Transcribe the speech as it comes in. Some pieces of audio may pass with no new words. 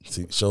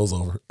See, show's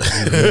over.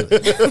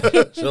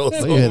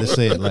 So you had to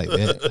say it like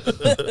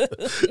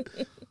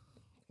that.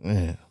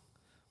 Man,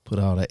 put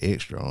all that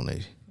extra on there.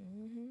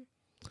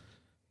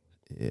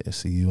 Yeah,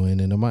 see, you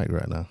ain't in the mic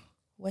right now.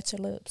 Wet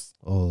your lips.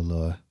 Oh,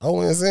 Lord. I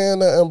wasn't saying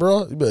nothing,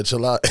 bro. You better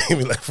chill out.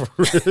 Amy, like, for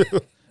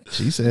real.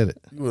 She said it.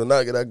 You will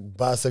not get that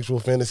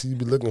bisexual fantasy you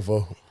be looking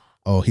for.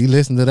 Oh, he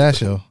listened to that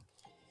show.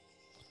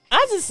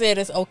 I just said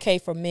it's okay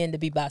for men to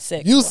be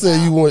bisexual. You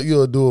said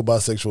you'll do a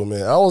bisexual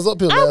man. I was up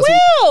here last week.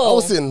 I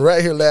was sitting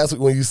right here last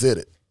week when you said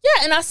it.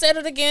 Yeah, and I said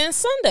it again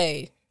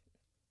Sunday.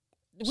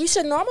 We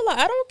should normalize.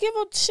 I don't give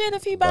a shit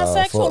if he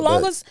bisexual, as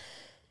long as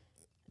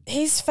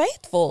he's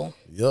faithful.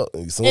 Yep.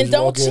 As soon as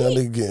you walk in, that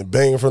nigga getting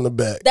banged from the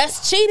back.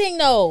 That's cheating,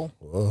 though.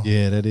 Well,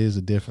 yeah, that is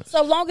a difference.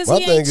 So long as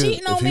he ain't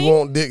cheating on me. If he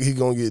want dick, he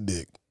gonna get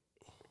dick.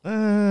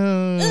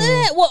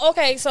 Well,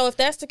 okay, so if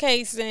that's the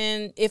case,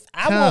 then if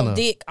I want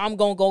dick, I'm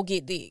gonna go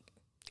get dick.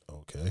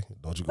 Okay,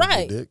 don't you go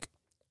get dick?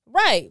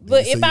 Right,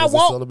 but if I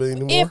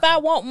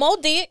want more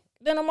dick,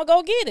 then I'm gonna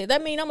go get it.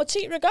 That means I'm gonna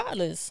cheat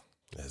regardless.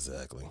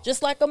 Exactly.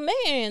 Just like a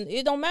man,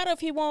 it don't matter if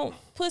he want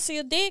pussy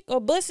or dick or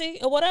bussy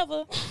or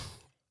whatever,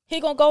 he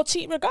gonna go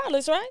cheat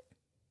regardless, right?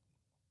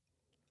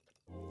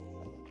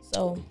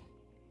 So,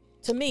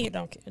 to me, it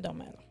don't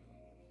matter.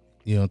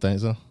 You don't think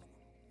so?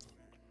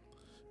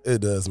 It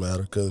does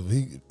matter, because if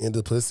he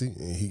into pussy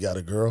and he got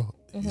a girl,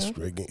 he's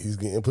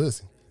getting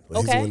pussy.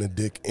 But he's winning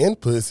dick and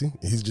pussy,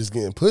 and he's just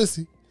getting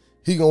pussy,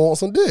 he gonna want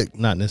some dick.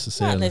 Not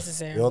necessarily.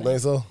 You don't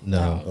think so?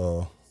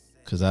 No.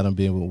 Because I done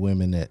been with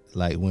women that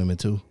like women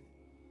too.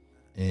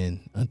 And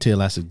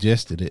until I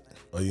suggested it.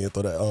 Oh, you didn't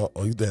throw that,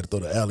 you had to throw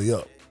the alley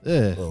up.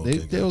 Yeah.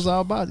 They was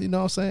all about it, you know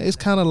what I'm saying? It's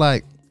kind of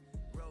like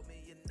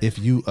if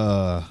you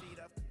like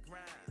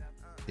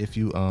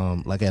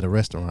at a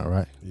restaurant,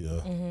 right? Yeah.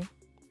 Mm-hmm.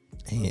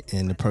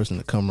 And the person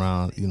that come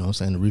around, you know what I'm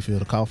saying, to refill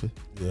the coffee.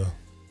 Yeah.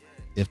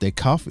 If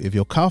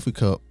your coffee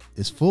cup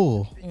is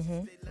full,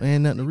 there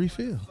ain't nothing to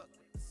refill.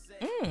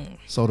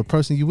 So the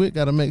person you with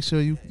got to make sure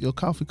your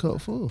coffee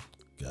cup full.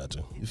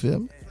 Gotcha. You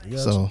feel me?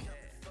 So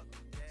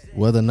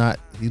whether or not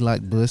he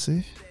like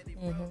bussy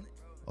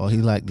or he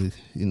like the,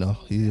 he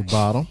a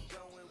bottom,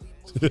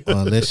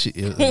 unless she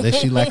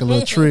like a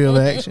little trill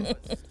action,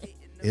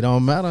 it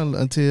don't matter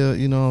until,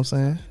 you know what I'm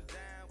saying?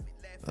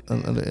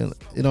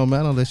 It don't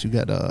matter unless you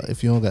got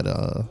if you don't got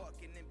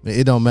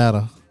it don't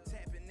matter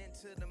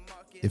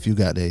if you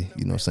got you know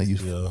what I'm saying, you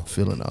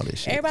feeling all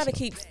this shit. Everybody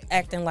keeps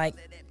acting like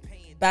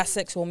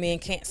bisexual men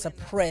can't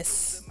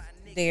suppress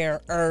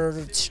their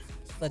urge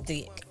for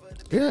dick.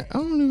 Yeah, I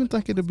don't even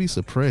think it'll be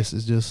suppressed.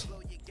 It's just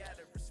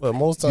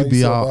most times you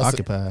be all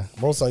occupied.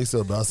 Most times you see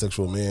a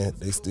bisexual man,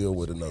 they still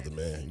with another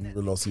man. You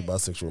really don't see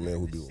bisexual men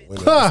who be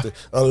with women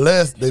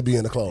unless they be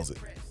in the closet.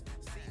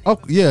 Oh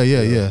yeah.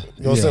 You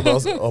know what I'm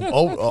saying?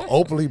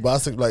 Openly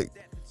bisexual, like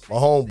my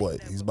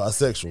homeboy, he's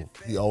bisexual.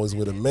 He always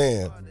with a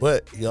man,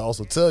 but he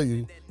also tell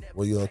you,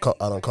 well,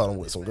 I done caught him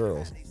with some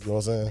girls. You know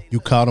what I'm saying? You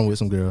caught him with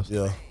some girls?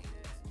 Yeah.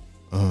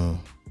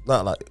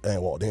 Not like I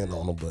ain't walked in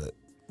on him, but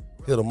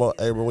hit him up.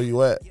 Hey, bro, where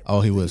you at? Oh,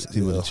 he was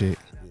a chick.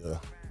 Yeah.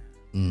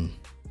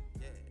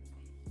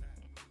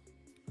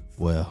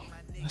 Well,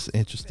 that's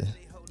interesting.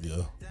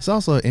 Yeah. It's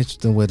also an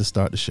interesting way to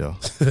start the show.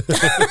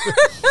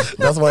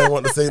 That's why I didn't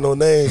want to say no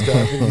names.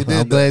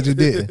 I'm glad you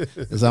didn't,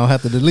 because I don't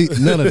have to delete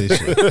none of this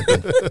shit.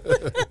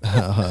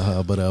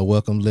 But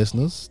welcome,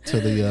 listeners, to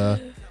the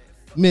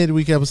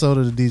midweek episode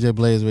of the DJ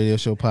Blaze Radio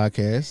Show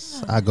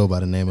podcast. I go by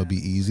the name of Be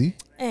Easy.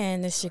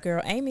 And it's your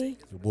girl, Amy.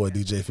 Your boy,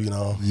 DJ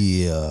Phenom.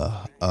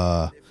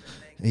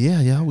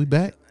 Yeah, we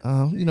back.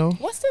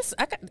 What's this?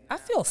 I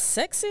feel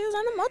sexy as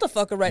a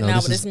motherfucker now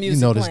with this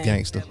music. You know, playing. this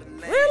gangster.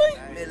 Really?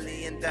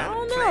 I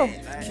don't know.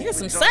 Here's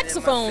some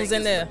saxophones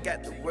in there.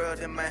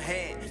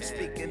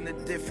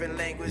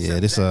 Yeah,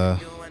 this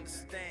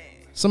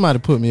somebody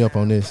put me up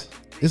on this.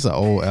 It's an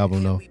old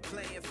album though.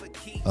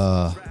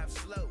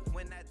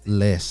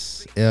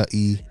 Less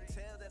LE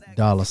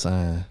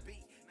 $.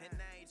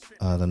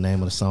 The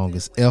name of the song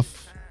is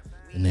F.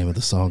 The name of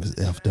the song is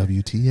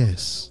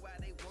FWTS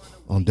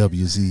on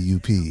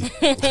WZUP.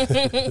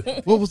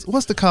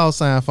 What's the call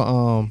sign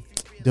for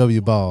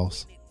W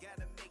Balls?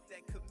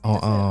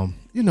 On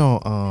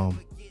oh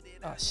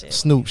shit.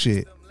 Snoop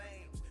shit.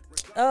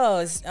 Oh,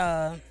 it's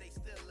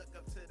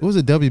What was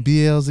it,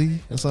 WBLZ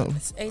or something?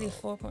 It's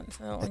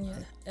 84.0 on your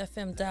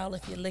FM dial.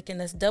 If you're licking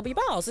this W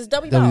Balls, it's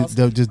W Balls.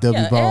 Just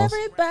W Balls.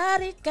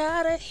 Everybody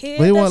gotta hear.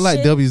 But it wasn't like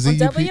WZUP.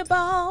 W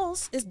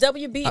Balls. It's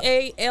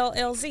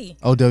WBALLZ.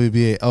 Oh,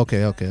 WBA.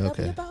 Okay.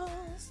 W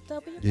Balls.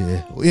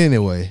 Yeah. Well,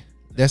 anyway,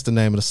 that's the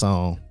name of the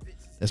song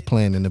that's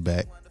playing in the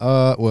back.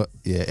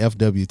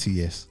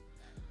 FWTS.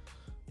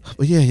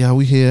 But yeah, y'all,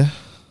 we here.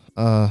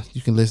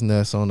 You can listen to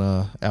us on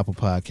Apple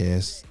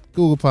Podcasts,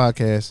 Google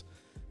Podcasts,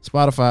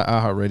 Spotify,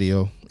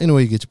 iHeartRadio,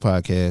 anywhere you get your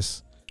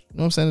podcasts. You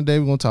know what I'm saying? Today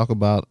we're going to talk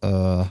about,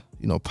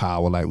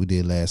 power like we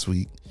did last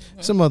week.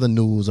 Mm-hmm. Some other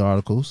news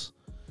articles.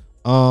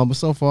 But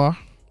so far,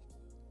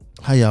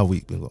 how y'all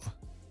week been going?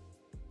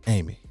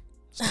 Amy.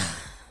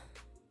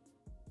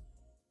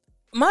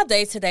 My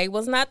day today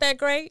was not that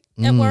great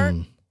at work,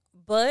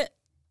 but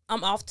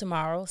I'm off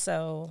tomorrow,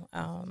 so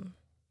I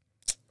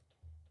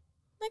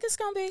think it's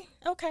gonna be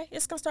okay.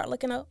 It's gonna start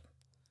looking up.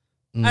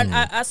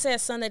 I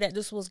said Sunday that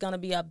this was gonna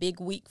be a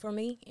big week for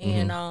me,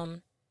 and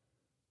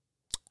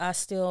I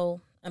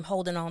still am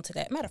holding on to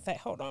that. Matter of fact,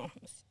 hold on.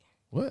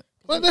 What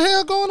the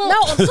hell going on? No,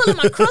 I'm pulling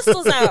my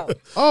crystals out.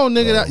 Oh,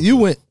 nigga, you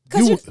went.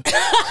 You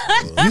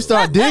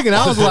start digging.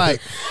 I was like,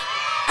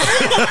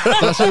 I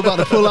thought you were about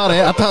to pull out.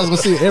 I thought I was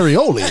gonna see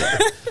areola.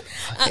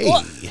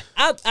 Hey.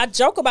 I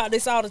joke about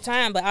this all the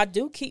time, but I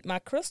do keep my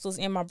crystals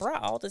in my bra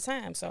all the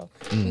time. So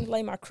let me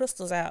lay my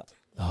crystals out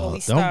before we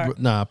start.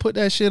 Put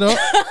that shit up.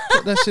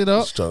 Put that shit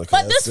up.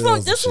 But this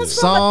one's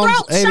from my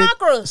throat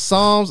chakra.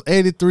 Psalms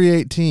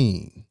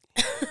 83:18.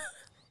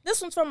 This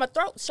one's from my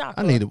throat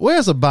chakra. I need it.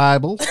 Where's a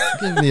Bible?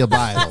 Give me a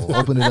Bible.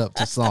 Open it up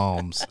to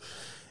Psalms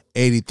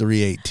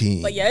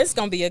 83:18. But yeah, it's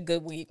gonna be a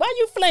good week. Why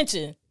you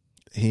flinching?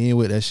 He ain't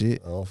with that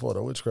shit. I don't for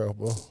that witchcraft,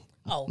 bro.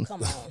 Oh,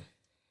 come on.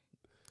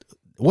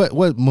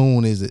 What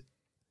moon is it?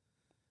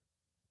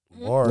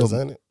 Mars,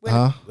 ain't it?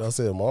 Huh? Y'all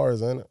said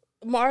Mars, ain't it?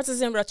 Mars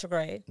is in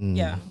retrograde.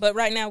 Yeah, but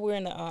right now we're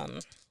in the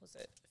what's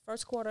it?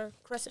 First quarter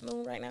crescent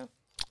moon right now.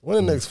 When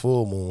the next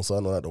full moon, so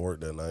I know I have to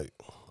work that night.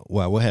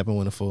 Why? What happened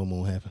when the full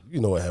moon happened? You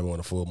know what happened when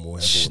the full moon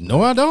happened.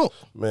 No, I don't.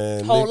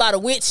 Man, Whole lot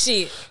of witch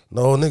shit.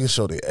 No, niggas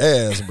show their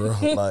ass, bro.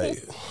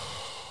 Like,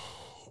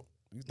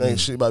 you think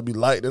shit about to be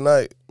light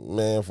tonight?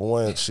 Man, for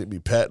one, shit be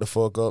packed the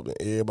fuck up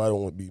and everybody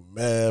want to be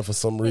mad for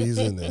some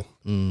reason.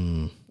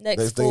 And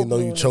next thing you know,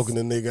 you choking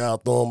the nigga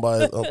out, throwing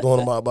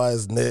him out by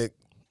his neck.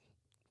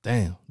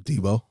 Damn,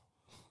 Debo.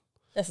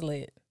 That's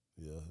lit.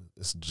 Yeah,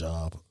 it's a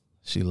job.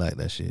 She like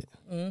that shit.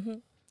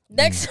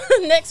 Next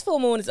full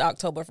moon is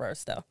October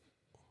 1st, though.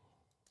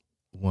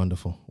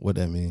 Wonderful. What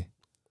that mean?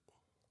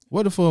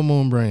 What the full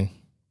moon bring?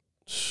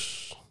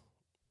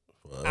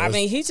 I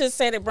mean, he just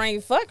said it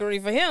bring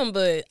fuckery for him,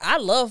 but I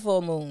love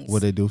full moons.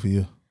 What they do for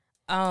you?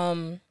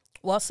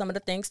 Well, some of the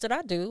things that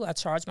I do, I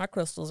charge my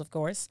crystals, of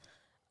course.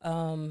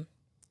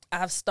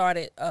 I've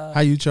started.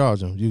 How you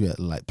charge them? You got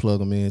to like plug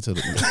them into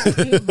the.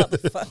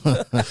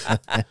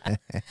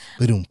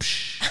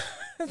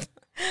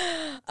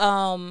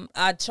 Motherfucker.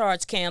 I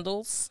charge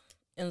candles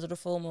into the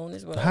full moon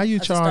as well. How you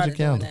charge a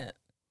candle?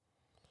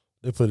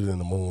 They put it in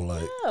the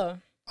moonlight. Yeah.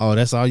 Oh,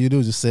 that's all you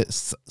do? Just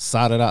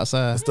side it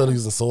outside? Instead of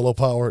using solar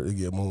power, you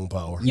get moon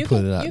power. You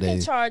put it out there.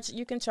 You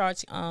can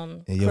charge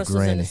and crystals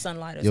in the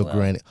sunlight as well. Your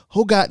granny.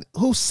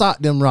 Who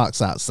socked them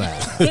rocks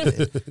outside?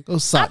 Go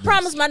sock I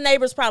promise my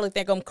neighbors probably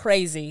think I'm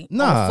crazy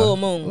on full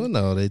moon. Well,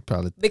 no, they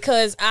probably.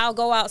 Because I'll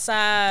go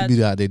outside. You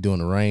be out there doing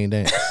the rain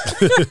dance.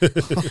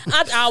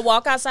 I'll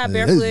walk outside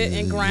barefoot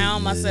and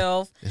ground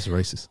myself. It's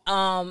racist.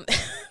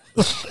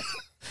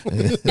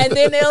 And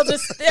then they'll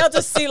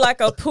just see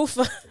like a poof.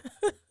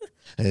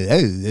 I'm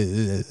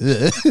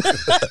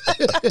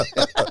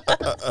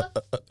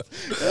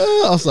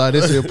sorry,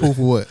 this here poof of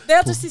what?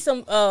 They'll just see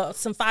some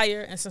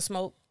fire and some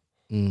smoke.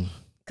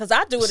 Cause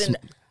I do it in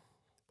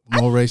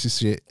more racist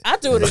shit. I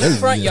do it in the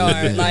front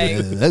yard. Like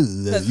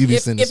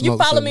if you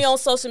follow me on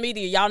social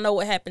media, y'all know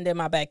what happened in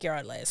my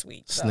backyard last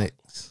week. So.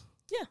 Snakes.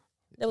 Yeah,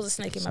 there was a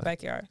snake in my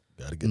backyard.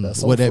 Gotta get that.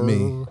 What that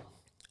mean?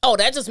 Oh,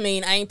 that just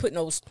mean I ain't put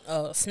no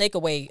snake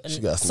away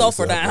and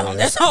sulfur down.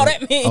 That's all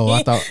that means. Oh,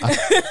 I thought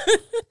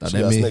that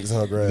means snakes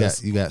in her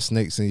grass. You got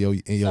snakes in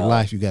your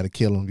life. You got to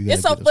kill them.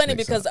 It's so funny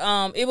because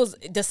it was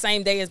the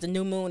same day as the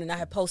new moon, and I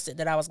had posted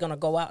that I was gonna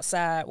go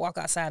outside, walk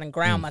outside, and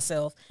ground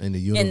myself. In the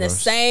universe. And the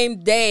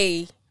same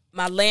day,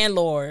 my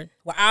landlord,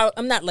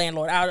 I'm not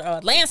landlord,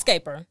 our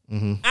landscaper,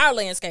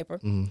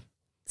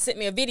 sent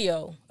me a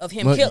video of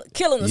him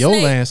killing the snake. Your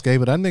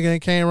landscaper, that nigga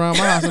ain't came around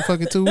my house in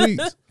fucking 2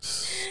 weeks.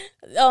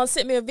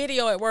 Sent me a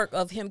video at work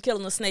of him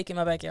killing a snake in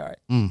my backyard.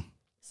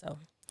 So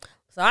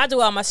I do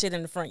all my shit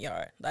in the front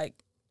yard. Like,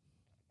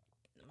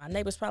 my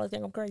neighbors probably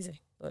think I'm crazy,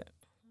 but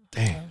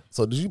damn.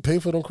 So did you pay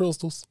for them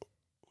crystals?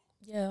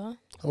 Yeah.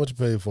 How much you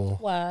paid for them?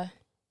 Why?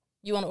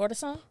 You want to order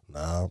some?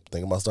 Nah, I'm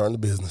thinking about starting the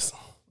business.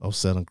 Oh,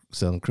 selling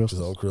crystals.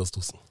 Just on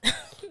crystals.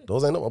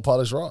 Those ain't no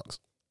polished rocks.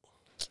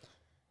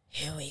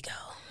 Here we go.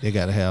 They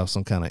got to have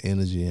some kind of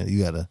energy, and you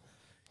got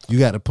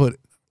to put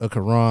a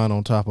Quran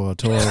on top of a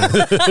Torah,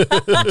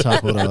 on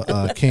top of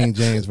the King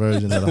James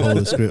version of the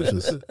Holy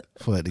Scriptures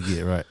for it to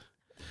get right.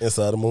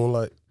 Inside the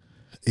moonlight?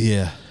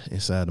 Yeah,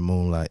 inside the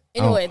moonlight.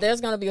 Anyway,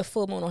 there's going to be a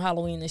full moon on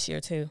Halloween this year,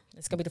 too.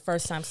 It's going to be the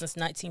first time since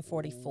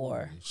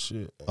 1944.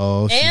 Shit.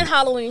 Oh, shit. And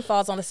Halloween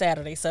falls on a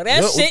Saturday, so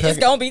that shit is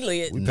going to be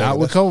lit. Not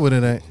with COVID,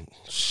 it ain't.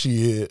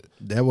 Shit.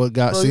 That what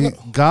God,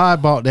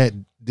 God brought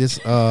this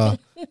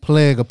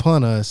plague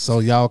upon us so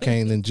y'all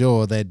can't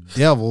enjoy that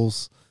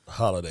devil's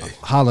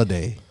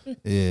holiday.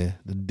 Yeah,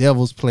 the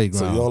devil's playground.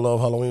 So you don't love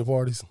Halloween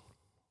parties?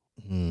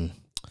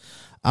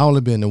 I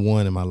only been to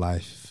one in my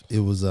life. It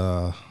was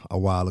a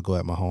while ago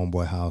at my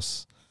homeboy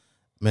house.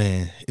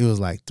 Man, it was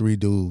like 3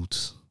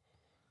 dudes,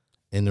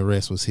 and the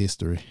rest was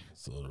history.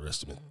 So the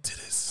rest of it,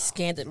 titties.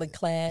 Scantily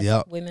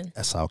clad women.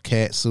 I saw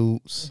cat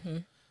suits,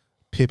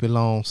 Pippi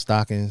Long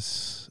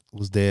stockings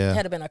was there.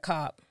 Had to been a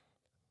cop.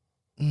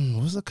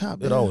 Was a cop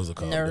there? It always a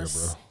cop nurse.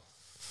 there,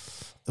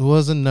 bro. It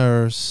was a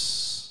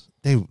nurse.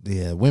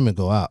 women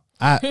go out.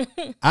 I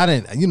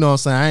didn't, you know what I'm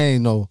saying? I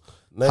ain't no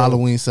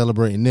Halloween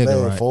celebrating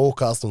nigga, right? Full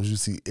costumes you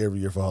see every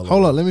year for Halloween.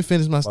 Hold up, let me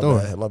finish my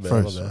story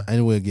first.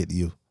 And we'll get to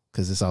you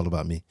because it's all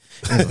about me.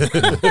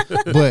 Anyway,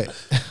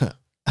 but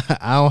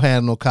I don't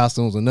have no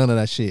costumes or none of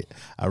that shit.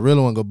 I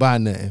really want to go buy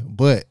nothing,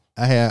 but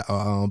I had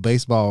a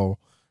baseball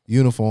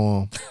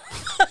uniform,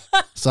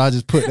 so I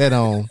just put that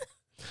on,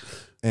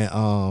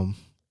 and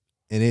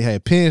it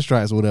had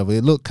pinstripes or whatever.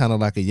 It looked kind of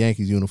like a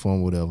Yankees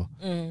uniform or whatever.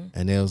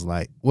 And they was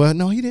like, well,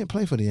 no, he didn't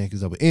play for the Yankees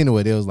though. But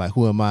anyway, they was like,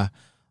 who am I?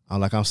 I'm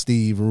like, I'm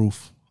Steve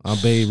Roof. I'm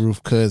Babe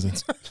Ruth cousin.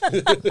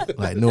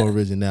 Like, no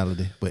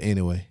originality. But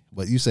anyway,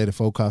 but you say the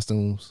 4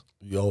 costumes.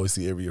 You always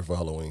see every year for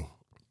Halloween.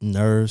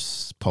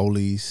 Nurse,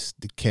 police,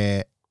 the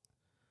cat.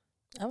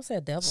 I would say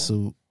a devil.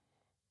 Suit.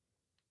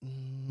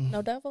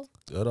 No devil?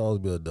 That'd always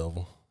be a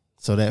devil.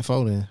 So that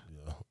 4 then?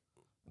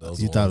 Yeah.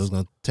 You thought it was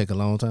going to take a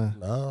long time?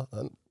 Nah.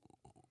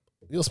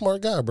 You're a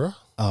smart guy, bro.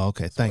 Oh,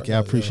 okay. Thank you. I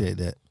appreciate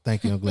that.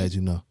 Thank you. I'm glad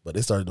you know. But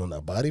they started doing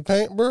that body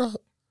paint, bro.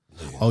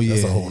 Oh, yeah.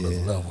 That's a whole other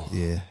level.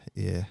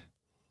 Yeah.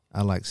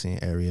 I like seeing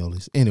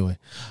areolas. Anyway,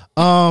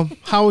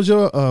 how was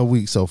your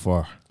week so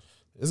far?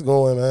 It's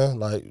going, man.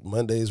 Like,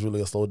 Monday is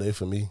really a slow day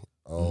for me.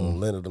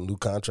 Landed a new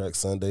contract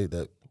Sunday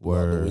that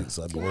week,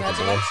 so I've been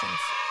working on.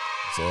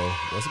 So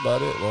that's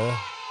about it, man.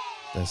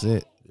 That's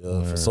it.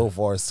 Yeah, for so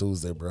far it's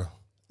Tuesday, bro.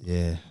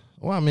 Yeah.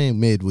 Well, I mean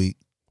midweek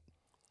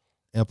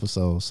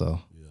episode, so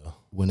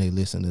when they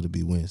listen, it'll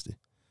be Wednesday.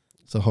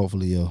 So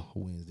hopefully your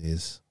Wednesday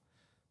is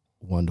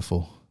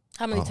wonderful.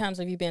 How many times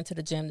have you been to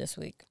the gym this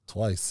week?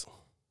 Twice.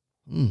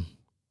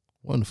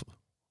 Wonderful.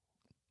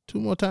 2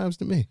 more times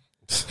than me.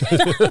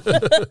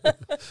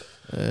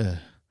 Yeah.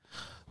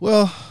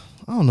 Well,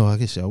 I don't know. I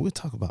guess we'll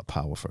talk about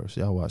Power first.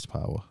 Y'all watch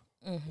Power.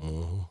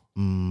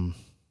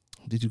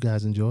 Did you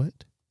guys enjoy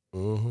it?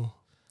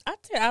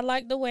 I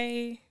like the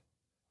way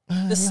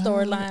the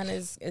storyline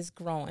is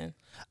growing.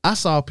 I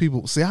saw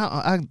people see.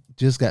 I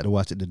just got to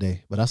watch it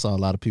today, but I saw a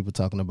lot of people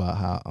talking about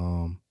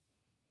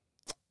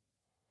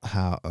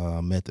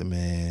how Method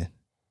Man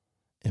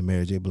and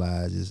Mary J.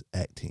 Blige is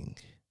acting.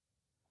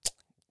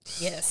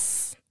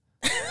 Yes.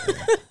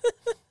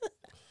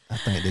 I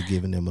think they're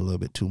giving them a little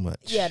bit too much.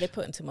 Yeah, they're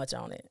putting too much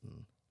on it.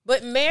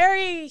 But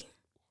Mary,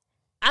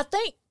 I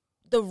think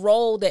the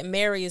role that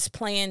Mary is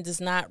playing does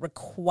not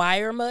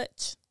require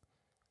much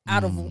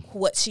out of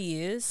what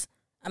she is.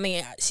 I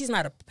mean, she's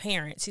not a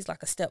parent. She's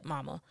like a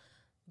stepmama.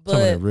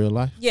 But in real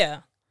life?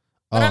 Yeah.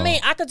 But I mean,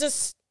 I could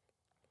just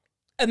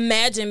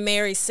imagine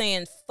Mary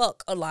saying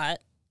fuck a lot,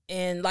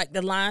 and like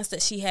the lines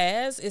that she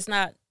has is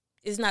not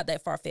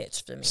that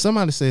far-fetched for me.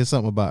 Somebody said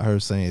something about her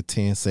saying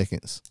 10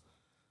 seconds.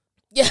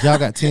 Yeah. Y'all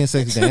got 10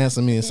 seconds to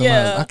answer me. And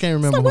somebody, I can't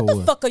remember what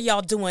the fuck are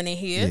y'all doing in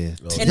here? Yeah.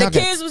 And the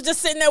kids was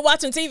just sitting there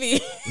watching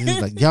TV.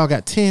 It's like, y'all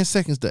got 10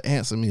 seconds to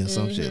answer me or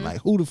some shit.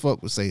 Like, who the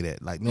fuck would say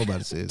that? Like,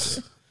 nobody says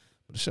that.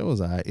 But the show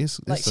is all right. It's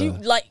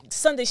like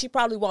Sunday, she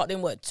probably walked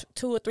in,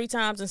 2 or 3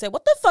 times and said,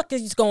 what the fuck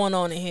is going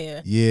on in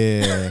here?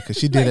 Yeah, because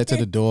she did that to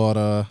the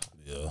daughter.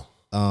 Yeah.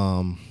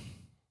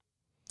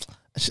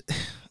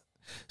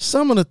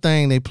 Some of the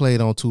thing they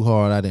played on too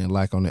hard I didn't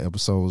like on the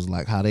episode was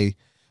like how they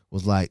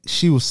was like,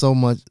 she was so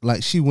much,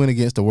 like she went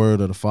against the word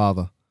of the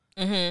father.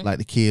 Like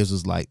the kids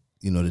was like,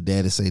 you know, the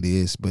daddy say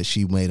this, but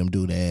she made him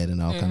do that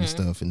and all kind of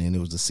stuff. And then there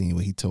was the scene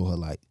where he told her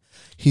like,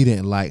 he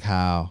didn't like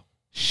how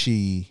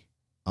she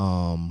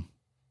was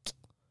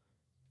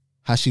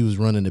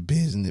running the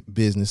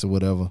business or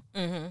whatever.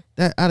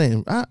 That I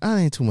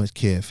didn't too much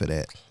care for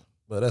that.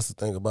 But that's the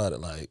thing about it.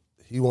 Like,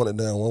 he wanted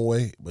it done one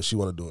way, but she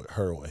want to do it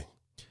her way.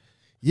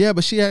 Yeah,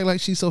 but she act like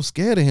she's so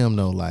scared of him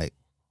though. Like,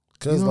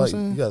 because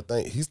you gotta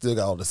think, he still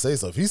got all to say.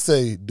 So if he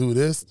say do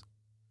this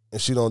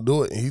and she don't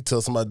do it, and he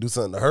tell somebody to do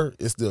something to her,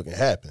 it still can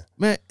happen.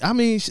 Man, I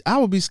mean, I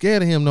would be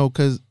scared of him though,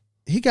 because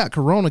he got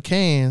Corona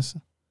cans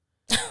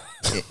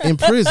in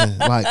prison.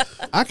 Like,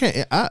 I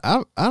can't.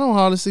 I don't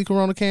hardly see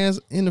Corona cans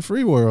in the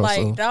free world.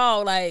 Like, so.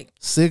 dog, like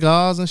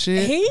cigars and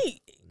shit.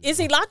 Is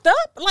he locked up?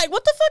 Like,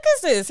 what the fuck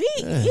is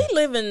this? He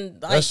living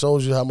like, that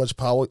shows you how much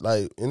power.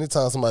 Like,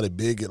 anytime somebody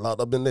big get locked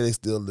up in there, they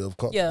still live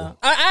comfortable. Yeah,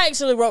 I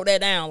actually wrote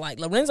that down. Like,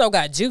 Lorenzo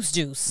got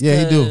juice.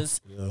 Yeah, he do.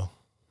 Yeah.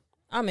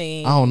 I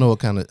mean, I don't know what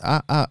kind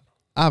of.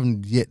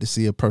 I've yet to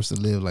see a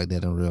person live like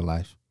that in real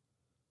life.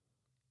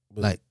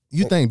 But like,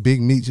 you think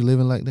Big Meech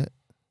living like that?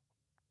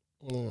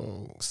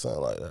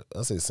 Sound like that.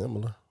 I say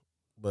similar,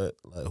 but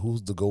like,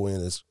 who's to go in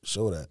and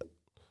show that?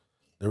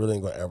 They really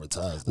ain't gonna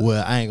advertise that.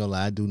 Well, I ain't gonna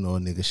lie. I do know a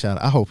nigga. Shout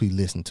out. I hope he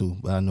listen too.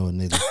 But I know a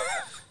nigga.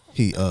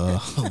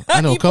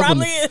 I know a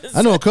couple.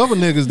 I know a couple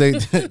niggas.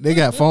 They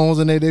got phones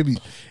and they be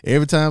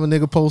every time a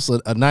nigga posts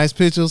a nice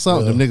picture or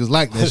something, them niggas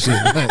like that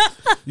shit.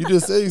 You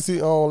just say you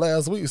see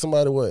last week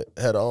somebody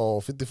had a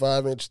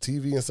 55-inch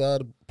TV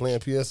inside playing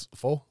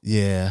PS4.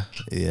 Yeah,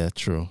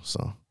 true.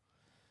 So,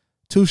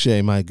 touche,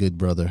 my good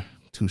brother.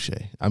 Touche.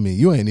 I mean,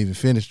 you ain't even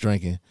finished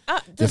drinking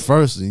the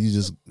first, and you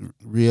just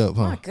re-up,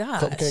 huh? Oh my God,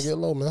 cup can't get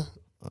low, man.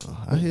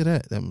 I hear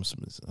that. That must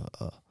be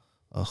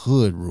a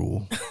hood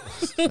rule.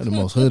 That's the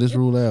most hoodest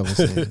rule I ever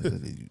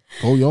seen.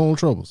 Hold your own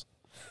troubles.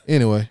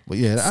 Anyway, but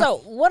yeah. So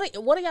what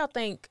do y'all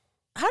think?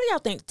 How do y'all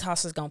think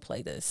Tasha's gonna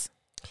play this?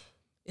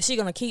 Is she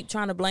gonna keep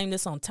trying to blame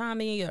this on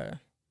Tommy, or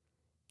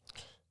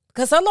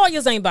because her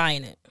lawyers ain't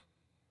buying it?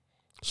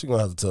 She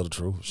gonna have to tell the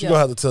truth. She Yeah. gonna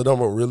have to tell them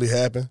what really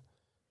happened,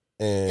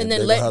 and then they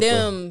let gonna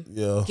have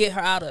them get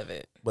her out of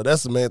it. But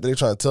that's the main thing. They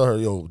trying to tell her,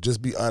 yo,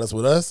 just be honest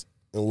with us,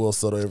 and we'll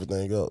settle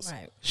everything else.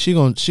 Right. she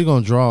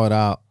gonna draw it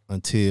out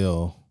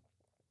until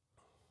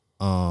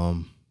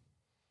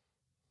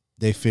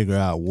they figure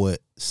out what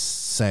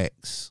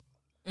Saxe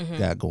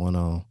got going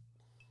on.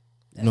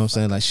 You know what I'm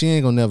saying? Like she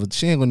ain't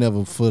gonna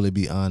never fully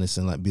be honest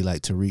and like be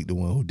like Tariq the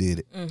one who did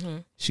it. Mm-hmm.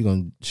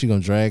 She gonna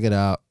drag it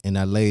out, and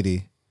that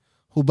lady,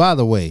 who by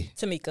the way,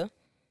 Tamika.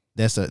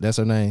 that's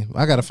her name.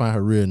 I gotta find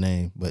her real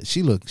name, but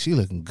she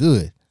looking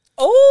good.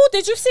 Oh,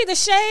 did you see the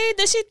shade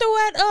that she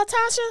threw at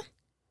Tasha?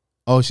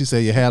 Oh, she said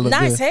your hair look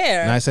Nice good.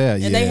 hair. Nice hair.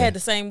 Yeah, And they had the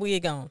same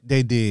wig on.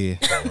 They did.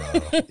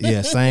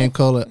 Yeah, same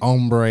color,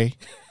 ombre,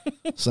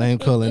 same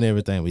color and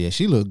everything. But yeah,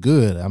 she looked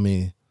good. I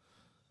mean,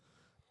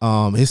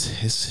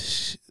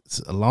 it's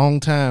a long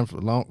time,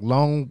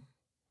 long,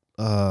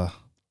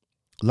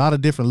 lot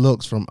of different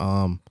looks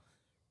from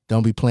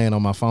Don't Be Playing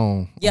on My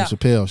Phone Yeah. on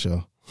Chappelle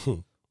Show.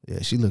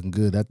 Yeah, she looking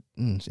good.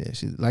 Yeah,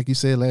 she like you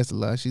said last,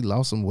 she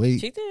lost some weight.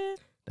 She did.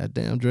 That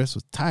damn dress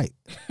was tight.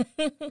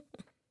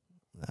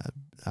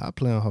 I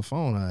play on her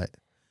phone. All right.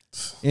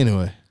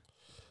 Anyway.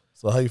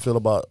 So how you feel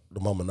about the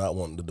mama not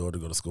wanting the daughter to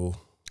go to school?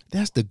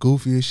 That's the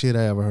goofiest shit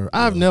I ever heard.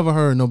 I've never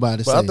heard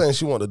nobody say. But I think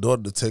she want the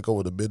daughter to take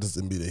over the business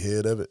and be the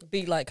head of it.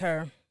 Be like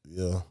her.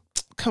 Yeah.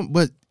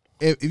 But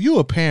if you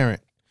a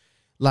parent,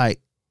 like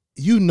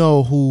you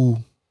know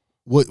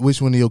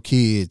which one of your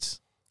kids,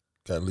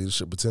 Got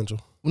leadership potential.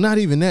 well, not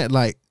even that,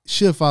 like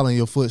should follow in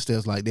your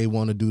footsteps, like they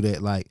want to do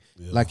that, like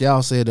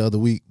y'all said the other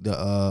week.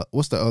 The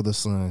what's the other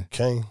son?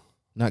 Kane.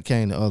 Not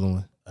Kane, the other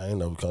one. I ain't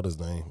never caught his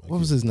name. What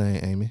was his name,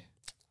 Amy?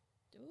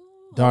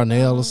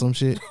 Darnell or some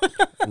shit.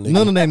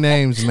 None of their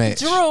names match.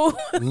 Drew.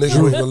 Nigga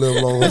ain't gonna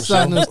live long. That's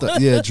all them stuff.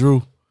 Yeah,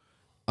 Drew.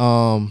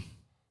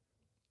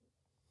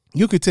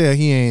 You could tell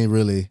he ain't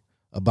really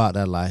about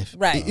that life.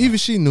 Right. Even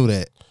she knew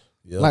that.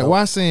 Yeah, Like,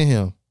 why send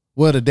him?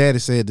 Well, the daddy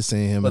said to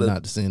send him, But and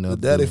not to send the The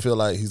other daddy dude. feel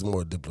like he's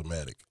more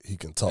diplomatic. He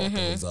can talk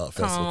things out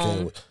faster than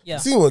Kane would. Yeah.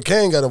 See, when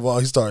Kane got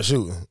involved, he started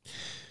shooting.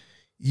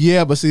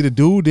 Yeah, but see, the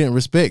dude didn't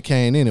respect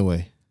Kane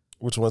anyway.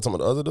 Which one? Some of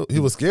the other dude? He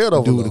was scared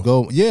of him. Dude to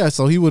though. go, yeah.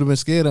 So he would have been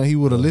scared, and he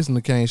would have listened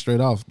to Kane straight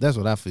off. That's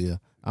what I feel.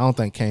 I don't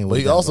think Kane. But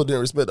he also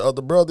didn't respect the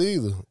other brother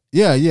either.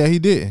 Yeah, he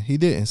didn't. He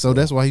didn't. So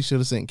that's why he should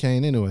have sent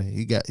Kane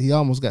anyway. He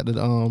almost got the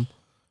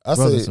I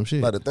brother say, some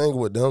shit. like the thing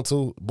with them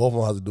two, both of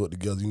them have to do it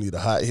together. You need a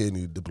hot head, you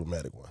need a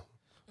diplomatic one.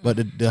 But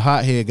the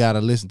hothead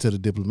gotta listen to the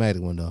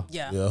diplomatic one though.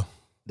 Yeah. Yeah.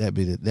 That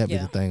be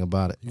the thing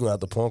about it. You gonna have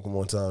to punk him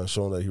one time and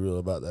show him that he real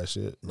about that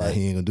shit. Nah, Like,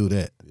 he ain't gonna do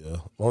that. yeah.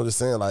 I'm just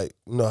saying, like,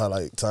 you know how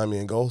like Tommy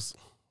and Ghost?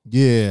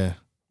 Yeah.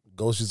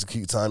 Ghost used to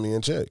keep Tommy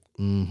in check.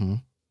 Mm-hmm.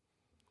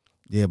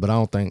 Yeah, but I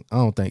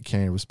don't think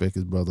Kane respect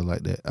his brother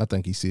like that. I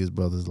think he see his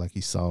brothers like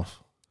he's soft.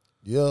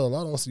 Yeah, a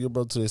lot don't see your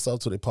brother till they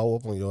soft till they power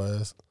up on your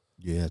ass.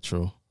 Yeah,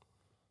 true.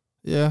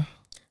 Yeah.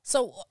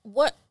 So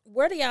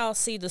where do y'all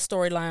see the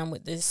storyline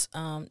with this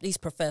these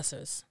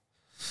professors?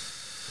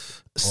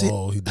 See,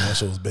 He damn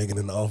sure was banging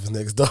in the office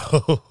next door.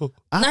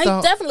 I Now,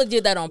 thought, he definitely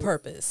did that on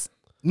purpose.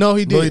 no,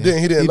 he didn't. No, he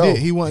didn't. He didn't know.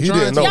 He wasn't He trying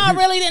didn't to. know. Y'all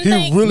really didn't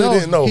think? He really No,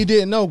 didn't know. He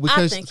didn't know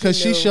I think because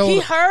he she knew. showed. He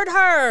heard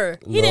her.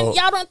 He didn't.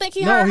 No. Y'all don't think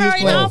he No, heard he her was in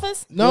the playing-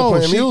 office? No,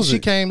 playing she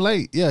music. came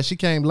late. Yeah, she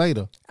came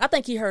later. I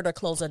think he heard her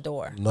close her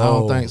door. No. I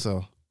don't think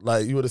so.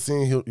 Like you would have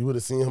seen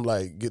him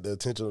like get the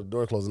attention of the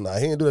door closing. Nah,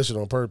 he didn't do that shit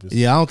on purpose.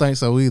 Yeah, I don't think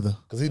so either.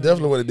 Cause he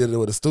definitely would have did it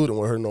with a student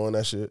with her knowing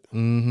that shit.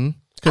 Mm-hmm.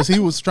 Because he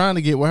was trying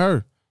to get with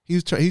her. He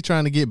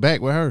trying to get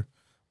back with her,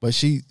 but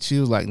she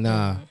was like,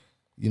 nah.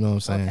 You know what I'm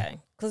saying? Okay.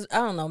 Because, I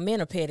don't know,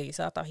 men are petty,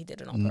 so I thought he did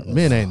it on purpose.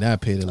 Men ain't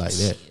that petty like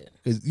that.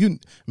 Because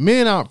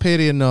men aren't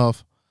petty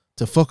enough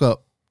to fuck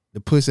up the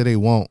pussy they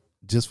want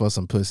just for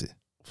some pussy.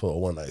 For a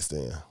one night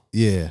stand.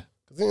 Yeah.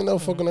 Cause he ain't never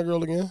fucking that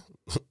girl again.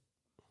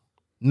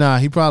 Nah,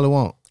 he probably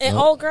won't. And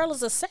old girl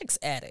is a sex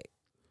addict.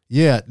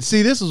 Yeah.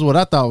 See, this is what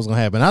I thought was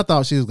gonna happen. I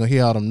thought she was gonna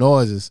hear all them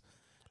noises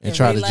and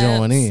try relapse. to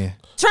join in.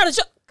 Try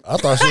to I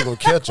thought she was gonna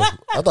catch him.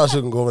 I thought she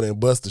was gonna go over there and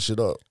bust the shit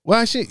up.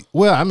 Well,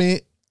 I mean,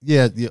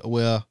 yeah,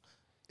 well,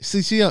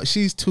 see,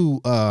 she's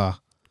too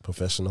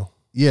Professional.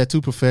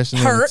 too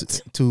professional.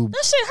 Hurt. Too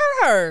that shit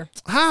hurt her.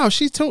 how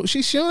she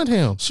shunned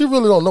him. She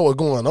really don't know what's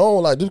going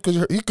on. Like just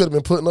because he could have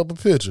been putting up a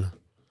picture.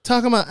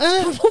 Talking about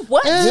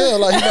What? Yeah,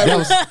 like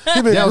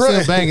he been that was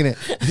him grunting. banging it.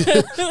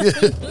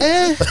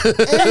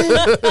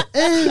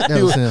 That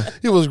was him.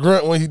 He was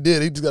grunt when he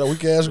did. He just got a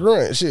weak ass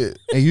grunt. Shit.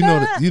 And you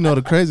know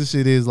the crazy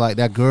shit is like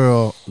that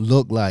girl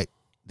looked like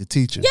the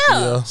teacher.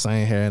 Yeah.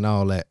 Same hair and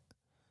all that.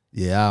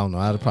 Yeah, I don't know.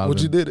 I'd have probably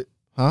Would you did it?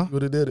 Huh? You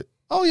would have did it?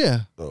 Oh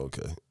yeah. Oh,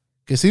 okay.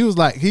 Cause he was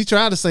like, he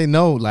tried to say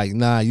no, like,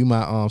 nah, you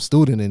my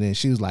student, and then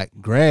she was like,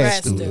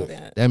 grad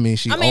student. That means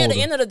she I mean, older. at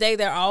the end of the day,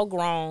 they're all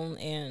grown,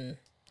 and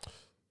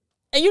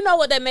you know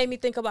what that made me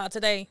think about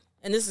today?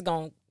 And this is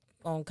going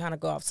to kind of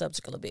go off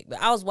subject a little bit, but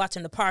I was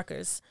watching the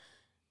Parkers,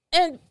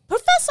 And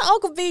Professor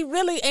Ogilvy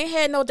really ain't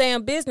had no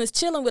damn business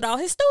chilling with all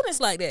his students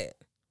like that.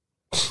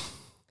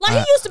 Like, he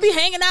used to be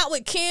hanging out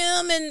with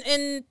Kim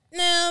and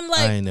them. Like,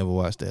 I ain't never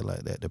watched that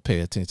like that to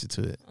pay attention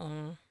to it.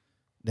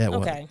 That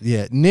one. Okay.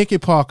 Yeah, Nikki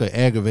Parker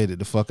aggravated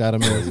the fuck out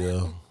of me.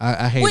 Yeah.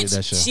 I hated which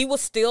that show. she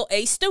was still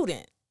a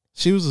student.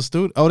 She was a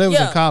student. Oh, that was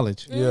in Yeah.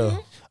 college. Yeah.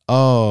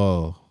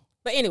 Oh,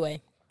 But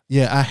anyway,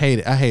 yeah. I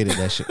hated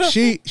that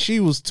shit. She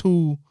was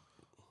too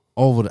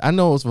over. I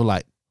know it was for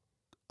like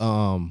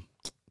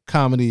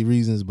comedy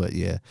reasons, but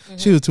yeah,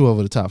 she was too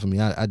over the top for me.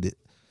 I did.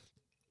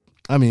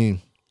 I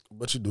mean,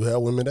 But you do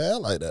have women that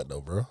act like that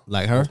though, bro.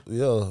 like her.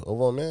 Yeah,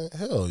 over on man.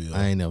 Hell yeah.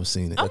 I ain't never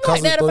seen it. I'm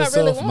Cousin like that if I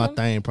really herself, My want.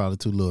 thing probably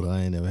too little.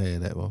 I ain't never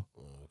had that one.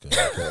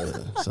 Okay.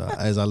 So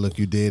as I look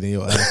you dead in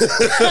your eyes,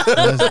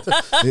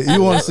 you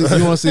want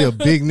to see a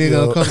big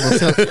nigga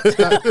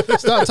uncomfortable.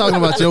 Start talking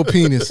about your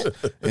penis,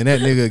 and that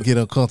nigga get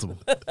uncomfortable.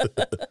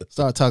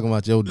 Start talking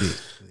about your dick.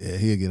 Yeah,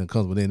 he'll get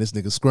uncomfortable. Then this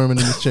nigga squirming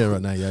in his chair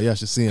right now, y'all. Y'all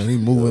should see him. He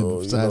moving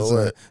Yo, you side to know side.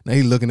 what? Now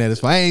he looking at his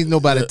phone. Ain't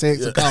nobody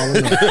text or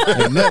calling him.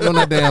 Ain't nothing on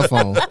that damn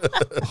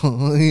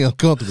phone. He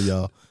uncomfortable,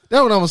 y'all.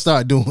 That's what I'm gonna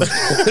start doing.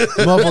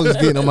 Motherfuckers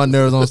getting on my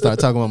nerves. I'm gonna start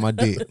talking about my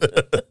dick.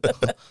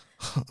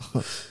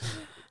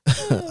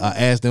 I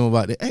asked them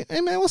about that.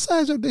 Hey man, what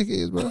size your dick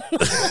is, bro?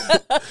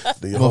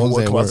 Then your Motherfuckers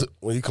homeboy at come out work. to,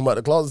 when you come out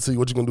the closet to you,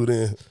 what you gonna do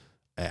then?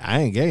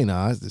 I ain't gay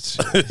now. I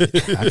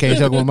can't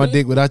talk about my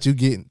dick without you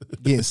getting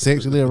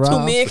sexually Two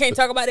aroused. men can't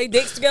talk about their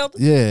dicks together.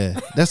 Yeah,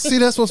 that's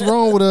what's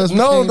wrong with us. We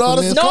No, can't no,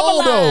 that's finesse- the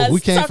code, though. Normalize We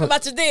can't talking fin-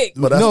 about your dick.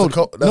 But that's no,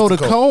 the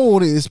the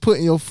code is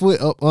putting your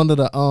foot up under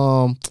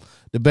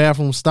the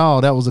bathroom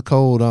stall. That was a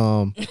code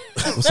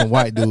with some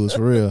white dudes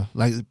for real.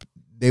 Like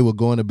they would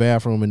go in the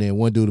bathroom and then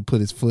one dude would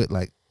put his foot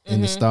like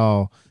in the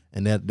stall,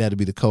 and that'd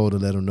be the code to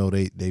let them know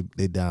they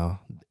down.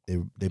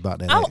 They about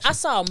that. I action.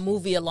 saw a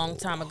movie a long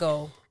time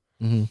ago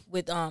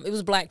with it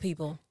was black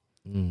people,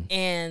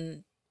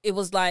 and it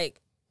was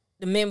like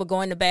the men would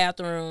go in the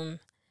bathroom,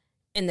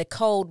 and the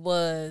code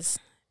was,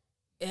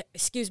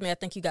 "Excuse me, I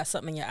think you got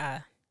something in your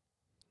eye."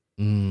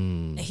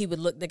 And he would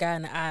look the guy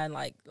in the eye and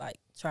like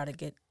try to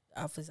get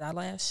off his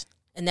eyelash,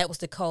 and that was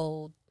the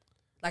code.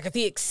 Like if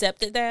he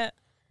accepted that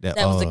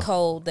was the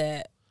code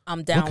that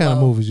I'm down. What kind of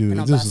low movies you?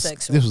 and I'm This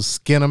bisexual. was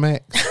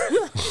Skinamax.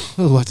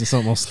 I was watching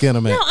something on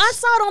Skinamax. No, I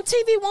saw it on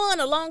TV One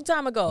a long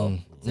time ago.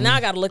 So now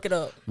I got to look it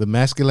up. The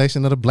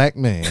masculation of the black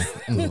man.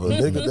 If a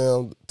nigga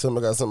damn tell me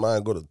I got something I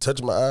ain't go to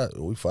touch my eye,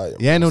 we fight.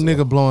 Yeah, ain't no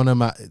nigga blowing in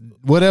my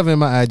whatever in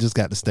my eye just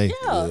got to stay.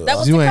 Yeah, that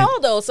was You the ain't-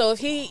 code though. So if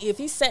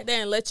he sat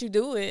there and let you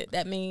do it,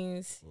 that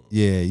means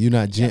Yeah, you're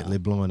not gently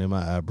blowing in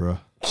my eye, bro.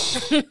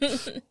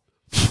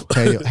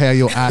 have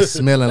your eye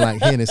smelling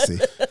like Hennessy.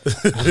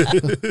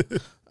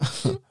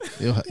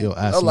 your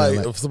eye I'm smell like,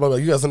 like. if somebody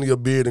like, you got something in your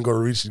beard and go to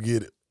reach to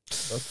get it.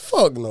 Like,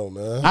 fuck no,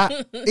 man.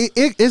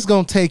 It's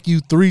gonna take you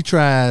 3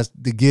 tries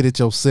to get it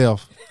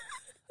yourself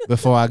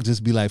before I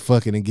just be like,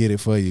 fuck it and get it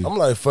for you. I'm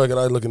like, fuck it.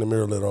 I look in the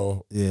mirror later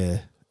on. Yeah.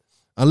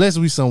 Unless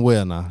we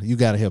somewhere now. You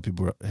gotta help your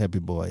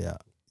boy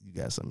out. You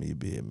got something in your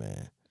beard,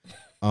 man.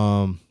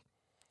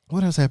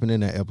 What else happened in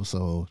that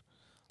episode?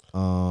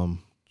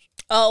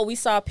 oh, we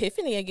saw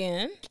Epiphany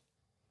again.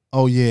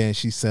 Oh yeah, and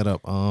she set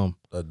up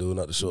That dude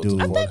not the show. Dude.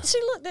 I Too think she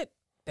looked it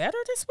better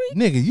this week.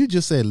 nigga, you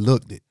just said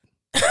looked it.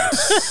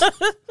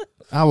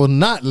 I will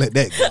not let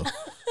that go.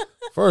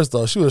 First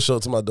off, she would show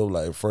to my door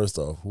like, first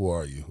off, who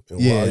are you? And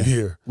why are you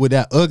here? With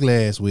that ugly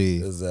ass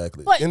wig.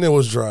 Exactly. What? And it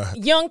was dry.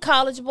 Young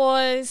college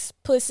boys,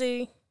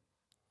 pussy.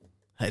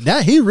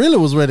 That he really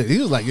was ready. He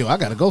was like, yo, I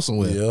gotta go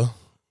somewhere. Yeah.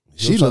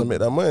 She She trying to looked- make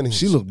that money.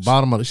 She looked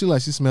bottom of it. She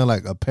like she smelled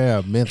like a pair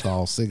of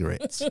menthol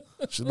cigarettes.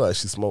 She like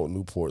she smoked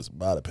Newport's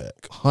body pack.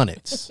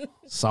 Hunnits.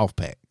 Soft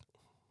pack.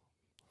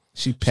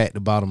 She packed the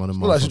bottom of the She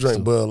like she motherfuckers, drank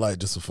too. Bud Light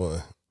just for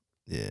fun.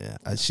 Yeah.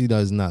 She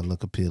does not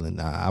look appealing.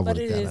 I would But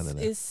have it got is out of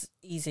that. it's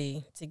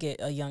easy to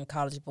get a young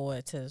college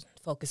boy to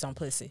focus on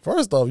pussy.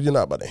 First off, you're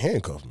not about to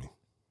handcuff me.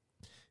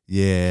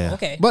 Yeah.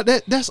 Okay. But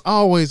that's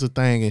always a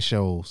thing in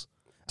shows.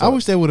 I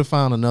wish they would have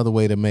found another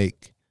way to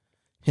make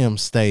him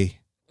stay,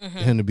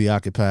 him to be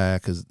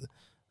occupied, because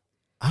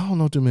I don't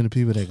know too many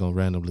people that gonna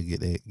randomly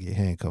get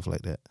handcuffed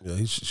like that. Yeah,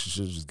 she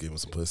should just give him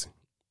some pussy.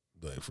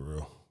 Like, for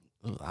real.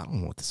 Ugh, I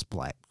don't want this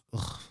black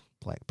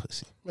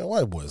pussy. Man,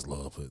 white boys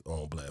love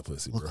black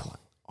pussy, bro. Look like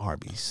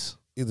Arby's.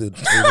 Either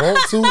they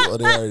want to or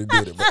they already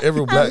did it. But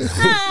every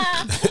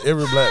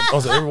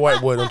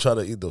white boy don't try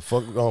to either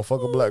fuck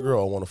a black girl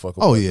or want to fuck a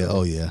Oh black yeah, girl.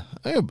 oh yeah.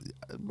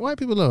 White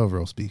people love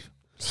roast beef.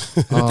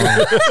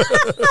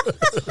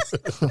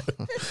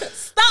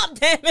 Stop,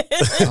 damn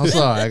it. I'm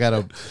sorry, I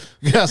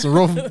got some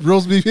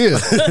roast beef here.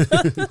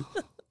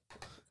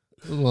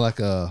 It's more like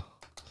a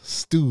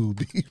stew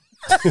beef.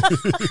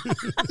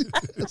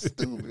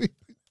 Stew beef.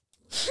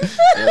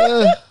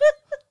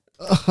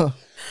 A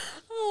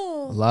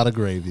lot of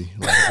gravy.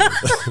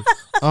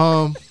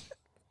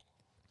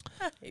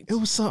 It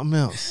was something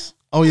else.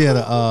 Oh yeah,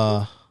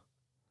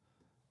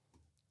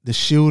 the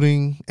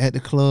shooting at the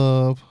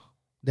club,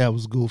 that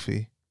was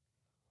goofy.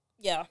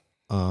 Yeah.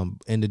 And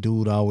the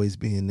dude always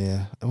being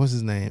there. What's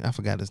his name? I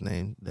forgot his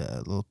name. The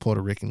little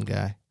Puerto Rican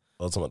guy.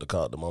 Oh, talking about the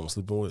cop the mama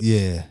sleeping with?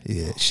 Yeah.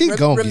 She gonna get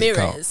caught.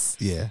 Ramirez.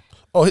 Yeah.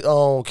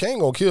 Oh, Kane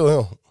gonna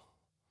kill him.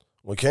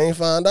 When Kane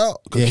find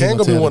out, because Yeah, he Kane gonna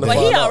gonna be tell one the to But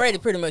find he out. already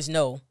pretty much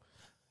know.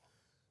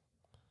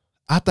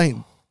 I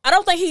think I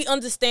don't think he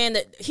understand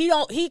that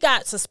he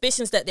got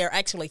suspicions that they're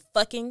actually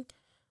fucking,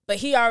 but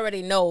he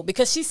already know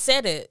because she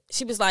said it.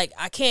 She was like,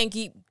 I can't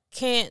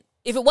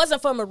if it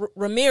wasn't for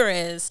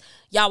Ramirez,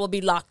 y'all would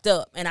be locked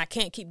up and I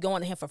can't keep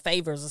going to him for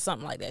favors or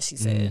something like that, she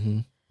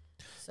said.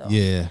 So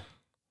yeah.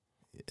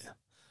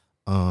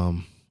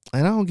 And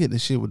I don't get the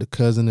shit with the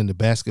cousin and the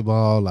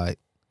basketball. Like,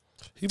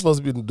 He supposed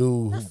to be the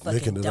dude That who fucking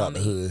making it out the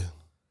dummy. hood.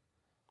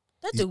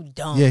 that dude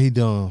dumb. yeah, he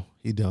dumb.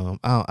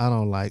 I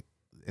don't like,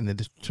 and the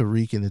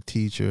Tariq and the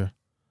teacher.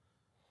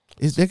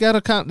 They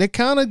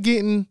kind of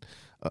getting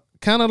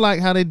kind of like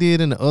how they did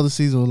in the other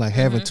season, with like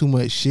having too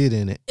much shit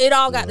in it. It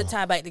all got to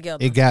tie back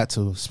together. It got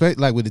to,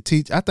 especially like with the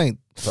teacher. I think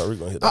Tariq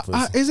gonna hit that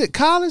pussy. is it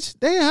college?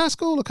 They in high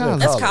school or college?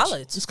 That's college.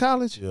 college. It's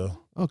college. Yeah,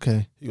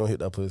 Okay, he gonna hit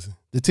that pussy.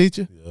 the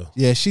teacher.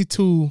 Yeah, she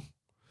too.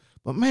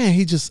 But man,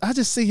 I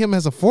just see him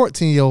as a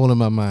 14-year-old in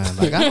my mind.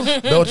 Like, I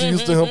don't, Know what you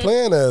used to him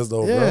playing as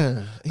though, bro.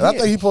 yeah, And I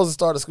think he supposed to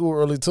start at school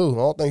early too. I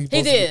don't think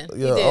He did. To be,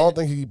 He yeah, did. I don't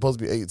think he supposed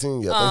to be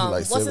 18 yet. I think he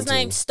like 17. What's his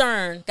name?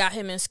 Stern got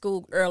him in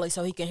school early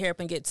so he can hurry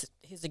up and get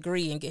his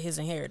degree and get his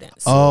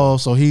inheritance. Oh,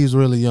 so he's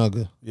really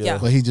younger. Yeah.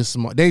 But he just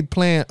smart. They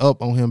playing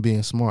up on him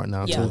being smart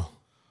now Yeah. too.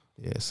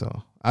 Yeah,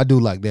 so I do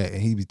like that.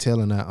 And he be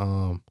telling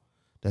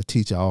that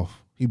teacher off.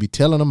 He be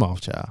telling them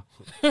off, child.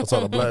 What's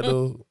on the black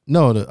dude?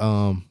 No, the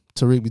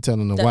Tariq be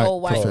telling the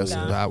old white professor,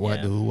 guy. the white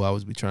Yeah. dude who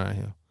always be trying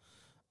him.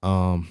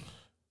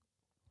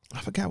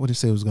 I forgot what he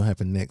said was gonna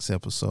happen next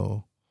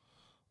episode.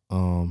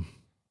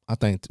 I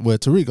think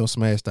Tariq gonna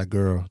smash that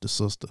girl, the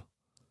sister.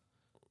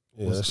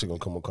 Yeah, that shit gonna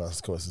come with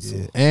consequences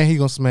Yeah. too. And he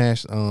gonna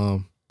smash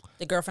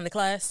The girl from the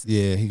class.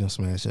 yeah, he gonna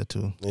smash that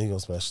too. And he gonna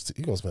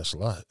smash a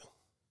lot.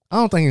 I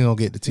don't think he gonna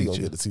get the He teacher.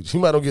 gonna get the teacher. He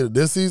might not get it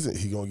this season.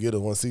 He gonna get it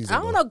one season. I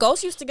don't know.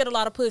 Ghost used to get a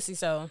lot of pussy,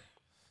 so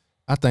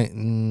I think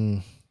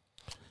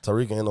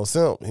Tariq ain't no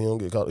simp. He don't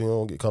get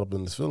caught up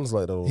in his feelings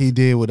like that. he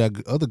did with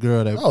that other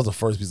girl that That was the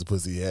first piece of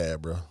pussy he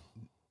had, bro.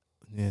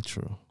 yeah,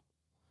 true.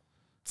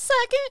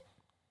 second,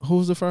 Who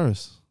was the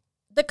first?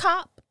 the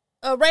cop,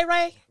 Ray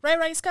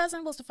Ray's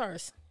cousin was the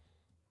first.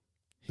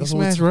 He That's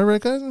smashed what- Ray Ray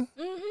cousin?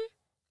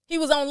 He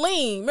was on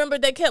lean. Remember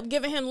they kept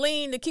giving him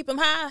lean to keep him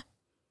high?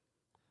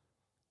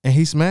 And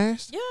he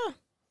smashed? Yeah.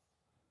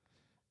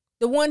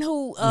 The one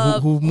who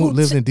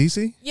lived in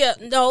DC? Yeah,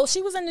 no,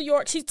 she was in New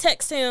York. She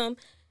texted him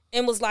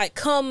and was like,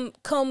 come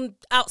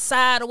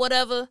outside or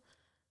whatever.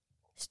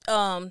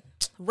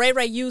 Ray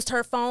Ray used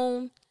her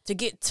phone to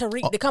get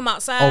Tariq to come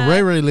outside. Oh,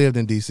 Ray Ray lived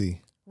in DC.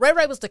 Ray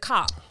Ray was the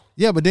cop.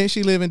 Yeah, but didn't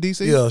she live in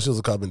DC? Yeah, she was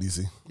a cop in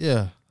DC.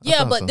 Yeah. I Yeah,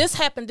 thought but so. this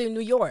happened in New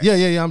York.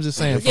 Yeah, I'm just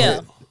saying.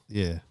 Yeah.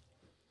 Yeah.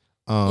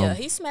 Yeah,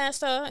 he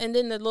smashed her, and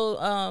then the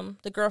little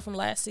the girl from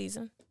last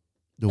season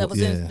that was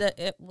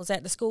that was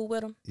at the school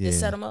with him. Yeah. That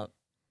set him up.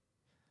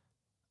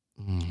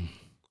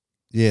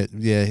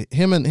 Yeah.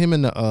 Him and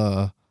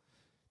the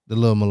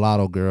little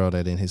mulatto girl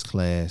that in his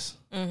class,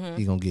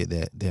 he gonna get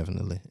that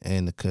definitely,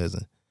 and the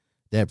cousin.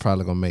 That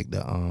probably gonna make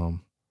the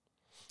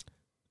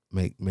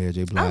make Mary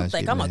J. Blige. I don't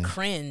think get I'm mad. a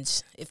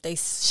cringe if they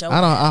show.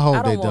 I hope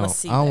that. they wanna don't.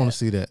 see I don't want that. to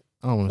see that.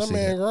 I don't want to That see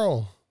man that.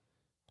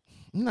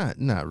 grown.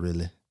 Not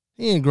really.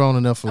 He ain't grown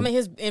enough for. I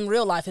mean, in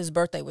real life, his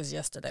birthday was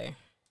yesterday.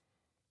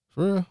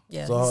 for real.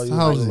 Yeah, So he's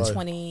how old is he? like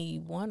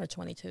 21 or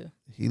 22.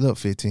 He look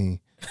 15,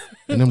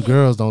 and them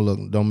girls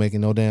don't make it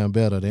no damn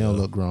better. They don't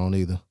look grown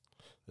either.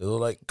 It look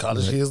like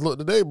college kids look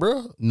today,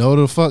 bro. No,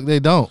 the fuck they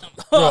don't.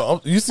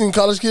 Bro, you seen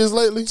college kids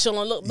lately?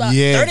 Children look about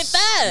Yes.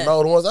 35.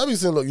 No, the ones I be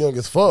seeing look young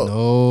as fuck.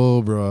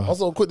 No, bro. I'm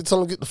so quick to tell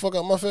them get the fuck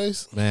out my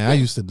face. Man, I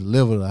used to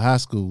deliver to high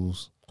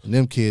schools, and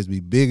them kids be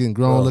big and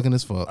grown Bro, looking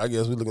as fuck. I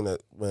guess we looking at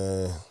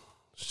man,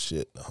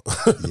 shit.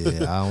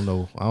 Yeah, I don't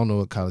know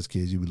what college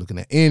kids you be looking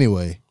at.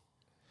 Anyway,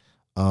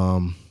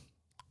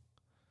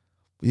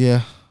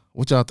 yeah,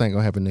 what y'all think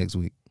gonna happen next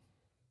week?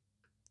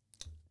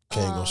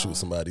 Kane gonna shoot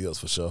somebody else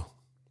for sure.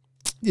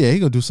 Yeah, he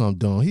gonna do something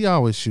dumb. He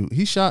always shoot.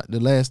 He shot the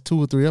last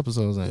 2 or 3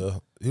 episodes. Ain't Yeah,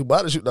 he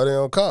about to shoot that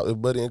damn cop. His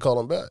buddy ain't call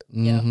him back.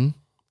 Mm-hmm.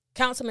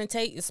 Councilman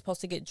Tate is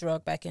supposed to get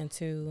drugged back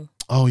into.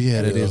 Oh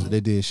yeah, Yeah. they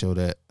did show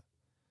that.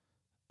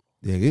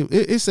 Yeah,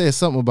 it said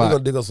something We're about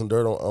gonna dig up some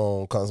dirt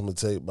on Consummate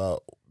Tape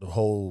about the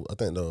whole. I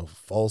think the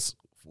false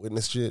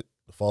witness shit,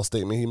 the false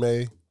statement he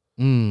made.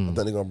 I think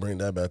they're gonna bring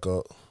that back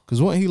up.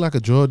 Cause wasn't he like a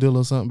drug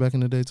dealer or something back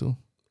in the day too?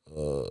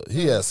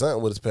 He had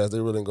something with his past. They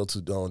really didn't go too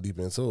deep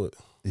into it.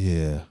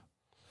 Yeah.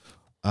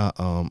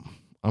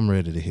 I'm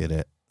ready to hear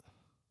that.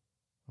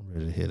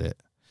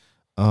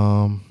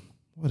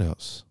 What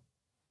else?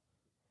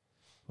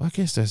 Well, I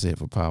guess that's it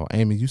for Power.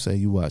 Amy, you say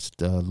you watched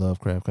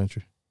Lovecraft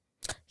Country?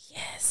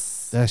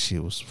 Yes. That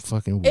shit was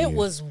fucking weird. It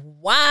was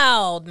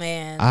wild,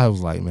 man. I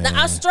was like, man.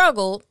 Now, I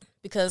struggled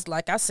because,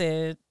 like I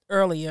said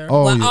earlier,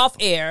 Yeah. off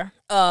air,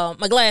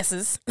 my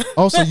glasses.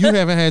 Oh, so you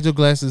haven't had your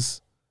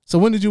glasses. So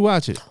when did you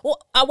watch it? Well,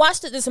 I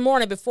watched it this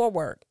morning before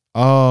work.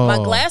 Oh. My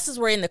glasses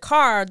were in the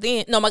car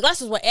then. No, my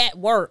glasses were at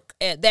work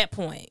at that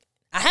point.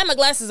 I had my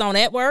glasses on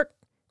at work,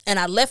 And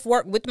I left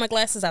work with my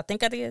glasses. I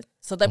think I did.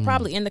 So they're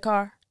probably in the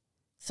car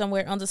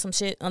somewhere under some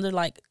shit, under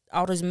like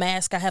all this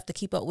mask I have to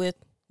keep up with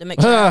to make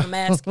sure I have a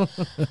mask.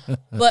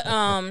 But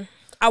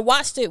I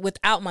watched it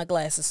without my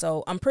glasses,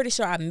 so I'm pretty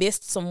sure I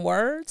missed some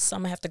words. So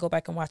I'm gonna have to go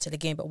back and watch it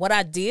again. But what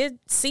I did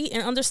see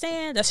and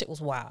understand, that shit was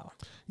wild.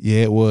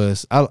 Yeah, it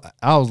was. I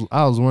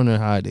was wondering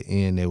how at the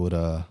end they would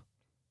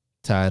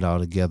tie it all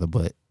together,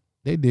 but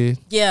they did.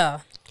 Yeah.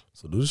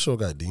 So do the show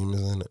got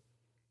demons in it?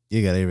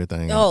 You got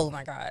everything. Oh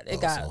my God!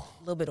 It got so- a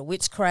little bit of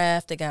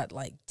witchcraft. It got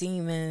like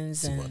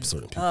demons Seems like and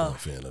certain people are a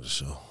fan of the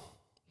show.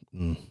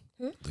 Mm.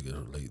 They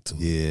can relate to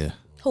Yeah.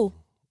 who?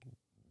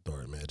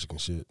 dark magic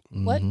and shit.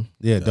 What? Mhm.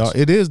 Yeah, dark.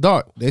 It is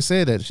dark. They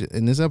said that shit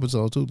in this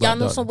episode too. Y'all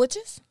know dark. some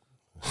witches?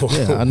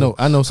 Yeah,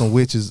 I know some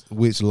witches,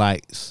 witch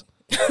lights.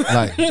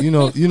 Like you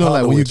know,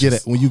 like when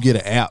witches. you get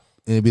an app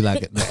and it be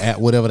like the app,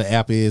 whatever the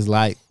app is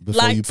like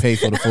before you Lights. pay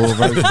for the full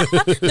version.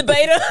 The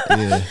beta?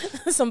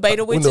 Yeah, Some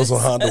beta We know witches? some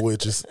Honda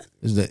witches.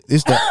 it's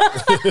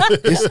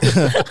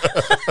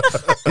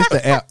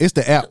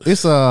the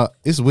app.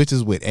 It's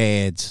witches with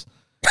ads.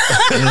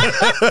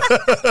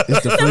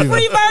 It's the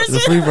free version? The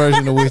free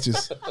version of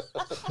witches.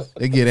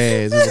 They get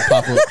ads. It's a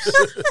pop ups.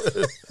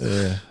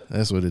 Yeah,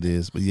 that's what it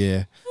is. But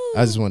yeah,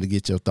 I just wanted to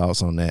get your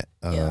thoughts on that.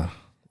 Yeah.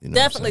 You know what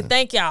Definitely. I'm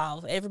Thank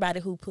y'all, everybody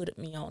who put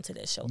me on to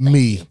that show. saying?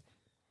 Me.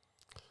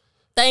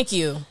 Thank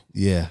you.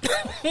 Yeah.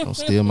 Don't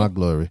steal my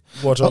glory.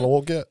 You watch All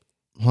Awoke yet?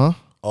 Huh?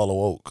 All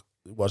Awoke.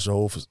 You watch the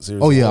whole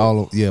series? Oh yeah,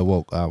 Awoke?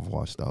 woke. I've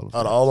watched all of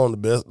Out them. of all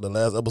on the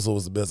last episode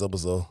was the best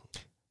episode.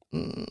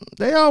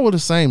 They all were the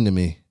same to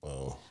me.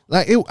 Oh.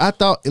 Like I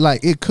thought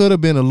like it could have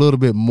been a little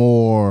bit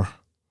more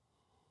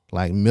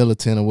like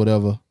militant or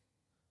whatever.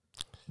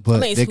 But I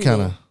mean, it's they Hulu.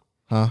 kind of,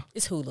 huh?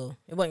 It's Hulu.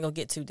 It wasn't going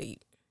to get too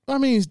deep. I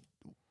mean,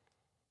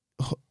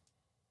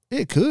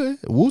 it could.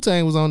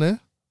 Wu-Tang was on there.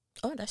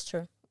 Oh, that's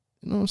true.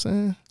 You know what I'm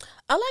saying?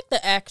 I like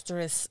the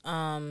actress.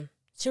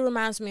 She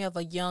reminds me of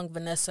a young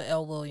Vanessa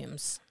L.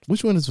 Williams.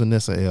 Which one is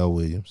Vanessa L.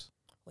 Williams?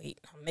 Wait,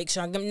 I'll make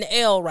sure I'm getting the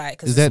L right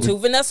because Is that it's two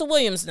Vanessa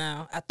Williams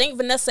now. I think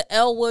Vanessa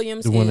L.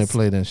 Williams The one that is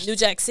played in. New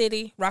Jack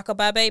City,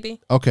 Rockabye Baby.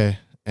 Okay,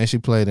 and she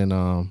played in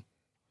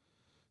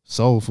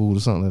Soul Food or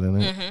something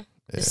like that. Mm-hmm.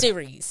 The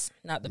series,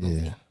 not the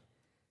movie.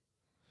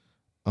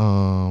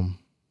 Yeah.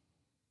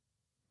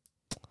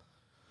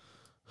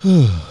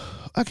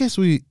 I guess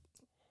we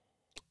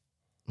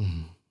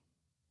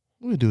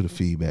do the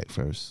feedback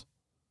first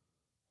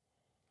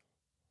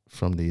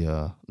from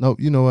the no,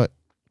 you know what?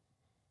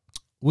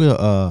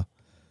 We'll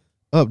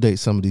update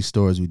some of these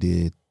stories we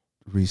did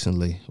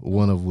recently.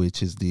 One of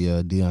which is the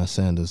Deion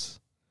Sanders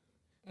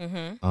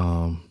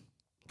Mm-hmm.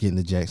 getting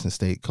the Jackson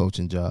State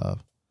coaching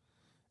job.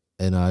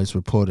 And it's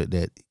reported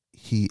that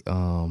he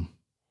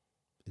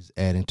is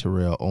adding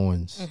Terrell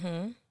Owens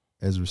Mm-hmm.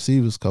 as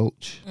receivers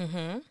coach.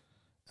 Mm-hmm.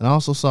 And I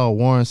also saw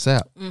Warren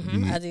Sapp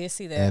Mm-hmm. be I did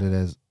see that. added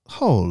as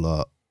hold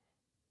up.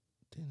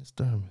 Dennis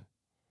Thurman.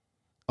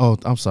 Oh,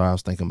 I'm sorry, I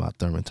was thinking about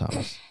Thurman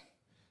Thomas.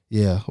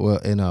 Yeah, well,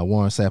 and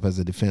Warren Sapp as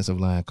a defensive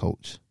line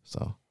coach.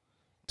 So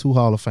 2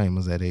 Hall of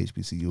Famers at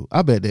HBCU.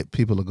 I bet that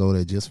people will go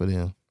there just for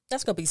them.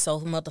 That's gonna be so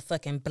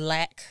motherfucking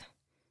black.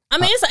 I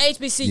mean, it's an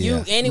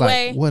HBCU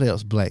anyway, Like, what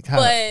else, Black? How,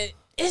 but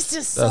it's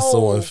just That's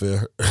so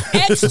unfair.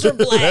 extra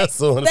black. That's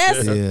so unfair.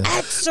 That's Yeah.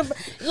 extra.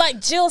 Like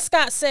Jill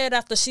Scott said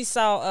after she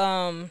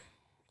saw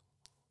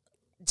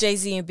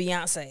Jay-Z and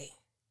Beyonce.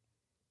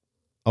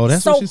 oh,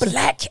 that's so what she said?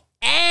 black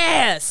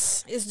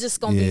ass. It's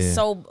just gonna be Yeah.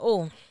 so.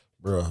 Oh,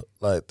 Bruh,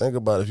 like, think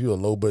about if you're a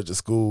low budget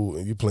school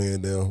and you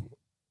playing them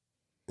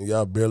and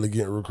y'all barely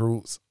getting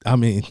recruits. I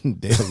mean,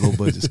 they're a low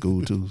budget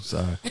school too.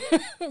 Sorry.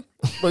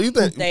 But you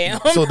think, Damn.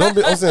 so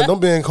I'm saying, don't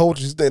being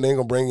coaches, you think they ain't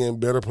gonna bring in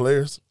better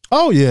players?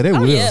 Oh yeah, they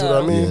will. yeah. See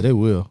what I mean? Yeah, they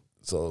will.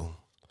 So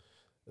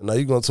now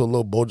you going to a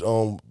low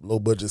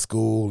budget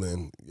school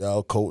and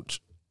y'all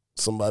coach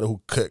somebody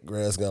who cut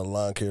grass, got a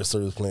lawn care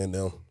service playing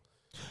them.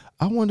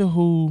 I wonder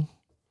who.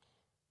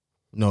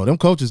 No, them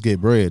coaches get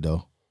bread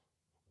though.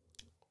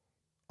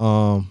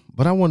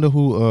 But I wonder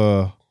who.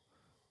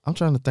 I'm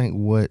trying to think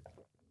what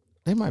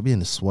they might be in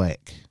the SWAC.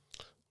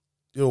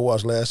 You ever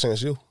watch Last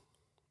Chance U on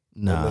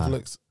Nah,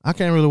 Netflix? I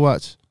can't really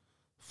watch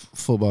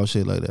football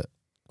shit like that.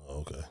 Oh,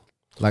 okay.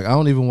 Like I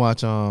don't even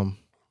watch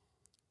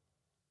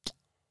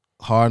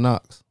Hard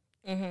Knocks.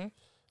 mm-hmm.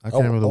 I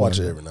can't really watch watch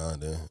it it. every now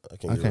and then. I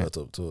can't I get can't. right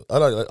up to it. I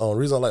like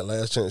reason I like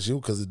Last Chance U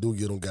because it do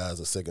give them guys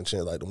a second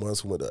chance. Like the ones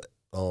who went to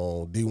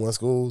D1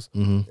 schools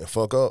Mm-hmm. and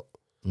fuck up.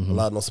 A Mm-hmm.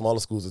 lot of them smaller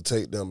schools will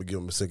take them and give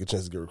them a second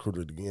chance to get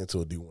recruited again to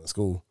a D1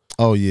 school.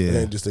 Oh And yeah.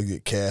 then just they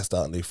get cast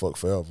out and they fuck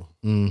forever.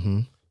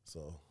 Mm-hmm. So,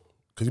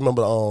 cause you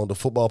remember the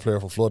football player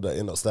from Florida that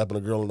ended up slapping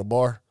a girl in the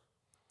bar?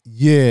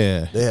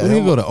 Yeah. They had Did he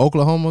him- go to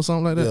Oklahoma or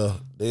something like that? Yeah,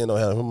 they ended up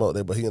having him out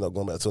there, but he ended up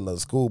going back to another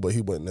school. But he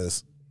wasn't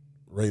as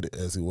rated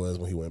as he was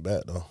when he went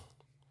back though.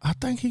 I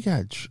think he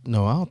got.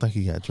 No, I don't think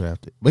he got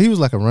drafted. But he was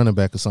like a running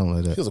back or something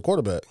like He that. was a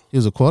quarterback. He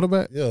was a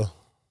quarterback, Yeah,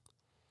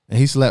 and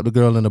he slapped a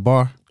girl in the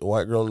bar. the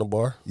white girl in the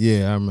bar.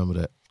 Yeah, I remember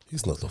that. He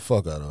snuck the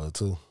fuck out of her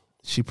too.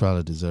 She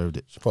probably deserved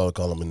it. She probably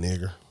call him a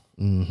nigger.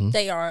 Mm-hmm.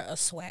 They are a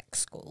SWAC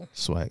school.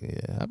 Swag,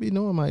 yeah. I be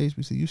knowing my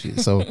HBCU shit.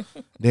 So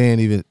they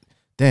ain't even.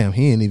 Damn,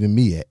 he ain't even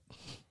me yet.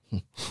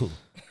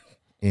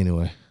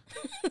 Anyway,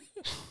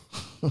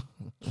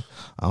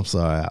 I'm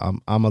sorry.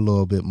 I'm a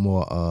little bit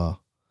more.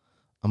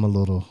 I'm a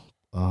little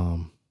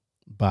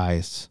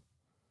biased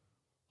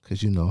because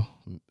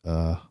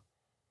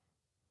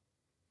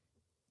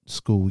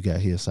school we got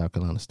here, South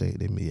Carolina State,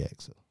 they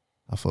MEAC, so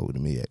I fuck with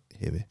the MEAC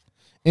heavy.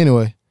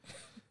 Anyway,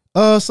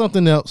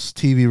 something else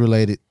TV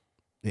related.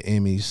 The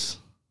Emmys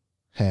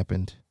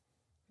happened.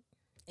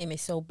 Emmy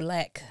so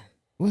black.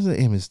 When's the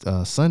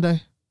Emmys?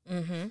 Sunday.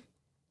 Mm-hmm.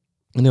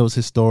 And it was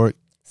historic.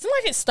 Seems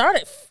like it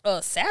started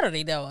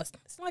Saturday though.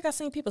 It's like I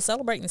seen people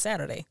celebrating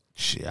Saturday.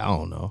 Shit, I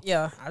don't know.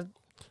 Yeah,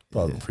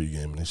 Probably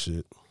pre-gaming and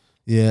shit.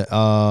 Yeah.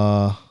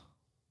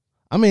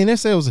 I mean, they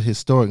say it was a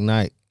historic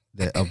night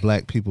that of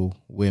black people,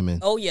 women.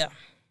 Oh yeah.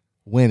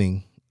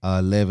 Winning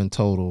 11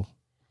 total.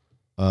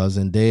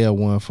 Zendaya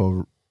won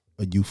for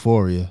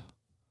Euphoria.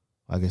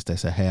 I guess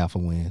that's a half a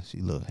win.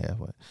 She looked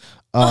halfway.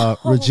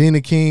 Regina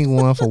King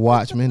won for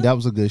Watchmen. That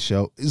was a good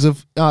show.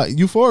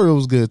 Euphoria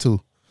was good too.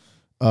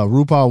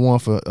 RuPaul won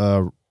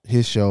for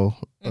his show,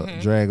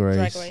 Drag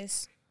Race. Drag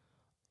Race.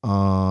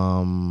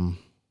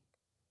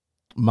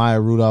 Maya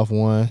Rudolph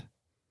won.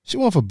 She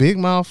won for Big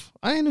Mouth.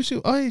 I didn't know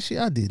she. Oh, I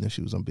did know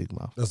she was on Big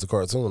Mouth. That's the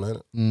cartoon, ain't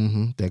it?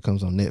 Mm-hmm. That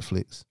comes on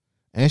Netflix,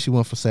 and she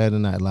won for Saturday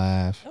Night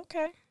Live.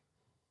 Okay.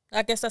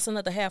 I guess that's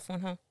another half one,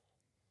 huh?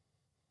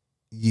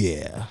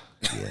 Yeah.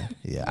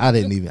 I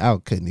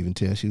couldn't even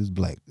tell she was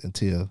black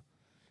until,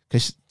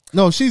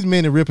 she's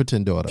Minnie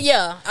Riperton's daughter.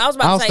 Yeah, I was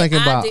about to say thinking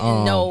I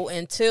didn't know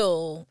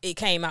until it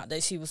came out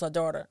that she was her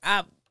daughter.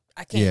 I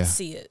can't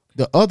see it.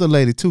 The other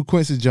lady too,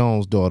 Quincy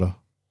Jones' daughter.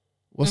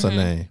 What's her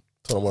name?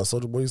 Talking about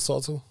Soulja Boy you saw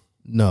too?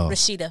 No,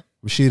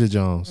 Rashida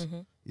Jones. Mm-hmm.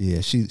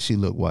 Yeah, she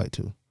looked white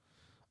too.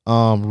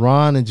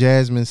 Ron and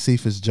Jasmine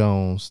Cephas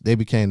Jones, they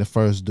became the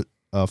first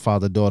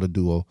father-daughter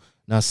duo.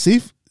 Now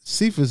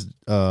Cephas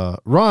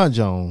Ron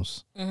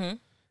Jones,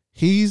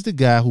 he's the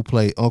guy who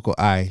played Uncle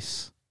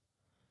Ice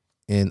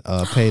in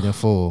Paid in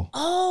Full.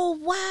 Oh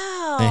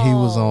wow! And he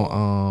was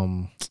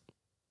on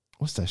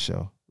what's that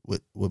show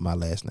with my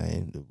last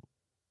name, the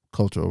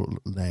cultural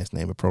last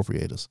name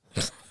appropriators.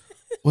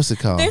 What's it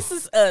called? This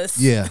Is Us.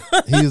 Yeah,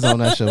 he was on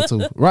that show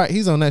too. Right,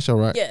 he's on that show,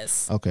 right?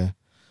 Yes. Okay.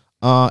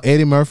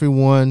 Eddie Murphy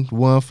won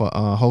for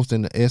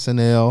hosting the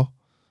SNL.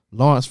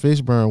 Lawrence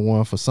Fishburne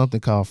won for something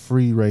called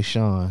Free Ray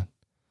Sean.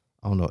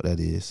 I don't know what that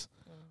is.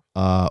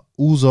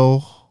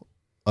 Uzo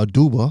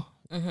Aduba.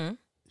 Mm-hmm.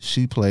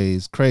 She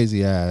plays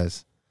Crazy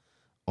Eyes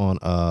on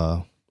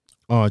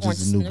Orange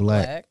is the New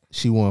Black.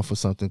 She won for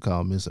something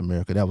called Miss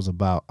America. That was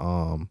about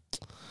oh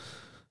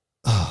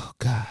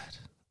God.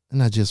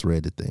 And I just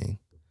read the thing.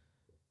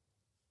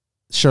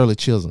 Shirley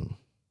Chisholm.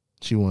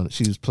 She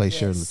was played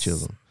Shirley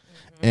Chisholm.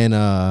 Mm-hmm.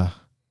 And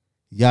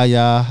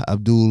Yahya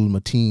Abdul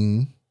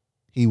Mateen,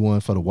 he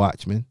won for The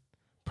Watchmen.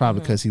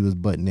 Probably because he was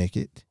butt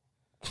naked.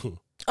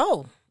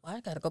 Oh, well, I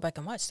gotta go back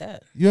and watch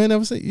that. You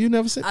never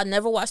seen? I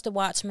never watched The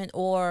Watchmen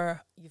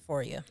or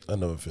Euphoria. I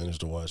never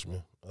finished The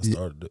Watchmen. I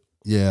started it.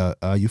 Yeah,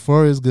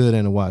 Euphoria is good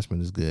and The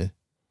Watchmen is good.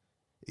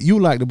 You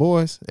like The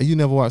Boys? And you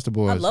never watched The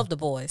Boys? I love The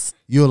Boys.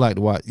 You'll like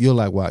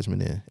Watchmen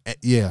then.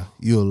 Yeah,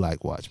 you'll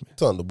like Watchmen.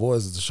 Telling The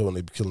Boys is the show when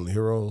they be killing the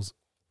heroes.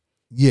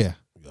 Yeah.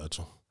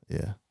 Gotcha.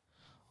 Yeah.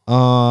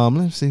 Let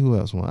me see who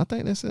else won. I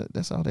think that's it.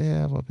 That's all they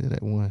have up here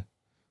that won.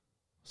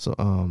 So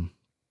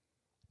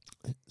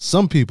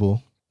some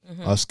people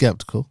are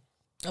skeptical.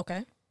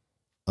 Okay.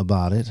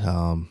 About it.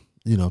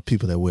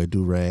 People that wear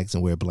do-rags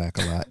and wear black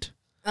a lot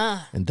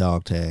and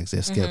dog tags,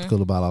 they're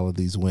skeptical about all of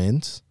these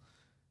wins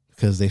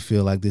because they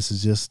feel like this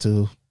is just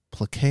to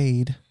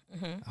placate.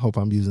 I hope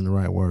I'm using the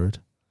right word.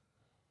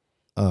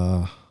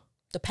 To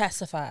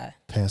pacify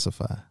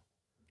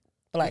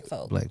black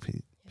folk. Black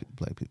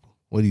people.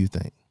 What do you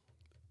think?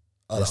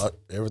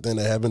 Everything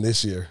that happened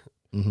this year,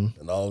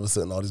 and all of a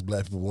sudden, all these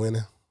black people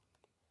winning.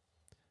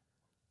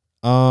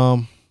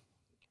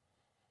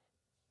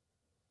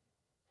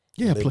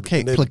 Yeah,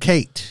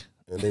 placate.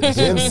 And they've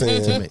been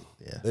saying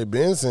they've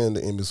been saying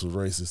the Emmys was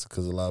racist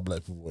because a lot of black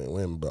people went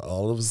women, but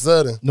all of a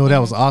sudden, no, that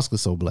was Oscar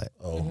so black.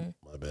 Oh,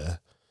 my bad.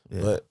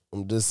 Yeah. But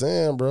I'm just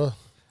saying, bro,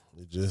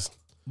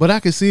 But I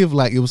could see if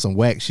like it was some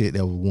whack shit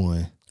that was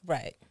won,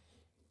 right?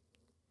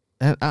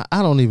 And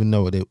I don't even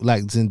know what they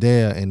like.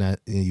 Zendaya and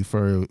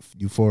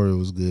Euphoria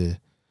was good.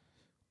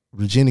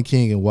 Regina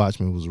King and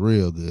Watchmen was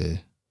real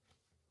good.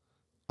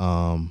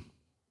 I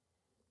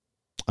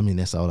mean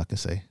that's all I can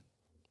say.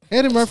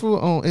 Eddie Murphy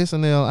on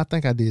SNL. I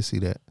think I did see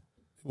that.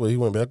 Well, he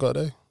went back out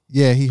there?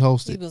 Yeah, he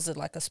hosted. He was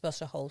like a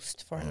special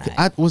host for a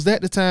night. Was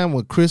that the time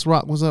when Chris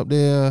Rock was up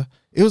there?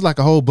 It was like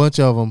a whole bunch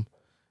of them,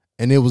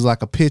 and it was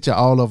like a picture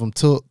all of them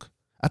took.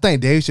 I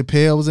think Dave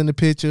Chappelle was in the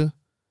picture.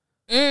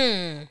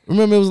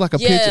 Remember, it was like a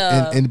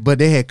picture, but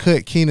they had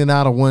cut Keenan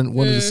out of one of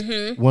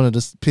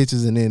the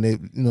pictures, and then they,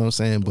 you know what I'm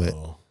saying? But,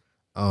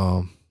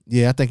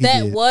 yeah, I think he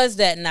did. That was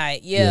that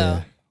night,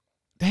 yeah.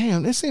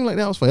 Damn, it seemed like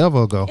that was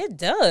forever ago. It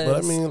does. But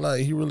I mean,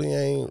 like, he really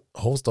ain't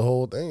host the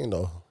whole thing,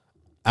 though.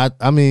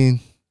 I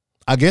mean,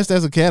 I guess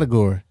that's a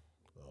category.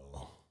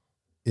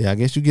 Yeah, I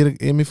guess you get an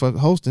Emmy for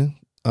hosting.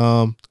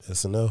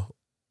 SNL.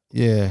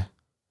 Yeah.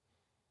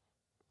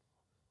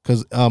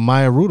 Because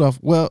Maya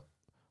Rudolph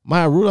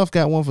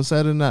got one for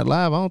Saturday Night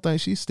Live. I don't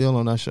think she's still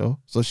on that show.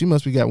 So she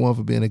must be got one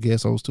for being a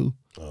guest host too.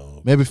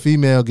 Oh. Maybe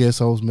female guest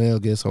host, male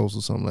guest host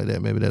or something like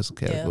that. Maybe that's a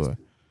category.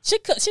 She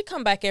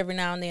come back every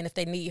now and then if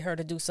they need her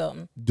to do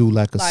something. Do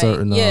like a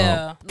certain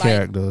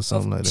character like, or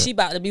something like that. She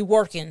about to be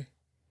working.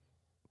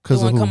 Cause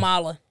doing of who?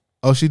 Kamala.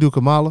 Oh, she do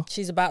Kamala?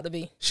 She's about to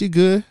be. She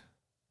good?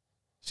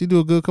 She do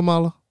a good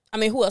Kamala? I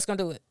mean, who else gonna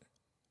do it?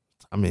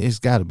 I mean, it's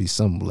got to be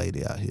some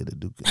lady out here to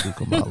do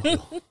Kamala.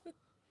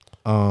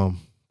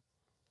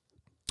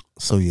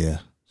 So yeah.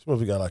 She must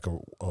be got like a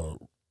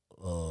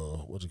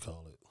what you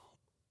call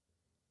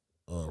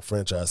it?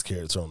 Franchise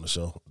character on the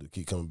show to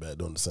keep coming back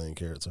doing the same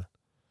character.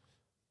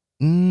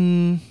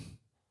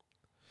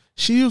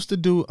 She used to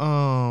do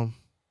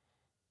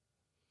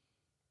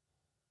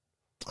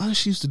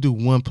she used to do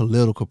one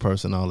political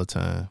person all the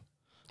time.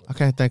 I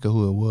can't think of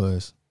who it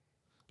was.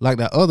 Like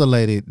that other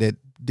lady that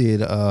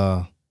did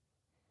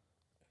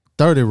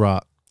 30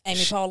 Rock. Amy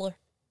Poehler.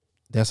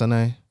 That's her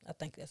name? I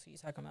think that's what you're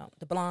talking about.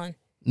 The blonde.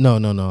 No.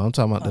 I'm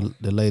talking about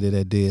the lady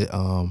that did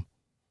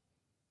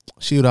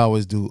she would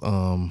always do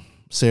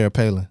Sarah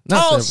Palin.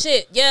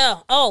 Shit. Yeah.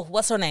 Oh,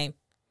 what's her name?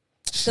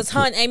 Because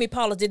her and Amy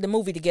Poehler did the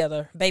movie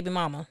together, Baby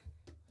Mama.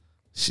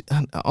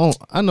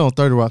 I know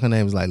 30 Rock, her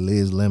name is like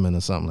Liz Lemon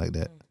or something like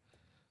that.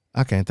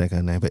 I can't think of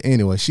her name. But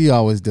anyway, she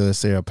always does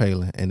Sarah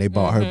Palin, and they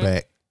brought her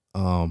back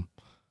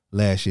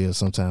last year or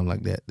sometime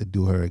like that to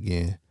do her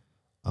again.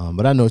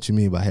 But I know what you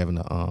mean by having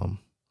a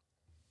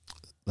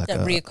like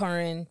that a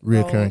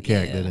reoccurring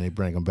character, and they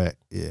bring them back.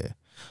 Yeah.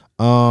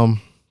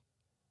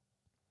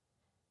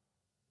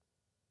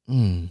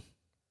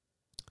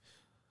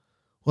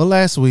 Well,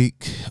 last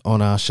week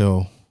on our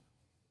show,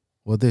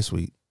 this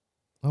week,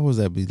 what was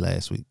that be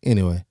last week?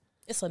 Anyway,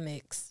 it's a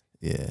mix.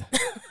 Yeah,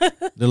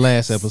 the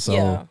last episode.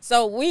 Yeah.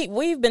 So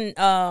we've been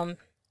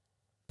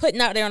putting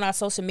out there on our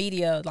social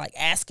media, like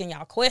asking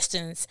y'all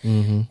questions,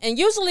 and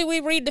usually we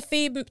read the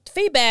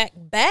feedback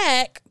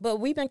back,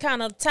 but we've been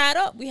kind of tied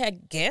up. We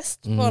had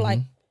guests for like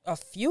a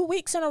few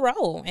weeks in a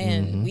row,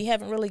 and we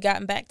haven't really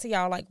gotten back to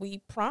y'all like we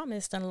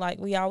promised and like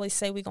we always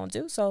say we're gonna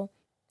do. So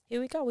here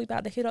we go. We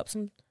about to hit up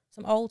some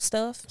old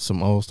stuff.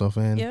 Some old stuff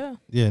and new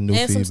and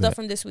feedback. some stuff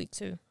from this week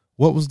too.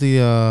 What was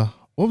the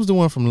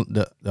one from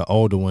the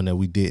older one that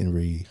we didn't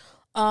read?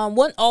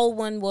 One old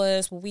one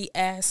was we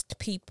asked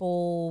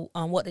people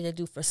what did they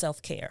do for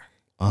self-care.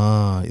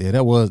 Yeah,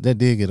 that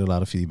did get a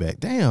lot of feedback.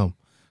 Damn,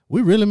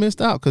 we really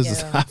missed out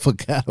because I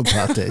forgot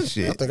about that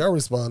shit. I think I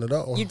responded to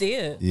that one. You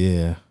did.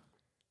 Yeah.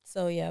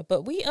 So yeah,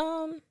 but we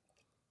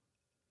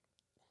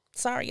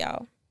sorry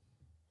y'all.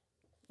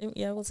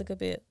 Yeah, it was a good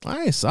bit.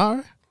 I ain't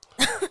sorry.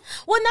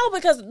 Well, no,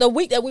 because the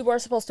week that we were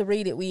supposed to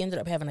read it, we ended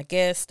up having a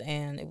guest,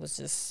 and it was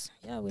just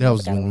that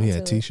was when we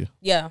had Tisha.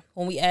 Yeah,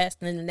 when we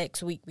asked, and then the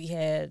next week we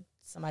had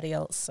somebody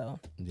else. So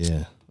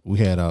yeah, we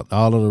had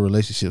all of the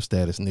relationship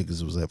status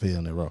niggas was up here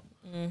in the row.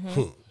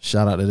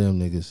 Shout out to them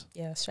niggas.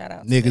 Yeah, shout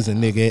out niggas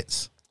and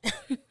niggettes.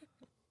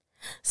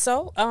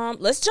 So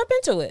let's jump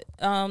into it.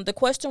 The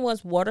question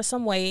was, what are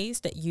some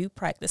ways that you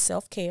practice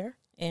self-care?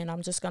 And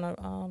I'm just gonna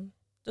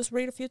just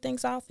read a few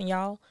things off, and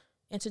y'all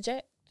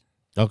interject.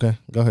 Okay,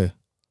 go ahead.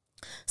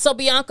 So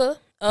Bianca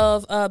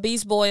of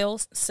Bees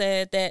Boyles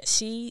said that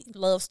she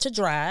loves to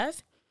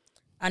drive.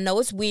 I know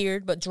it's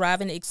weird, but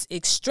driving is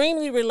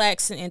extremely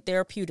relaxing and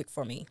therapeutic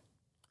for me.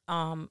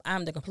 I'm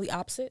the complete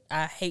opposite.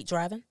 I hate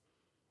driving.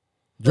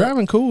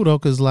 Driving cool though,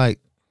 cause like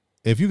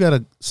if you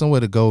got somewhere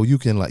to go, you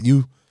can like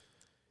you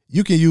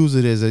can use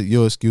it as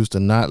your excuse to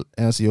not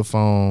answer your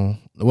phone.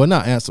 Well,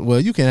 not answer. Well,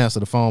 you can answer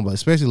the phone, but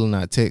especially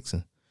not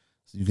texting.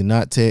 So you can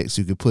not text.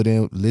 You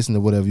can listen to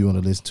whatever you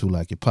want to listen to,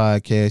 like your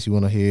podcast you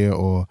want to hear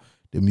or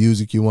the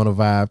music you want to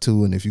vibe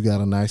to. And if you got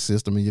a nice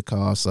system in your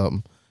car or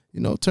something,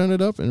 turn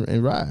it up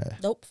and ride.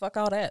 Nope, fuck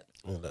all that.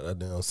 Let that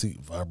damn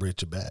seat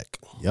vibrate your back.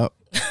 Yep.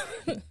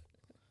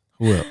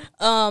 Who else?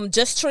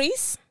 Just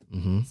Treese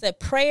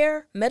said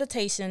prayer,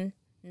 meditation,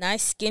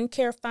 nice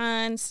skincare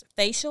finds,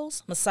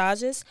 facials,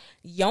 massages,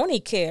 yoni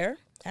care.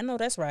 I know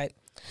that's right.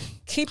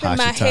 Keeping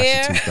my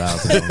hair.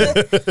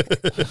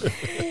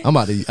 I'm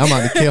about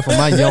to care for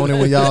my yoni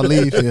when y'all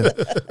leave here.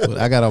 But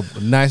I got a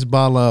nice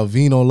bottle of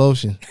Vino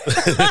lotion.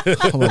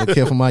 I'm about to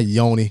care for my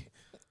yoni.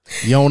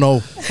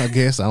 Yono, I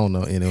guess. I don't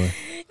know. Anyway.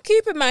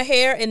 Keeping my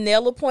hair and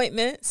nail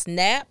appointments,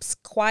 naps,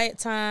 quiet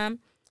time,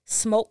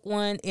 smoke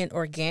one in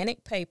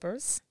organic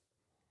papers.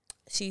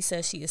 She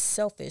says she is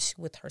selfish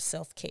with her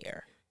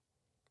self-care.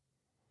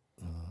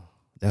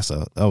 That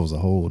was a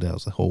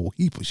whole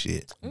heap of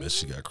shit. I bet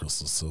she got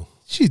crystals too.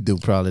 She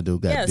probably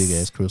got big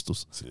ass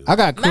crystals. I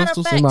got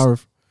crystals in my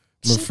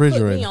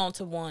refrigerator. She put me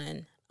onto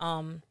one.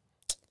 And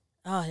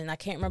I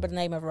can't remember the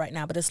name of it right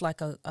now, but it's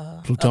like a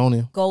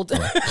plutonium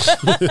golden.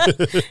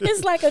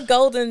 It's like a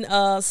golden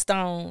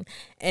stone,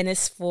 and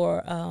it's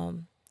for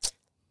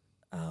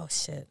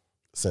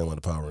Same one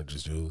the Power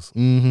Rangers use.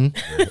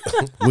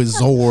 Mm-hmm. With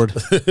Zord.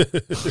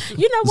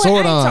 You know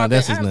what? Zordon,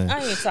 that's his name.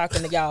 I ain't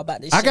talking to y'all about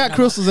this. I got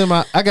crystals in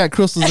my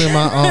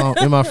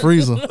in my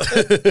freezer.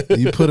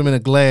 You put them in a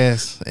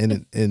glass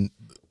and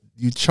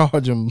you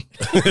charge them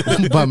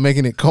by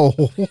making it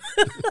cold.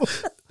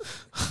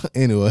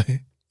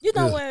 Anyway, you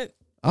know what?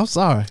 I'm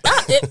sorry.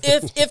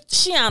 If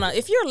Shiana,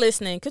 if you're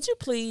listening, could you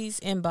please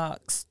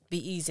inbox Be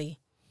Easy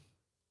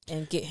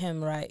and get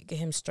him right, get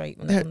him straight.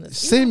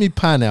 Send me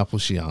pineapple,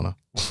 Shiana.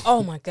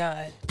 Oh my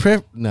God.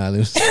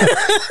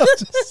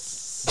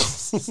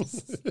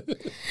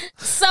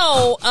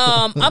 So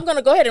I'm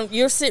gonna go ahead and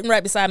you're sitting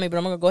right beside me, but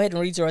I'm gonna go ahead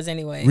and read yours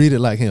anyway. Read it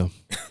like him.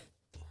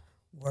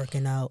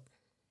 Working out.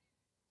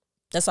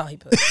 That's all he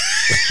put. That's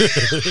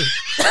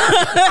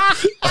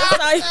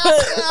all he put.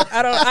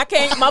 I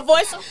can't. My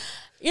voice.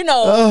 You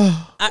know,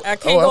 I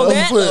can't go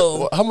that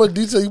low. How much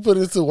detail you put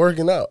into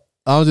working out?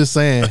 I was just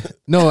saying.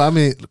 No, I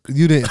mean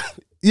you didn't.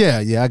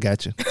 Yeah, I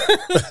got you.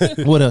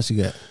 What else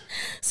you got?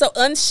 So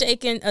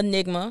unshaken _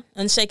 enigma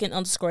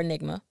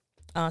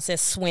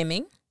says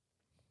swimming.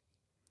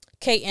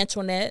 Kate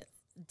Antoinette,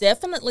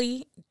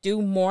 definitely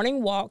do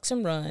morning walks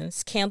and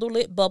runs.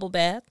 Candlelit bubble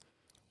bath.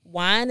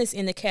 Wine is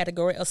in the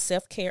category of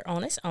self-care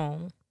on its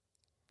own.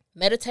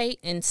 Meditate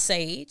and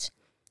sage.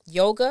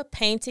 Yoga,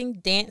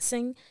 painting,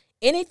 dancing.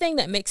 Anything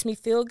that makes me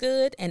feel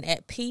good and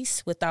at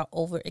peace without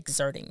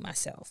overexerting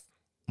myself.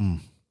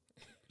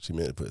 She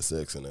meant to put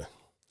sex in there.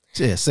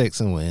 Yeah, sex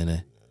somewhere in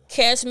there.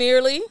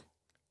 Cashmerely,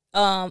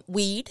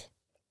 weed.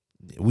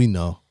 We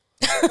know.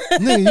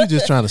 Nigga, you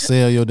just trying to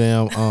sell your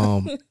damn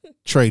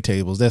tray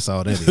tables. That's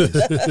all that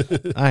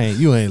is.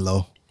 You ain't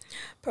low.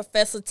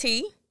 Professor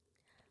T.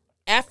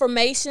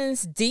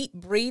 Affirmations, deep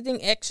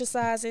breathing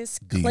exercises,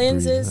 Deep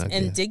cleanses,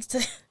 breathing, and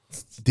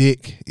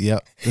Dick.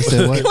 Yep.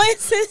 What?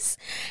 cleanses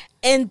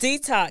and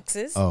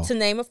detoxes, to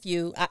name a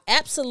few. I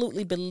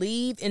absolutely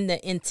believe in the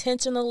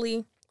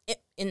intentionality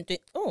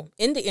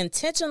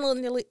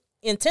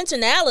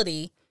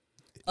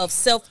of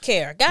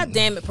self-care. God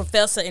damn it,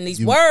 Professor, in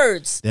these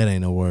words. That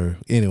ain't no word.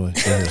 Anyway,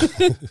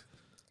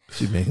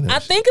 she making I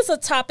think it's a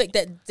topic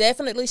that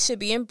definitely should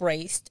be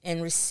embraced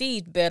and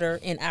received better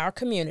in our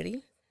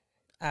community.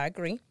 I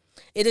agree.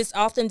 It is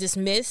often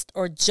dismissed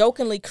or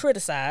jokingly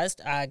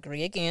criticized. I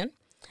agree again.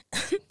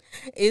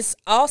 It's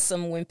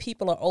awesome when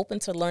people are open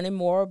to learning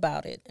more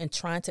about it and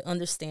trying to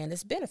understand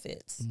its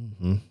benefits.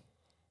 Mm-hmm.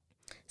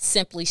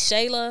 Simply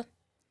Shayla,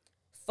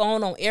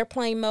 phone on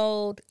airplane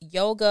mode,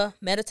 yoga,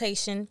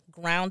 meditation,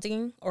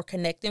 grounding, or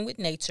connecting with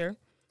nature,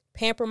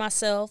 pamper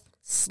myself,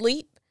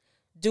 sleep,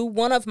 do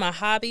one of my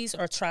hobbies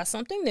or try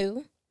something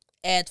new,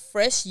 add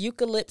fresh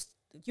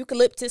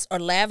eucalyptus or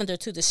lavender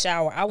to the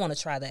shower. I want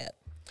to try that.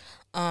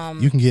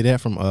 You can get that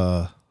from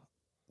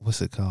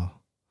what's it called?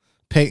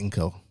 Peyton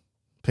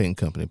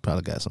Company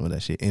probably got some of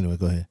that shit. Anyway,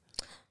 go ahead.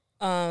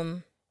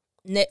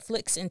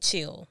 Netflix and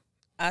chill.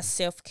 I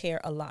self-care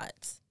a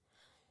lot.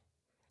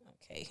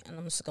 Okay, and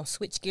I'm just gonna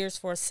switch gears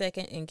for a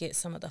second and get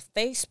some of the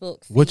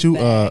Facebook feedback. What you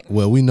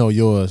well, we know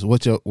yours.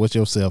 What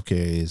your self-care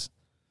is?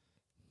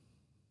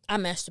 I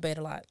masturbate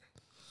a lot.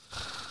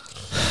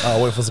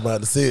 I'll wait for somebody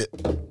to see it.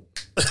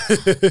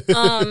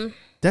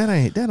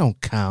 That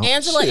don't count.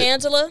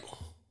 Angela.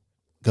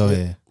 Go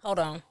ahead. Hold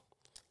on.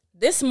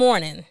 This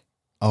morning.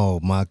 Oh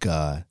my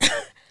God.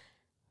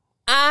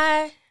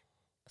 I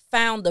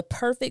found the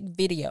perfect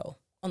video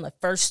on the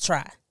first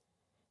try.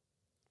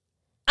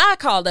 I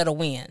call that a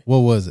win. What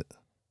was it?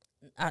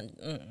 I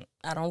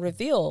don't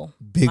reveal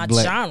my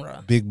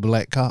genre. Big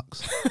black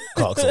cocks.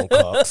 Cocks on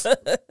cocks.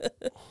 It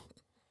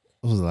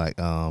was like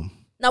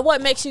Now,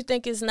 what makes you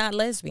think it's not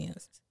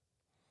lesbians?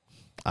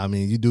 I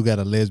mean, you do got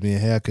a lesbian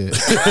haircut.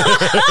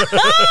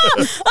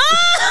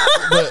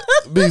 But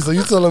B, so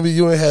you telling me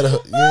you ain't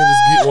just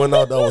get one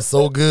out that was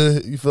so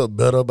good, you felt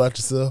better about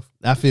yourself?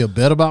 I feel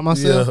better about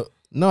myself? Yeah.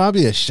 No, I'd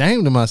be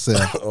ashamed of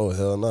myself. Oh,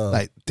 hell no.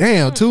 Like,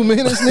 damn, 2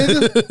 minutes,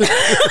 nigga?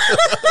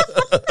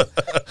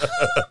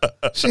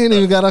 She ain't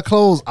even got her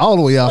clothes all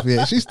the way off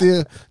yet. She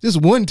still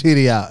just one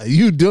titty out.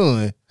 You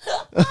doing?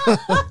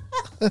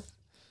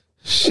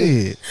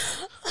 Shit.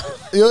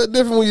 It's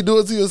different when you do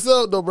it to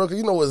yourself, though, bro, because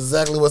you know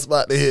exactly what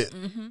spot to hit.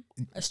 Mm-hmm.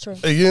 That's true.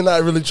 And you're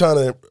not really trying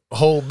to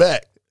hold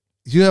back.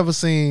 You ever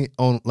seen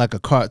on like a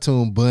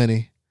cartoon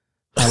bunny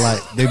how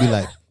like they be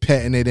like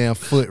patting their damn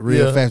foot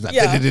real fast? Like,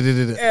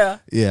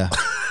 Yeah.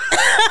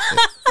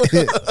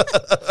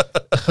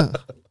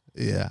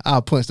 Yeah,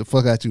 I'll punch the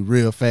fuck out you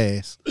real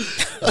fast.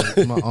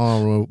 My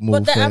arm will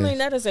move fast. I mean,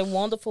 that is a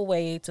wonderful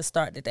way to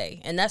start the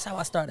day. And that's how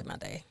I started my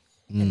day.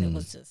 And it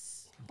was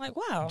just like,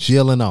 wow.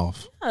 Chilling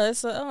off. Yeah,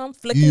 I'm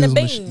flicking the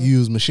bean. You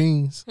use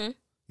machines?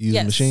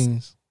 Yes.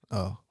 Machines?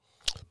 Oh.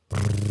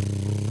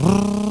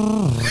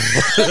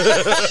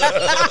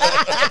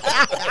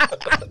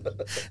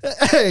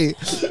 Hey,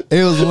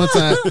 it was one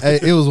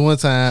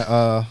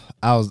time.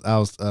 I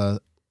was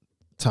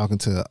talking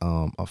to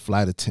a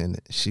flight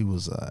attendant. She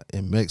was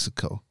in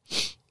Mexico,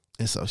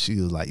 and so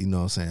she was like, you know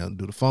what I'm saying,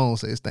 do the phone,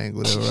 say this thing,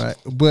 whatever, right?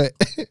 But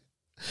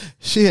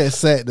She had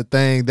sat the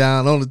thing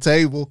down on the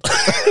table,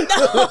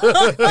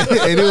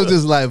 and it was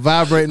just like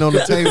vibrating on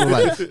the table.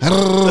 Like,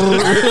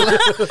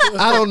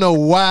 I don't know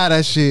why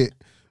that shit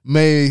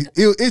made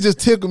it just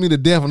tickled me to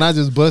death, and I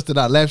just busted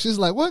out laughing. She's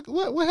like,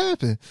 "What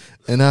happened?"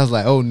 And I was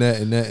like, "Oh,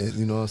 nothing,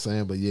 you know what I'm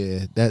saying?" But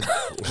yeah,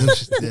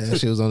 that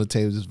shit was on the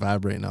table, just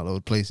vibrating all over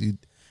the place.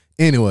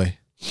 Anyway,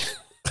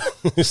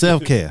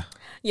 self-care.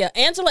 Yeah,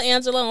 Angela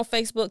on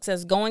Facebook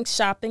says, going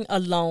shopping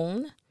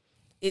alone.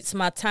 It's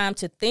my time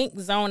to think,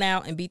 zone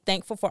out, and be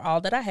thankful for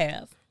all that I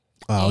have.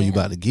 Oh, you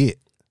about to get.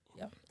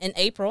 Yeah. And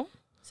April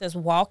says,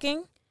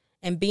 walking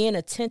and being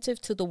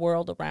attentive to the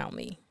world around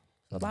me.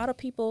 A lot of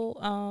people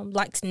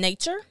likes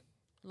nature.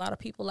 A lot of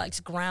people likes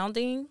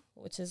grounding,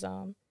 which is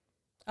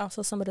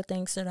also some of the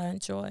things that I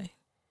enjoy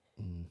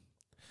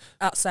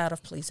outside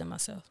of pleasing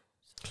myself.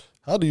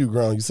 How do you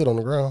ground? You sit on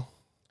the ground?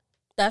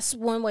 That's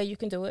one way you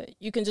can do it.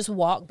 You can just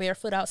walk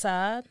barefoot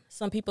outside.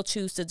 Some people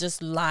choose to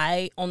just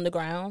lie on the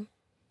ground.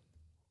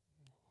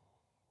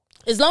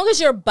 As long as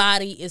your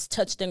body is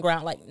touched in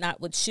ground, like not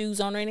with shoes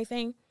on or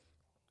anything.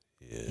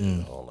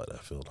 Yeah, I don't like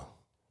that feeling.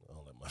 I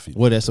don't like my feet.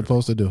 What that's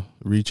supposed to do?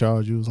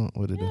 Recharge you or something?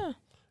 What it do?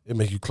 It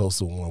make you close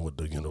to one with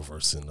the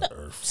universe and the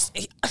earth.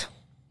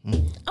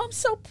 I'm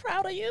so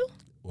proud of you.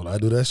 Will I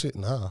do that shit?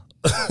 Nah.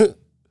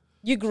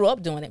 You grew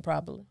up doing it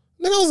probably.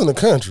 Nigga, I was in the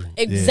country.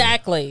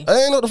 Exactly. I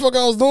ain't know what the fuck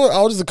I was doing.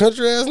 I was just a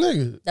country ass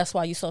nigga. That's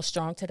why you so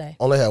strong today.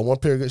 Only had one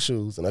pair of good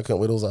shoes, and I couldn't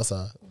wear those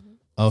outside.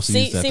 Oh, so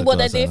see what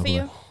that did for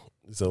you?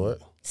 You said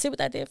what? See what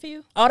that did for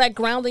you? All that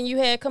grounding you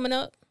had coming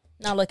up.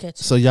 Now look at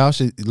you. So y'all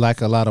should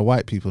like a lot of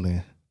white people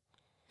then.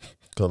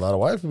 Because a lot of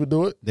white people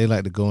do it. They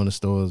like to go in the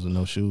stores with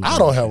no shoes. I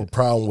don't have a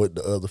problem with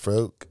the other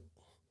folk.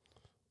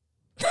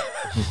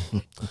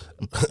 I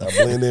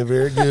blend in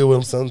very good with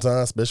them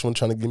sometimes, especially when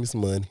trying to give me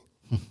some money.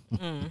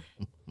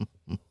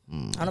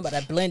 I don't know about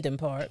that blending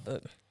part,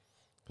 but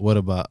what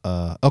about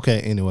okay,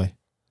 anyway.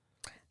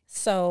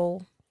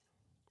 So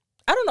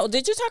I don't know.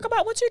 Did you talk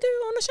about what you do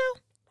on the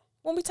show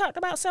when we talked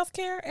about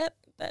self-care at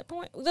that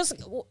point? Just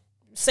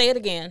say it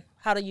again.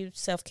 How do you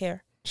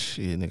self-care?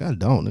 Shit, nigga, I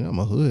don't. Nigga, I'm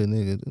a hood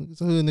nigga.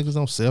 Hood niggas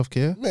don't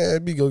self-care.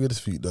 Man, be go get his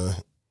feet done.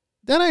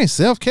 That ain't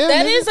self-care.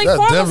 That nigga. is a That's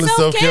form of definitely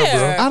self-care,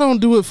 self-care. bro. I don't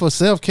do it for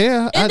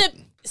self-care. And the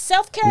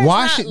self-care is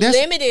Wash not it, that's-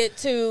 limited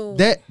to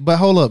But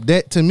hold up.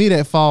 That to me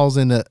that falls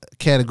in the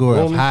category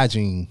of Woman.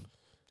 hygiene.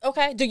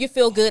 Okay. Do you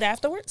feel good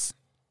afterwards?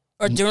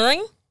 Or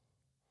during?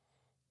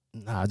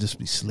 Nah, I just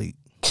be sleep.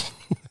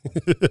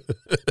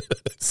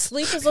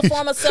 Sleep is a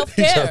form of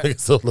self-care.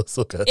 If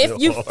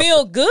If you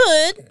feel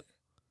good,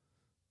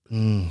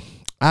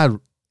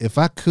 If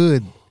I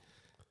could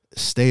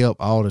stay up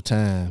all the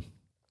time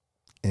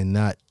and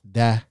not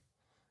die,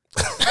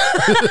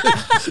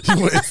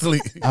 you went to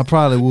sleep. I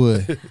probably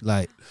would.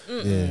 Like,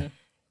 yeah.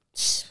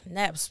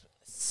 naps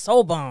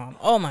so bomb.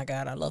 Oh my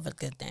God, I love a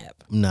good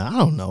nap. Nah, I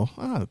don't know.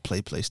 I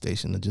play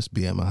PlayStation and just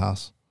be at my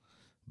house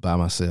by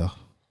myself.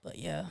 But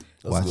yeah.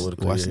 That's good with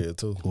a career here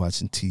too.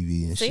 Watching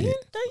TV and See,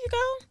 shit. there you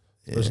go.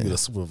 Especially with a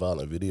super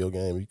violent video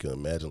game, you can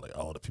imagine like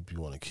all the people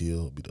you want to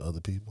kill be the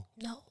other people.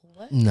 No,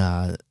 what?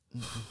 Nah.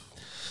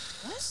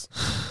 What?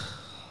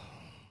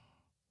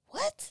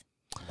 What?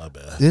 My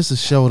bad. This is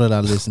a show that I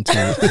listen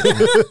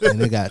to, and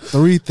they got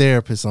 3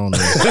 therapists on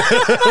there.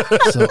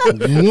 So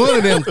one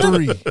of them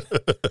 3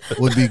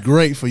 would be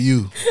great for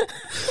you,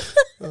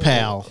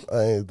 pal.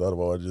 I ain't thought about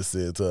what I just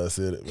said until I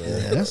said it, man.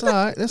 Yeah, that's all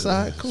right. That's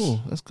all right.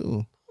 Cool. That's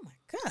cool.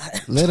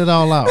 God. Let it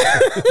all out.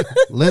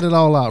 Let it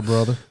all out,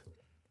 brother.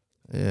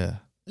 Yeah.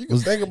 You can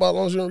think about it as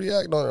long as you don't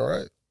react on it,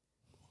 right?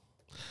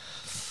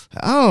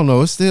 I don't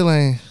know. It still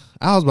ain't.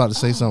 I was about to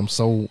say something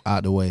so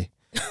out the way.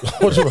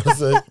 What you about to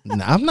say?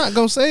 Nah, I'm not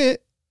gonna say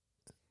it.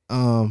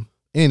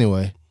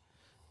 Anyway,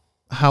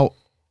 how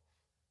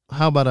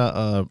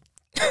about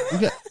you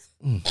got?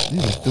 You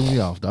just threw me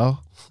off, dog.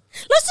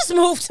 Let's just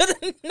move to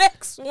the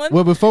next one.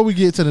 Well, before we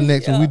get to the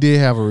next one, we did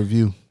have a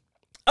review.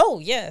 Oh,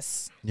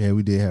 yes. Yeah,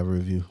 we did have a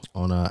review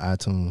on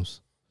iTunes.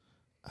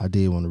 I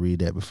did want to read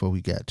that before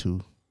we got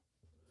too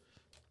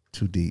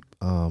deep.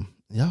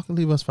 Y'all can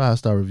leave us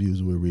 5-star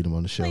reviews. We'll read them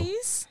on the show.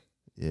 Please.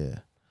 Yeah.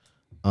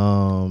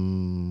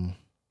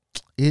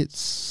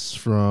 It's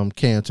from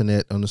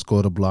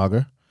KInternet_the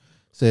blogger.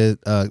 Said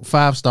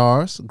 5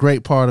 stars.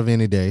 Great part of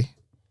any day.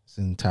 It's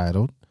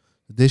entitled.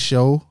 This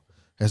show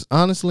has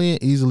honestly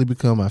and easily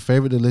become my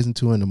favorite to listen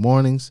to in the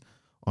mornings,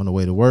 on the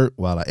way to work,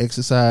 while I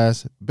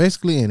exercise,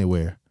 basically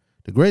anywhere.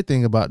 The great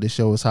thing about this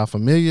show is how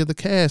familiar the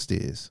cast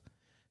is.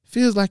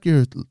 Feels like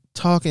you're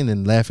talking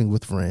and laughing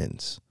with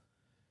friends.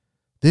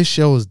 This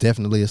show is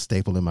definitely a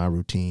staple in my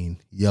routine.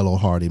 Yellow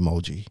heart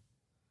emoji.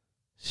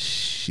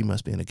 She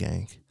must be in a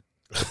gang.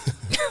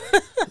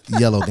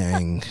 Yellow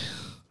gang.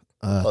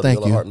 Thank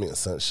Yellow you. heart means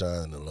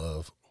sunshine and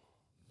love.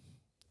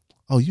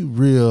 Oh, you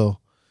real.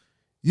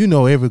 You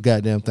know every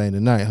goddamn thing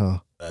tonight, huh?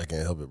 I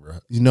can't help it, bro.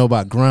 You know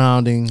about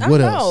grounding. I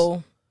What know.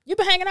 else? You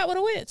been hanging out with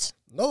a witch.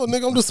 No,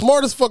 nigga, I'm the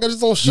smartest fuck. I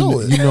just don't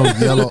show You it. know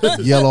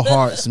yellow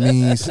hearts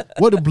means.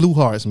 What do blue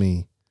hearts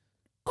mean?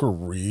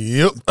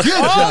 Crib. Good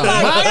job,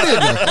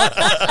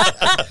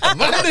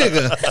 my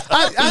nigga.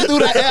 I threw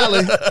the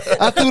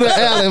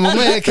alley. And my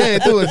man came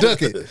through and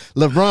ducked it.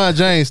 LeBron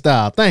James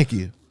style. Thank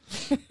you.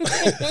 Thank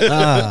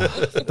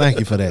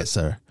you for that,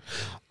 sir.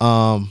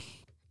 But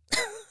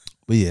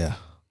yeah.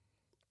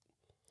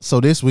 So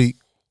this week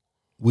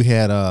we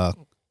had a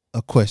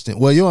question.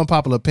 Well, your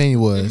unpopular opinion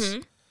was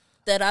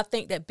that I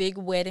think that big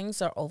weddings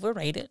are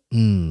overrated.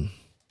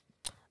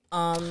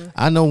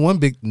 I know one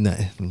big. Nah,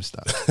 let me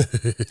stop.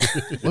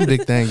 One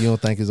big thing you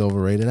don't think is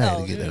overrated. I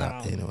had to get that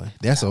out anyway.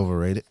 That's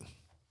overrated.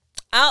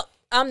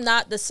 I'm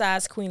not the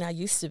size queen I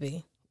used to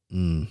be.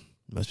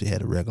 Must be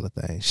had a regular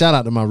thing. Shout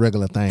out to my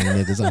regular thing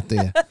niggas out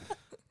there,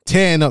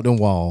 tearing up them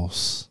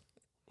walls,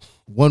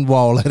 one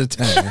wall at a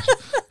time.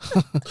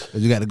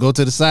 You got to go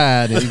to the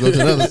side, and you go to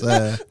the other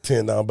side.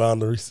 10 down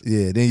boundaries.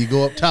 Yeah, then you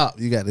go up top.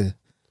 You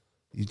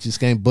just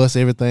can't bust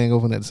everything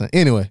open at the same.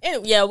 Anyway,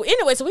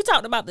 so we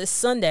talked about this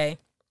Sunday,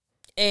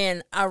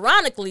 and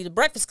ironically, the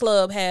Breakfast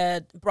Club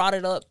had brought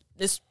it up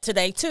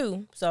today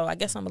too. So I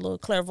guess I'm a little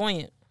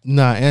clairvoyant.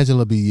 Nah,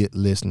 Angela be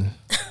listening.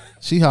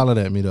 She hollered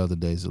at me the other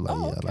day. So like,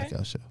 okay. I like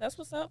our show. That's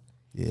what's up.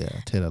 Yeah,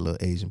 I tear that little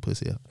Asian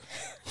pussy up.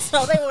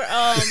 So they were,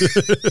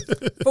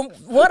 from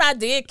what I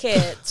did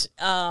catch,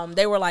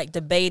 they were like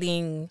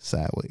debating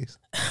sideways.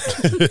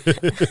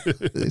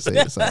 They say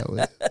it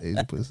sideways.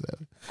 Asian pussy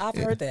sideways. I've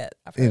heard that.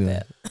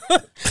 that.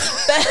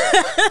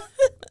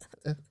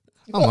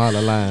 I'm out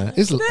of line.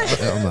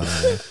 I'm out of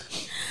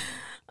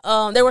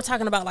line. They were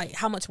talking about like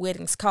how much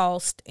weddings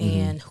cost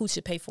and who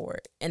should pay for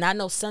it. And I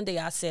know Sunday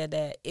I said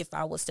that if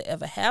I was to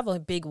ever have a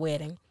big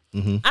wedding,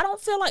 I don't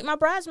feel like my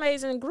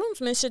bridesmaids and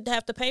groomsmen should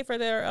have to pay for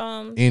their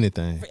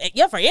anything.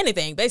 For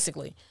anything,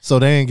 basically. So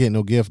they ain't getting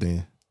no gift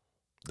then.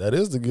 That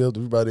is the gift.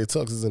 Everybody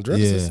tuxes and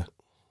dresses. Yeah.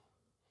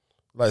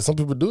 Like some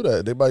people do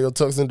that. They buy your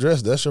tux and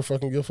dress. That's your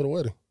fucking gift for the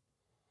wedding.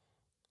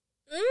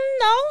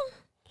 No.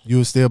 You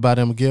would still buy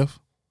them a gift?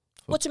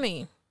 What you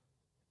mean?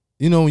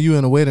 You know when you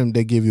in a wedding,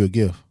 they give you a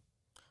gift.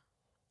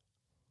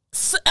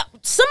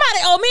 Somebody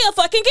owe me a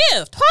fucking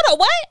gift. Hold on,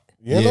 what?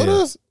 You know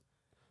this?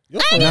 I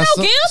ain't get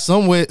no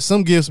gift.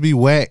 Some gifts be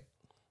whack.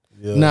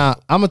 Yeah. Now,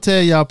 I'm going to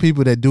tell y'all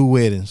people that do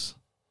weddings,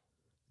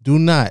 do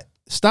not.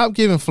 Stop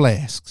giving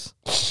flasks.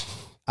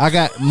 I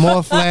got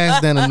more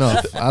flasks than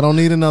enough. I don't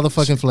need another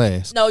fucking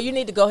flask. No, you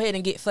need to go ahead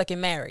and get fucking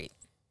married.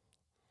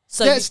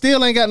 So that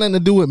still ain't got nothing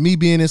to do with me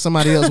being in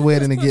somebody else's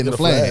wedding and getting a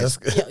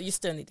flask. Yeah, you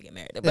still need to get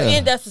married. But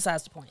that's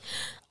besides the point.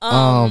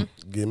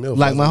 Give me a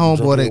like my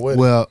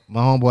homeboy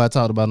my homeboy I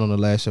talked about on the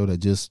last show that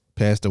just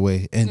passed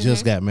away and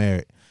just got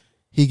married.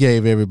 He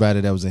gave everybody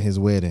that was in his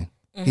wedding.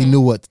 He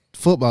knew what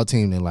football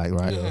team they like,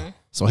 right?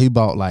 So he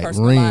bought like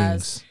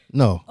rings.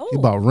 No, he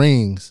bought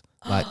rings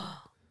like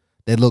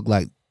that look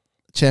like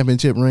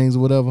championship rings or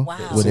whatever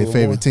with their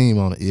favorite team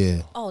on it.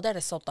 Yeah. Oh, that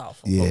is so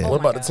thoughtful. Yeah. What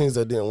about the teams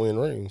that didn't win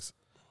rings?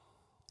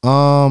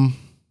 All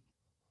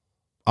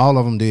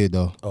of them did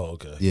though. Oh,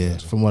 okay. Yeah,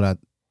 gotcha. From what I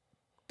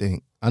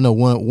think, I know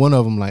one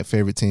of them like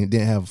favorite team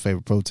didn't have a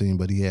favorite pro team,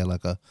 but he had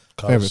like a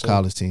favorite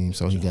college team,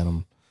 so he got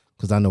them.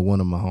 Because I know one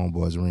of my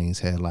homeboys' rings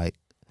had like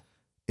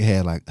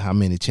how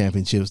many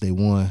championships they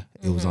won.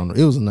 It was on.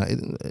 It was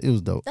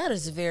dope. That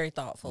is very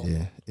thoughtful.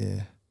 Yeah.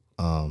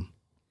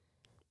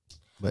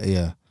 But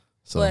yeah.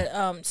 So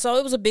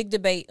it was a big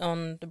debate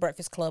on the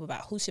Breakfast Club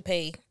about who should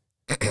pay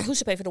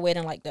for the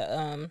wedding, like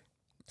the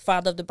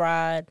father of the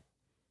bride,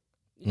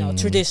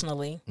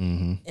 traditionally.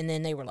 And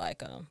then they were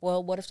like,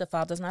 well, what if the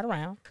father's not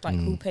around? Like,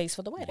 who pays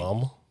for the wedding?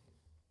 Mama.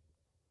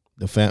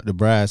 The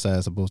bride side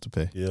is supposed to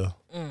pay. Yeah.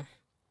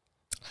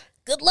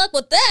 Good luck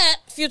with that,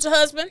 future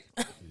husband.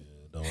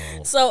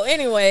 So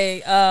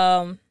anyway,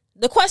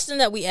 the question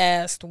that we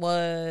asked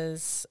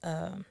was,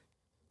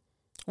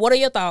 what are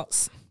your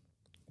thoughts?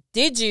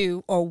 Did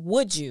you or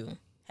would you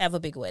have a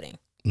big wedding?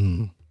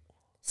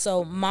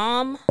 So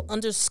mom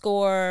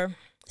 _CEO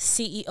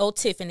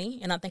Tiffany,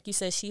 and I think you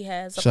said she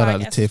has a shout podcast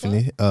out to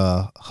Tiffany,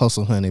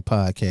 Hustle Honey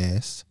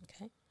podcast.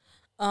 Okay.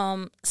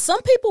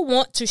 Some people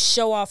want to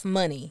show off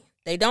money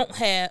they don't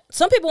have.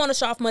 Some people want to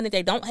show off money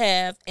they don't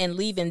have and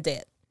leave in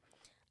debt.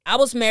 I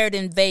was married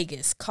in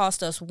Vegas.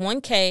 Cost us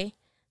 $1,000.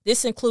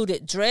 This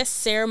included dress,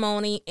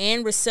 ceremony,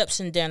 and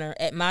reception dinner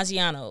at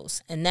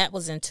Maggiano's, and that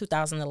was in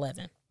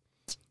 2011.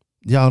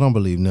 Y'all don't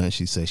believe nothing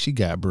she said. She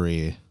got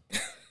bread.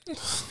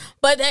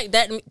 But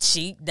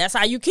that's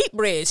how you keep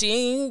bread.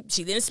 She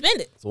didn't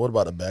spend it. So what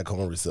about the back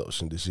home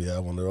reception? Did she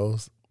have one of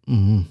those? You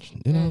know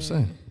what I'm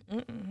saying?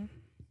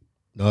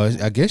 No,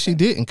 I guess she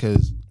didn't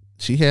because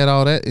she had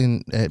all that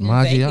at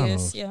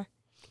Maggiano's. Vegas, yeah.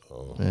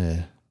 Oh.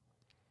 Yeah.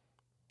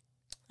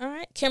 All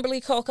right,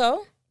 Kimberly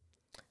Coco.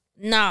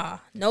 Nah,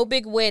 no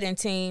big wedding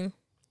team.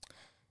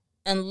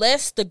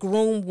 Unless the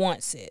groom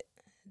wants it,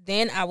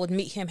 then I would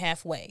meet him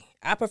halfway.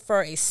 I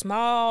prefer a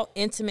small,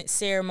 intimate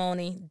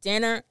ceremony,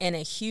 dinner, and a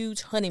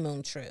huge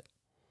honeymoon trip.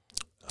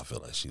 I feel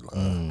like she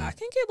lying. I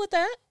can get with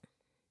that.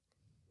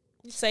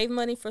 You save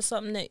money for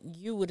something that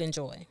you would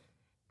enjoy.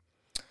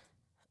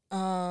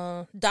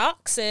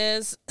 Doc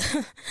says,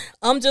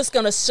 I'm just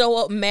going to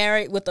show up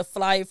married with a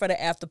flyer for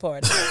the after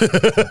party.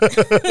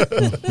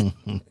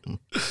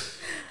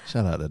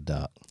 Shout out to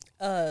Doc.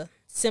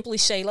 Simply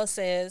Shayla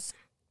says,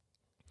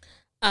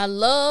 I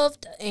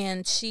loved,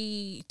 and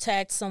she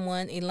tagged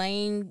someone,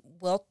 Elaine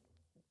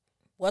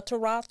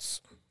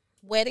Welteroth's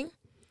wedding.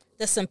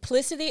 The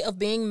simplicity of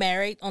being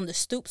married on the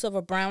stoops of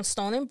a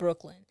brownstone in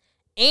Brooklyn.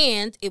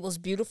 And it was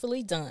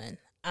beautifully done.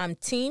 I'm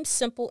team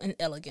simple and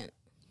elegant.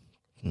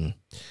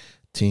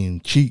 Team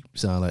cheap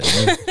sound like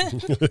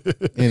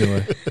that.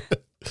 Anyway.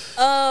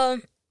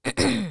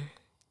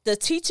 The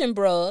teaching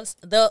bros,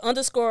 the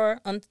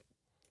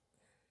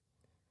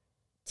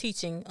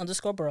teaching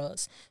 _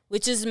 bros,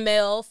 which is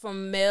Mel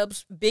from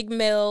Big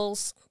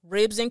Mel's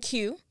Ribs and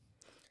Q,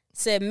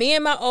 said, me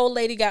and my old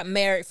lady got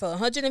married for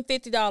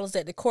 $150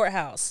 at the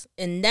courthouse,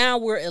 and now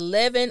we're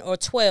 11 or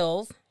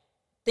 12,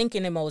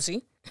 thinking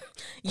emoji,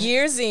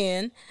 years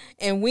in,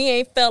 and we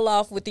ain't fell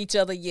out with each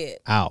other yet.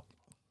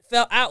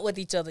 Fell out with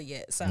each other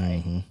yet, sorry.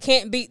 Mm-hmm.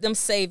 Can't beat them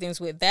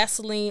savings with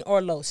Vaseline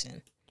or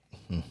lotion.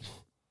 Mm-hmm.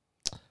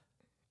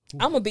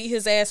 I'm going to beat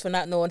his ass for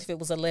not knowing if it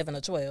was 11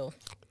 or 12.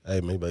 Hey,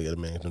 maybe I get a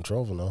man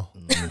control for now.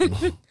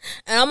 Mm-hmm.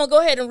 And I'm going to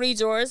go ahead and read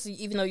yours,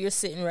 even though you're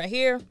sitting right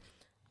here.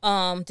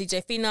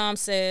 DJ Phenom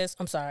says,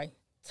 I'm sorry,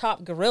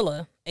 Top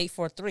Gorilla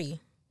 843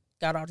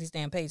 got all these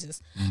damn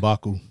pages.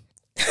 Mbaku.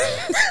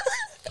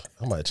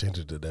 I might change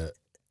it to that.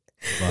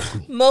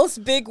 Mbaku.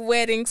 Most big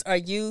weddings are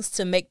used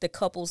to make the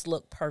couples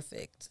look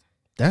perfect.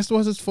 That's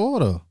what it's for,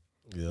 though.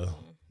 Yeah.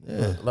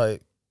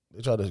 Like,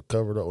 they try to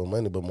cover it up with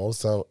money, but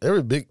most time,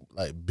 every big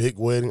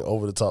wedding,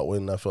 over the top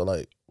wedding, I felt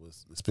like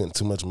was spent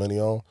too much money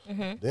on.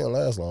 Mm-hmm. Didn't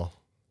last long.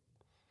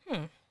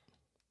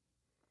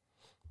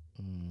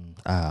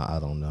 I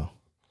don't know.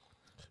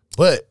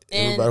 But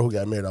everybody who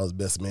got married, I was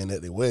best man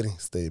at their wedding,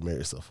 stayed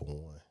married except for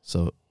one.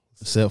 So,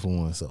 except for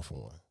one. Except for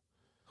one.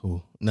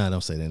 Who? Nah,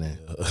 don't say that name.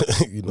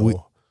 You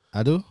know.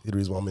 I do? The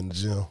reason why I'm in the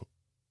gym.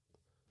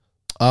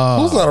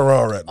 Who's not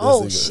around right now?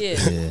 Oh, shit.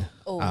 Yeah.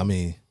 Oh. I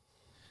mean.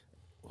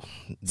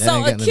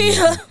 So,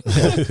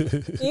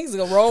 Akia, he's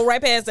going to roll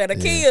right past that.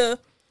 Akia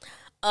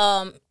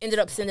ended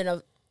up sending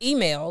an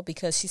email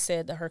because she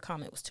said that her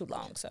comment was too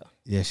long. So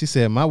yeah, she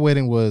said, my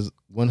wedding was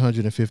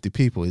 150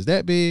 people. Is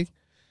that big?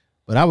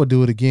 But I would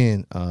do it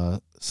again.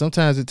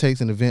 Sometimes it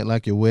takes an event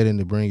like your wedding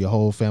to bring your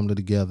whole family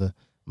together.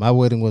 My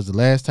wedding was the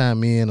last time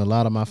me and a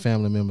lot of my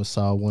family members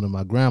saw one of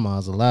my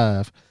grandmas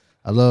alive.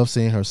 I love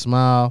seeing her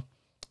smile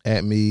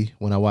at me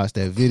when I watched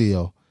that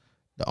video.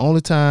 The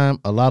only time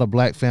a lot of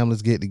black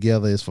families get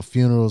together is for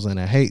funerals, and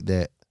I hate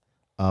that.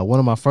 One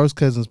of my first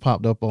cousins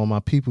popped up on my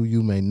People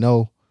You May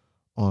Know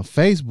on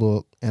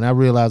Facebook, and I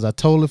realized I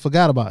totally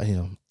forgot about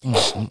him.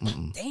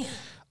 Damn.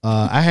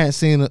 I hadn't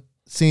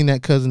seen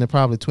that cousin in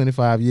probably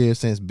 25 years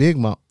since Big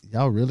Mama.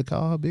 Y'all really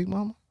call her Big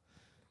Mama?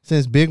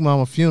 Since Big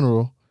Mama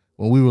funeral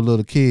when we were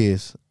little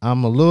kids.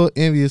 I'm a little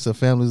envious of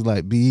families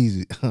like Be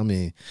Easy. I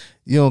mean,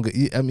 you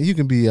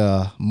can be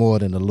more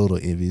than a little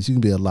envious. You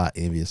can be a lot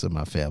envious of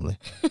my family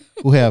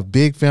who have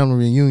big family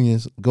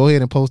reunions. Go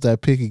ahead and post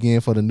that pic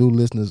again for the new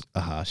listeners.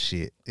 Ah,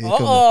 shit.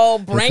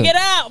 Bring it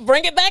out.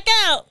 Bring it back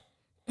out.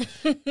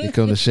 Here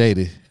come the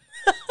shady.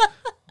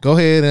 Go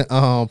ahead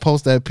and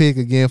post that pic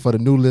again for the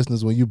new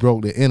listeners when you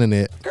broke the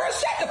internet. Girl,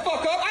 shut the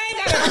fuck up. I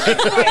ain't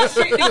got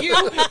to shit to you.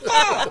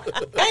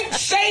 Ain't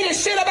shady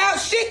shit about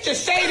shit, you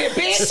shady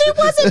bitch. She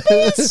wasn't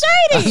being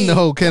shady. I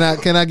know. Can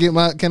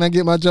I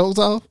get my jokes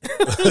off?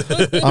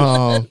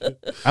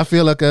 I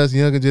feel like us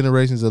younger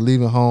generations are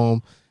leaving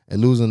home and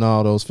losing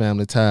all those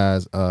family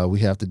ties. We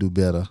have to do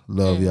better.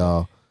 Love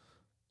y'all.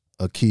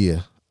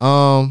 Akia.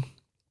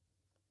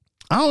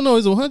 I don't know.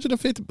 Is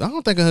 150? I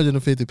don't think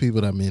 150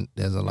 people. I mean,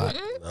 that's a lot.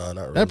 No,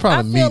 not really. That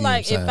probably I feel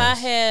like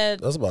size.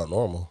 That's about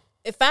normal.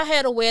 If I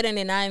had a wedding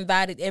and I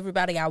invited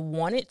everybody I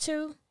wanted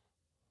to,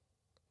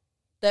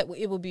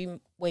 it would be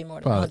way more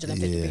than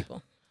 150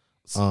 people.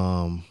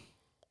 Because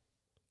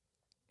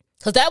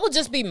that would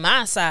just be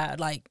my side.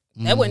 Like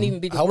that wouldn't even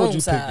be the room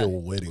side. How would you pick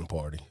your wedding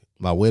party?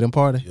 My wedding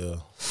party? Yeah,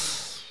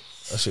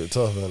 that shit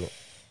tough, isn't it?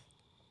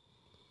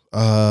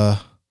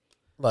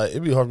 Like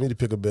it'd be hard for me to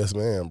pick a best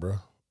man, bro.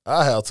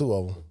 I have two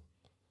of them.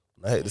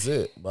 I hate to say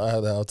it, but I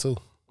have to have two.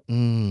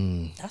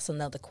 That's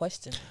another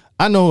question.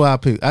 I know who I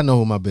pick. I know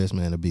who my best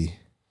man to be.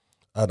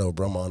 I know,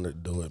 bro. I'm on to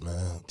do it,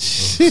 man.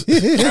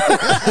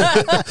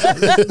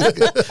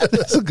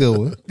 That's a good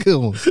one. Good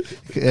one.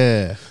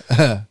 Yeah.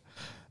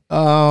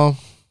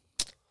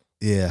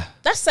 Yeah.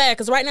 That's sad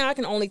because right now I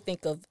can only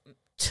think of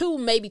 2,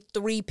 maybe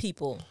 3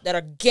 people that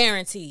are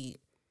guaranteed.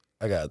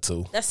 I got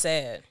 2. That's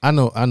sad. I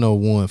know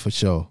one for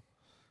sure.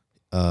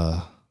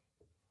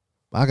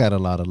 I got a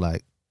lot of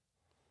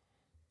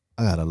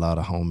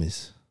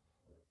homies.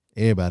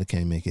 Everybody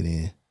can't make it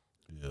in.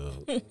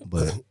 Yeah.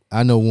 But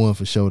I know one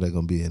for sure that's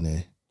gonna be in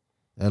there.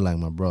 That's like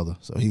my brother,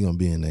 so he gonna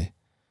be in there.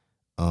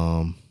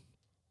 And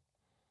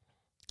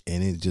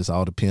it just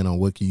all depends on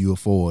what can you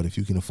afford. If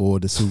you can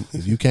afford the suit.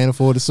 If you can't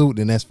afford the suit,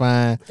 then that's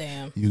fine.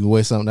 Damn. You can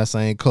wear something that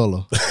same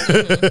color.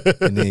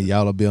 And then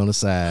y'all will be on the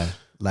side.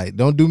 Like,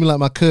 don't do me like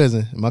my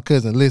cousin. My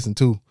cousin listen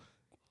too.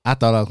 I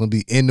thought I was gonna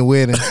be in the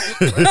wedding.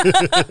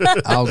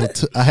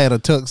 I had a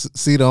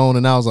tuxedo on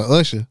and I was an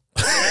usher.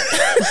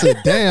 I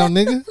said, "Damn,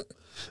 nigga."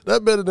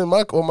 That better than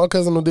what my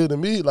cousin did to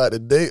me. Like the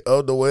day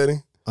of the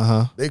wedding,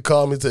 they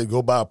called me to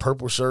go buy a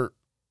purple shirt,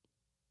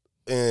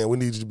 and we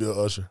need you to be an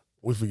usher.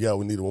 We forgot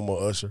we needed one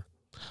more usher.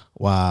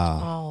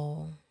 Wow.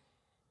 Oh.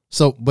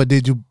 So, but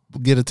did you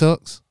get a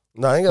tux?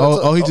 No, I ain't got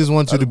a tux. He just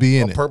wants you to be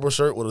in it. A purple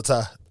shirt with a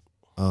tie.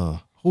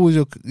 Who was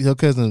your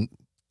cousin?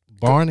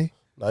 Barney?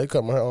 No, he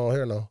cut my own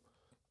hair now.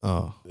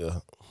 Oh. Yeah.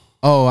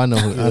 Oh, I know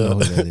who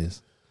that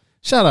is.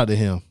 Shout out to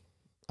him.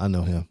 I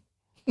know him.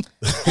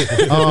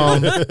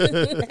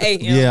 Hey,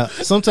 him. Yeah.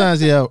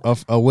 Sometimes,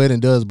 a wedding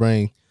does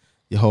bring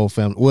your whole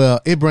family. Well,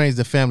 it brings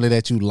the family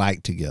that you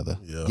like together.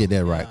 Yeah. Get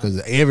that right.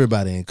 Because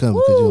everybody ain't coming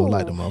because you don't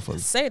like the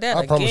motherfuckers. Say that I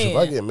again. promise you, if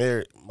I get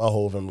married, my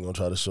whole family going to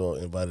try to show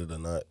up, invited or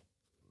not.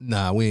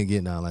 Nah, we ain't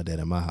getting out like that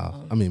in my house.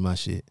 I mean, my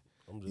shit.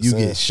 You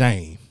get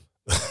shame.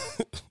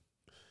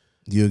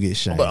 You'll get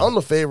shamed. But I'm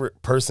the favorite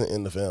person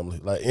in the family.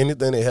 Like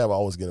anything they have, I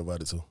always get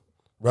invited to.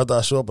 Whether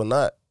I show up or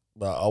not,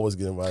 but I always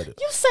get invited.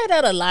 You say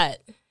that a lot.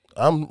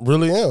 I'm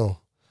really am.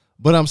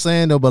 But I'm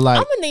saying though, but like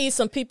I'm gonna need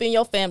some people in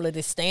your family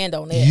to stand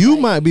on that. You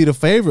might be the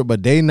favorite,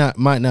 but they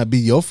might not be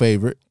your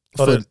favorite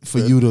for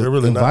you to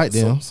really invite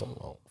them.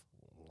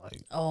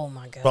 Oh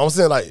my God. But I'm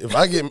saying like if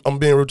I'm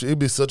being real, it'd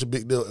be such a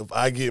big deal if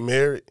I get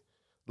married.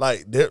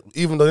 Like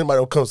even though anybody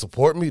don't come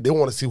support me, they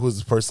want to see who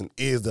this person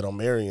is that I'm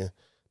marrying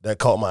that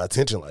caught my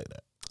attention like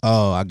that.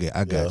 Oh, I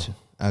got you.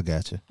 I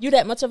got you. You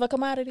that much of a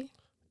commodity?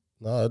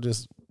 No, I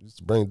just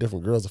bring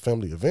different girls to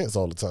family events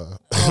all the time.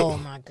 Oh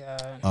my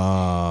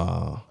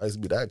God. I used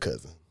to be that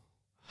cousin.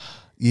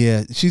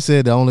 Yeah, she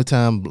said the only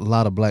time a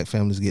lot of black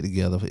families get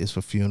together is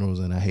for funerals,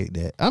 and I hate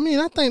that. I mean,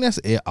 I think that's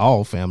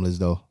all families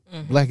though,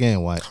 black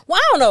and white. Well,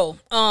 I don't know.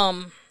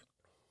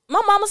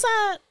 My mama's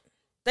side,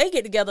 they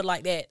get together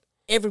like that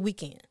every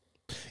weekend.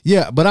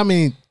 Yeah, but I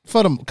mean,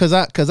 for them, cause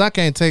I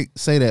can't say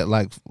that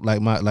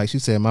like she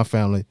said, my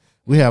family,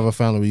 we have a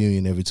family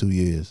reunion every 2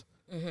 years.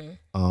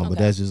 But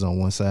that's just on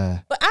one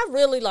side. But I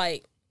really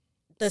like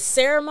the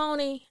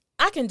ceremony.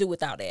 I can do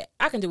without that.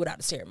 I can do without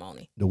the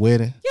ceremony. The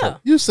wedding? Yeah.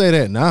 You say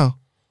that now.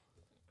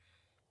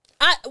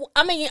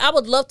 I mean, I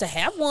would love to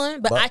have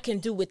one, but I can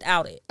do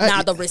without it.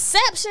 Now, the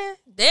reception,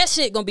 that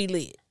shit gonna be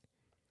lit.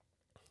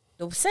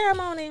 The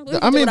ceremony, we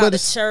can do without the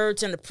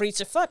church and the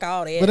preacher. Fuck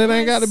all that. But it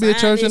ain't got to be a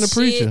church and a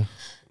preacher.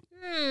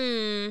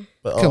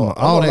 But, come on,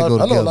 all that go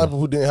together. I know a lot of people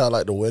who didn't have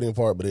like the wedding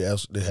part, but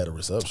they had a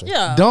reception.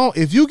 Yeah.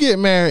 If you get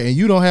married and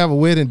you don't have a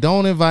wedding,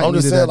 don't invite me to that.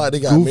 I'm just saying like they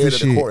got married at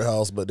the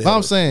courthouse, but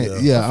I'm saying don't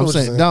invite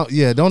me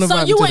to that.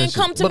 So you ain't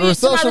come to me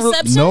to my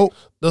reception? Nope.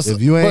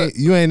 If you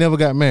ain't never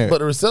got married. But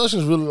the reception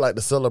is really like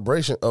the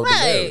celebration of the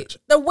marriage.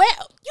 You know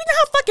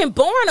how fucking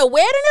boring a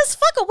wedding is?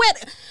 Fuck a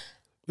wedding.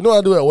 You know what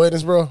I do at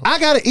weddings, bro? I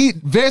gotta eat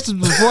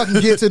vegetables before I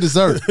can get to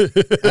dessert,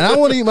 and I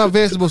want to eat my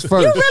vegetables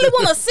first. You really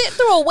want to sit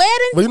through a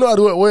wedding? But you know what I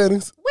do at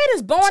weddings?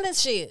 Weddings boring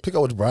as shit. Pick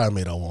out which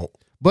bridesmaid I want.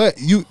 But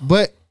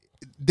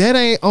that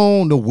ain't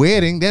on the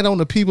wedding. That on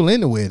the people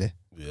in the wedding.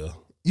 Yeah.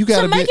 You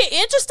gotta make it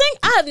interesting.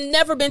 I've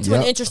never been to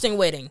an interesting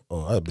wedding.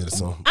 Oh, I've been to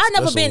some. I've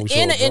never been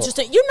in an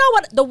interesting. You know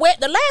what?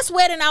 The last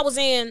wedding I was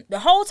in, the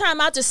whole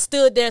time I just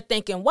stood there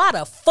thinking, why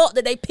the fuck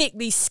did they pick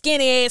these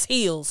skinny ass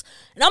heels?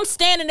 And I'm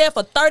standing there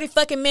for 30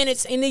 fucking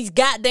minutes in these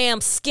goddamn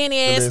skinny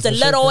ass,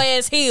 stiletto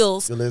ass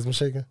heels. Your legs been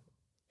shaking?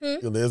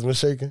 Your legs been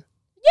shaking?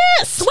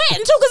 Yeah,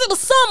 sweating too because it was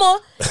summer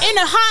in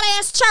the hot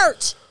ass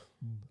church.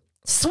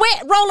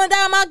 Sweat rolling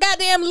down my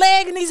goddamn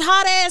leg in these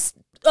hot ass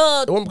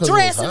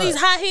dress and these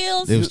high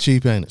heels. It was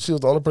cheap, ain't it? She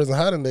was the only person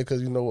hiding there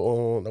because the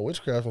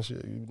witchcraft and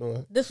shit. You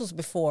know. This was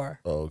before.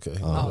 Oh, okay.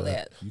 All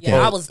that.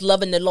 Yeah, I was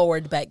loving the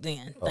Lord back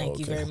then. Thank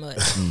you very much.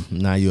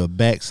 Now you're a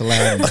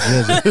backsliding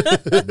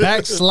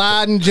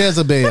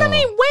Jezebel. But I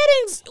mean,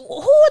 weddings.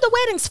 Who are the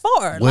weddings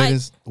for?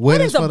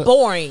 Weddings are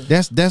boring.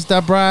 That's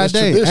the bride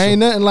day. Tradition. Ain't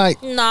nothing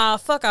like. Nah,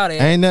 fuck all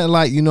that. Ain't nothing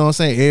like, you know what I'm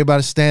saying?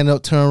 Everybody stand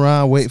up, turn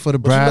around, wait for the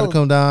bride to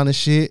come down and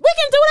shit. We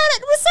can do that at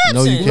the reception.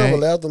 No, you never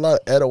laughed a lot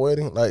at a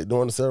wedding, like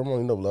during the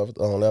ceremony. You never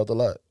laughed a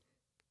lot.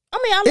 I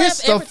mean, I laugh every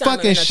time. It's a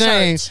fucking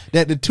shame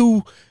that the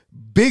two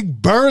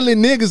big burly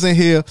niggas in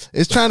here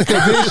is trying to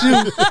convince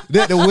you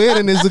that the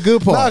wedding is the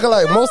good part. Nah,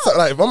 like most time,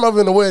 like if I'm ever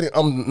in the wedding,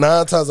 I'm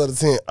 9 times out of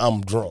 10,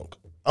 I'm drunk.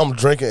 I'm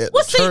drinking at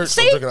the church.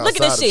 See, look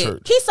at this shit.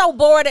 Church. He's so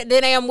bored at the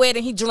damn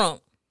wedding, he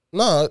drunk.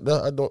 No,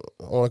 I don't.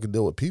 All I can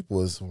deal with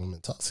people is when I'm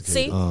intoxicated.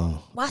 See,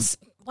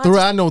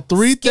 I know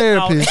 3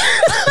 therapists.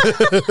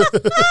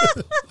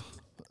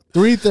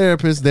 3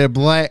 therapists. They're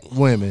black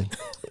women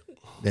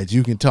that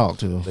you can talk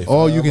to,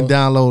 or you can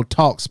download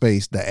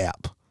Talkspace, the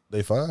app.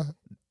 They fine.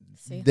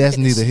 See, that's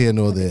neither here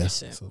nor there.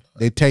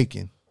 They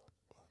taken.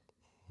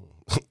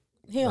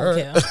 He don't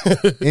care.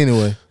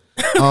 Anyway,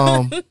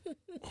 the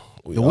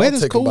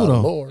wedding's cool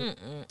though.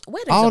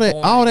 All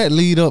that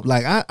lead up,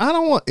 like I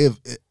don't want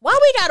why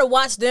we gotta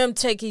watch them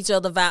take each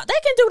other out? They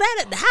can do that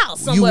at the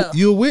house somewhere.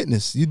 You're a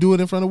witness. You do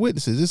it in front of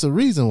witnesses. It's a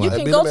reason why. You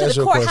can go to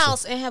the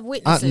courthouse and have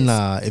witnesses.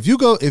 Nah, if you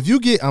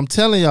get, I'm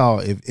telling y'all,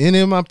 if any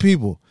of my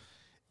people,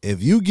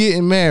 if you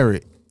getting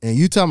married and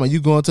you talking about you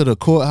going to the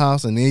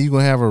courthouse and then you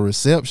gonna have a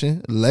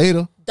reception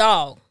later.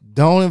 Dog.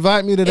 Don't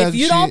invite me to that If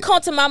you shit. don't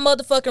come to my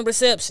motherfucking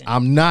reception,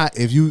 I'm not.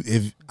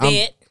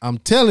 Bet. I'm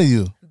telling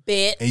you.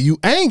 bet, And you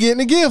ain't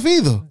getting a gift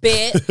either.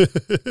 bet.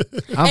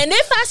 And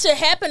if I should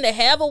happen to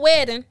have a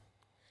wedding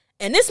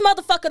and this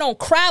motherfucker don't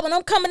cry when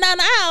I'm coming down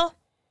the aisle,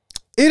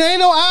 It ain't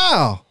no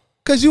aisle.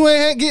 Cause you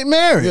ain't getting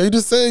married. Yeah, you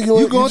just saying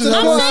you going to the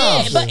I'm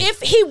courthouse. saying,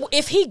 but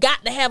if he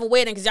got to have a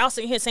wedding, because y'all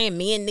sitting here saying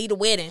men need a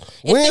wedding.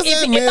 We ain't If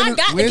saying I men-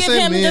 got to we ain't give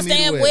saying him men this need a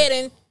damn wedding.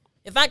 wedding,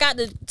 if I got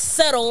to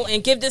settle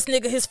and give this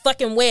nigga his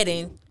fucking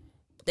wedding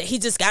that he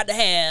just got to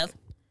have,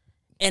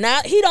 and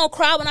he don't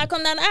cry when I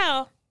come down the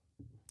aisle,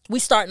 we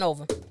starting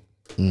over.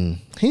 He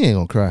ain't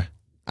gonna cry.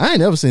 I ain't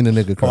never seen a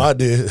nigga Oh, cry. I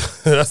did. You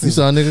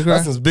saw a nigga cry?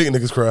 I seen big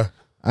niggas cry.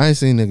 I ain't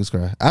seen niggas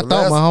cry. I The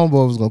thought last- my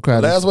homeboy was gonna cry.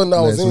 last one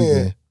I was in,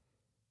 weekend.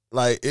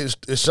 Like it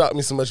shocked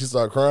me so much he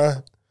started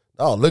crying.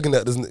 Oh, looking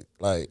at this nigga,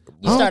 like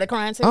You started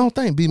crying too? I don't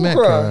think B Mac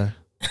cried?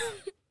 cried.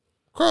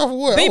 crying for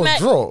what? I was B-Mac-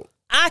 drunk.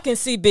 I can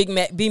see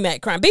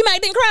B-Mac crying.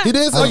 B-Mac didn't cry. He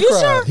did say Are he you cried.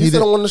 sure? He He said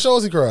did. on one of the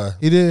shows he cried.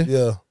 He did.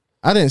 Yeah.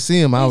 I didn't see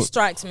him. I He was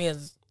strikes me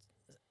as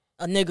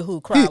a nigga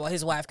who cried while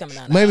his wife coming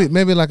down the aisle.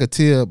 maybe like a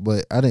tear,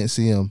 but I didn't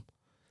see him.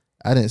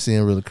 I didn't see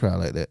him really cry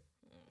like that.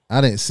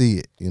 I didn't see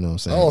it. You know what I'm I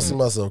saying? don't see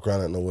myself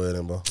crying at no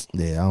wedding, bro.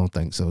 Yeah, I don't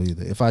think so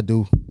either. If I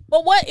do,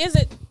 But what is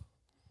it?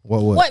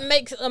 what? What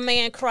makes a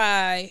man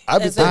cry I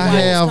be as his I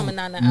wife is coming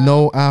down have the aisle?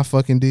 no I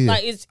fucking did.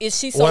 Like, is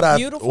she so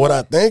beautiful? What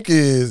I think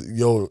is,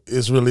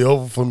 it's really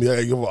over for me. I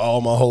gotta give her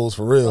all my hoes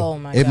for real. Oh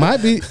my it God.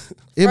 might be.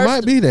 It First-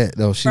 might be that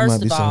though. She first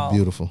might be of so all-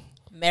 beautiful.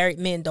 Married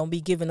men don't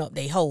be giving up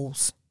their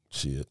hoes.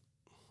 Shit.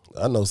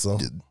 I know some.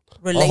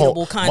 Relatable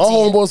My content.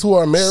 homeboys who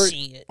are married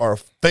Shit. are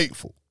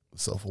faithful,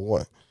 so for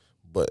one.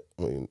 But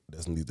I mean,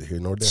 that's neither here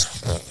nor there.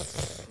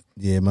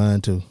 Yeah,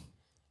 mine too.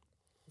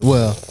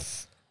 Well,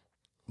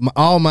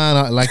 all mine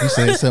are like you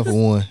said, except for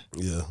one.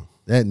 Yeah.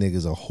 That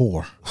nigga's a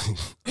whore.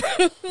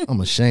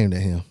 I'm ashamed of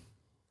him.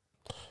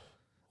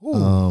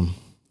 Ooh.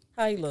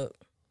 How you look?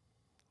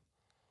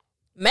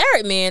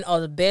 Married men are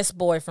the best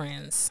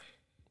boyfriends.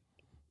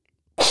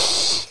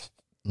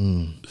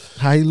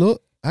 How he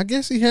look? I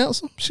guess he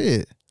handsome.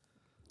 Shit.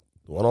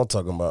 What I'm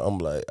talking about, I'm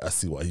like, I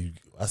see why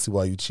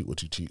you cheat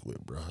what you cheat with,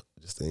 bro.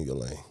 Just stay in your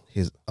lane.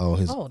 His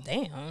Oh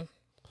damn,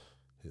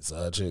 His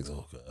side chicks,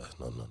 oh god,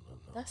 no.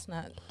 that's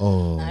not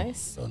oh.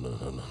 nice. No.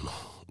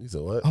 You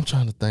said what? I'm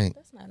trying to think.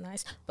 That's not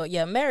nice. But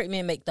yeah, married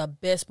men make the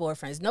best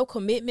boyfriends. No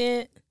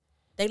commitment.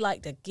 They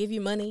like to give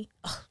you money.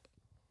 Ugh,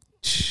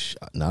 Shh,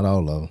 not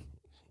all of them.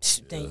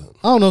 damn.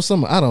 I don't know.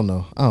 Some. I don't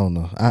know.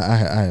 I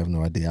have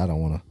no idea. I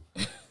don't want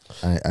to.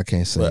 I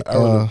can't say. But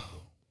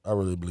I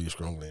really believe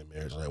strongly in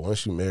marriage. Like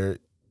once you married,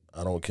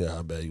 I don't care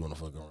how bad you want to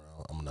fuck around.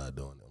 I'm not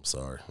doing it. I'm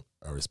sorry.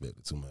 I respect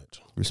it too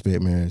much.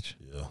 Respect marriage.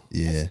 Yeah.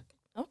 Yeah.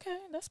 Okay,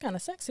 that's kind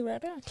of sexy right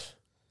there.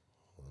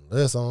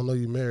 Unless I don't know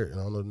you married, and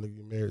I don't know the nigga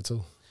you married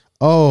too.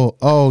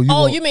 Oh.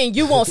 You mean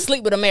you won't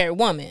sleep with a married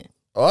woman?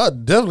 Oh, I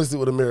definitely sleep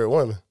with a married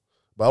woman,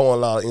 but I won't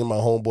allow any of my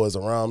homeboys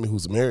around me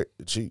who's married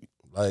to cheat.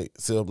 Like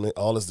sell me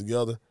all this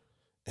together,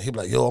 and he be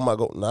like, "Yo, I'm not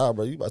go. Nah,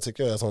 bro, you about to take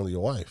your ass home to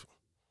your wife.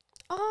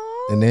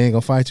 Oh, And they ain't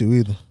gonna fight you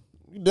either.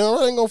 You damn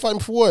right ain't gonna fight me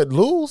for what?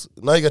 Lose?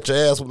 Now you got your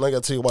ass. Now you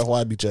got to tell your wife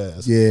why I beat your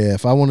ass. Yeah.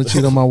 If I want to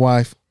cheat on my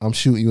wife, I'm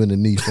shooting you in the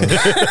knee first.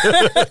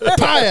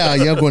 Pow!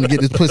 You're going to get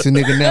this pussy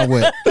nigga now.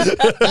 What?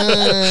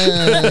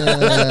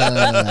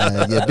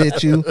 Yeah,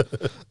 bitch you.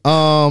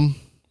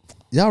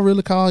 Y'all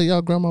really call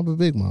y'all grandmama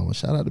Big Mama.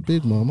 Shout out to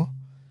Big Mama.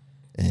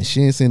 And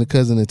she ain't seen a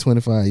cousin in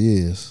 25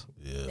 years.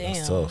 Yeah, Damn.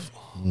 that's tough.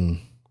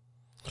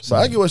 So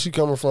I get where she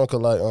coming from, cause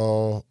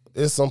like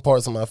it's some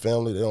parts of my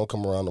family they don't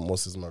come around no more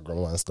since my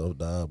grandma and stuff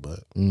died. But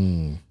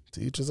to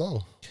each his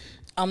own.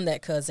 I'm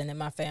that cousin in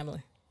my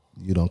family.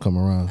 You don't come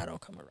around. I don't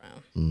come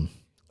around.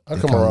 I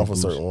come around for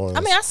certain ones.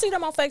 I mean, I see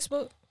them on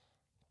Facebook.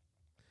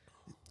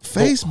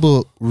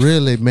 Facebook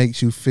really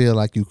makes you feel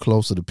like you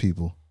closer to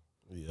people.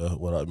 yeah,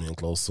 without being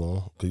close to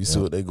them, cause you see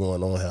what they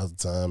going on half the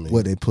time. And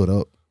What they put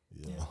up.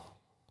 yeah.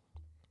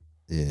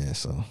 Yeah,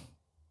 so.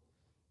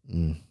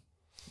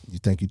 You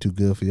think you too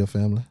good for your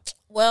family?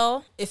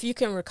 Well, if you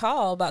can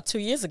recall, about 2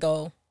 years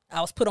ago,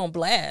 I was put on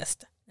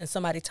blast, and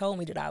somebody told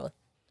me that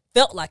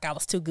felt like I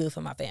was too good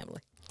for my family.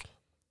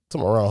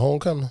 Come around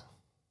homecoming.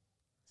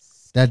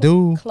 That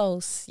dude.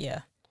 Close,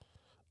 yeah.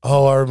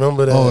 Oh, I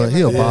remember that. Oh,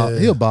 he'll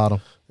yeah.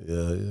 bottom.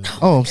 Yeah.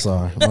 Oh, I'm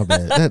sorry. My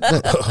bad.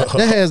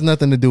 That has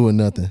nothing to do with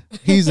nothing.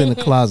 He's in the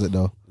closet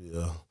though.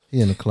 Yeah.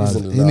 He in the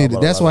closet. in He the needed.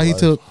 lot That's of why he life.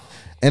 took.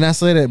 And I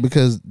say that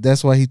because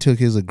that's why he took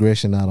his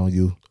aggression out on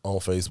you. On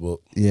Facebook.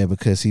 Yeah,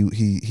 because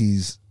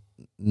he's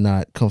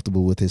not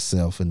comfortable with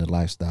himself and the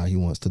lifestyle he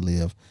wants to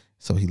live.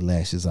 So he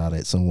lashes out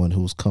at someone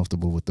who's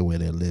comfortable with the way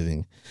they're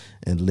living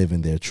and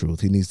living their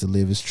truth. He needs to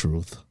live his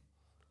truth.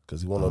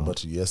 Cause he wanted a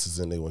bunch of yeses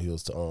in there when he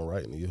was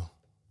writing to you.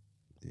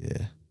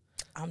 Yeah.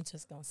 I'm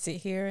just going to sit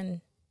here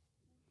and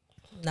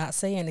not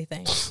say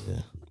anything.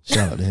 Yeah.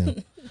 Shout out to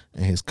him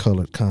and his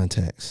colored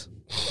contacts.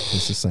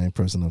 It's the same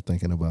person I'm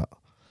thinking about.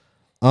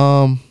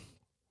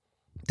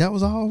 That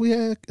was all we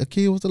had. A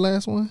kid was the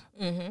last one.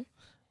 Mm-hmm.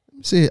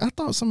 See, I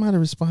thought somebody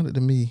responded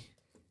to me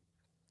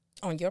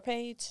On your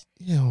page?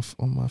 Yeah,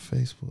 on my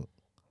Facebook.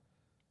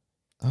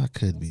 I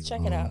could be Check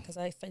wrong. it out, because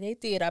if they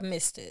did, I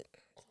missed it.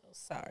 So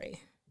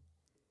sorry.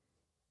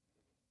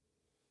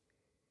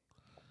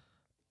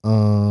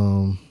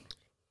 I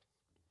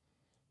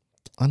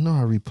know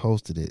I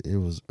reposted it. It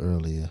was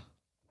earlier.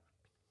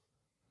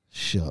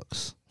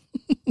 Shucks.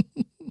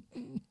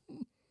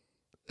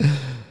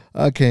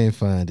 I can't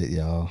find it,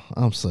 y'all.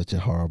 I'm such a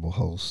horrible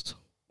host.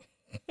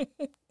 I'm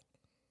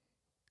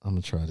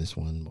gonna try this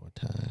one more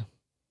time.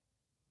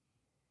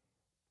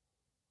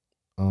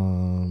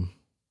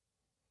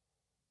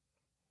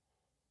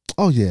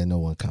 Oh yeah, no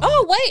one commented.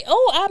 Oh, wait.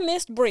 Oh, I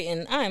missed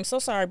Britain. I am so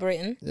sorry,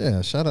 Britain.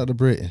 Yeah, shout out to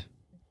Britain.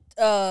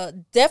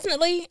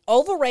 Definitely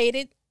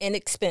overrated and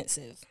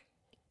expensive.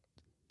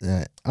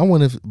 Yeah, I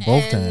wonder if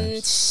both And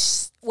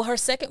times. well, her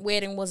second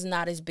wedding was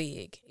not as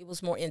big. It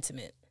was more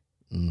intimate.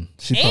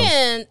 She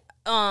probably,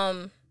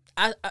 And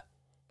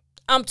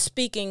I'm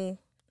speaking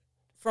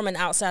from an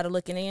outsider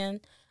looking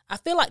in. I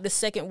feel like the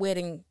second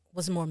wedding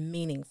was more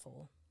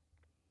meaningful.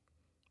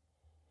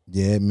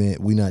 yeah, it meant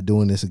we not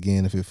doing this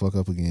again if it fuck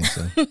up again.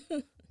 So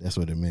that's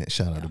what it meant.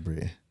 Shout out to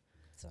Britain.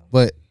 So.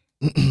 But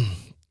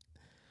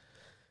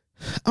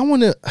I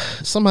wonder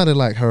somebody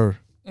like her.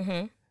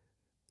 Mm-hmm.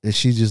 Did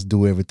she just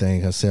do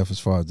everything herself as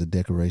far as the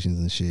decorations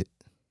and shit?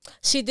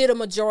 She did a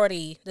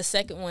majority. The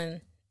second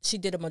one, she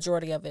did a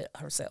majority of it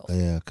herself.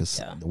 Yeah, because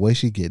the way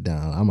she get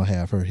down, I'm going to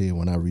have her here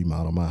when I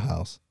remodel my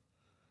house.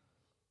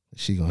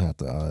 She going to have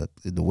to,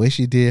 the way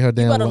she did her You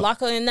damn better lock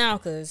her in now,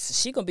 because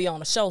she going to be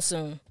on a show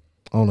soon.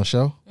 on the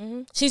show.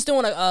 Mm-hmm. She's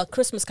doing a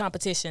Christmas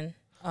competition.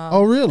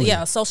 Oh, really?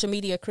 Yeah, a social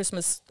media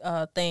Christmas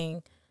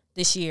thing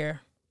this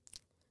year.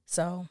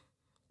 So,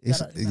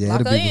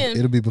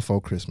 It'll be before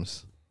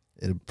Christmas.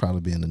 It'll probably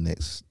be in the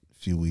next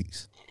few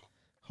weeks,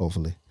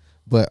 hopefully.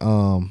 But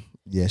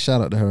yeah,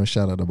 shout out to her and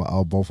shout out to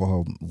both of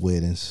her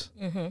weddings.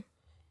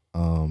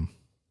 Mm-hmm.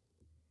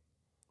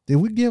 Did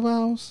we give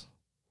ours?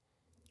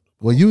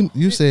 Well,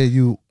 you said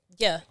you.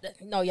 Yeah,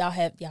 no,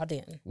 y'all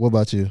didn't. What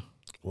about you?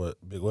 What,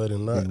 big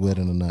wedding or not? Big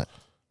wedding or not?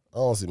 I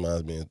don't see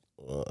mine being.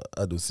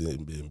 I do see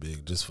it being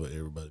big, just for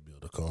everybody to be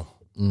able to come.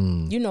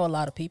 You know a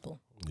lot of people.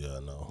 Yeah, I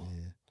know.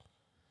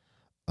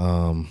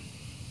 Yeah.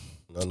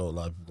 I know a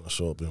lot of people gonna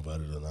show up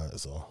invited or not.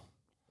 So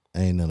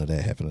Ain't none of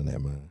that happening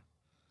at mine.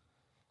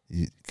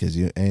 Because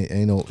you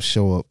ain't no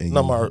show up. And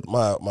no,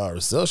 my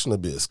reception will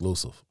be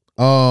exclusive.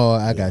 Oh,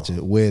 I got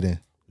you. Wedding.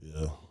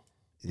 Yeah.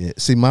 Yeah.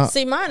 See, mine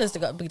is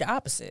to be the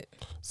opposite.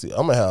 See,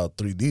 I'm gonna have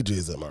 3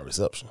 DJs at my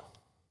reception.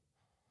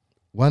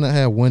 why not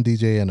have one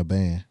DJ and a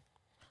band?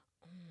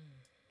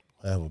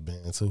 I have a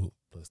band too,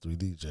 plus 3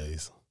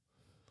 DJs.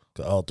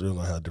 Cause all 3 are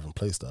gonna have different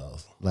play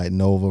styles. Like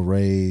Nova,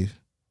 Rave,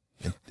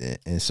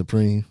 and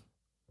Supreme.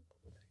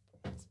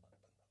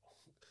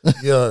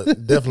 Yeah,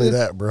 definitely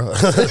that, bro.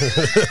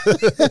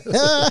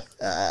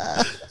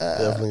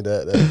 Definitely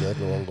that. That's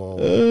exactly what I'm going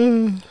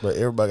with. But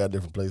everybody got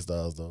different play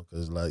styles though,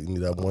 cause like you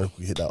need that one who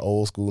can hit that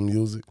old school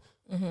music.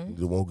 Mm-hmm. You need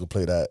the one who can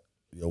play that.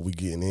 We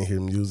getting in here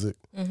music.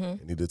 Mm-hmm. You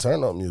need to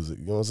turn up music.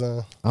 You know what I'm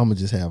saying? I'm gonna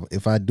just have.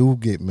 If I do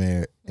get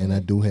married and I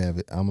do have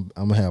it, I'm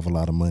gonna have a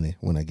lot of money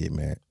when I get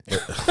married.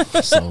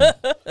 So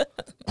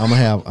I'm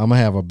gonna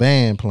have a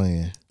band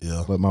playing.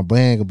 Yeah. But my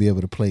band gonna be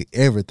able to play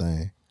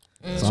everything.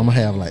 So I'm gonna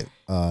have like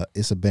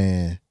it's a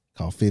band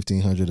called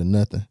 1500 or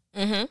Nothing.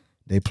 Mm-hmm.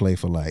 They play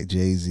for like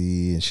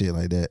Jay-Z and shit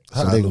like that.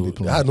 So they gonna be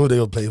playing. I knew they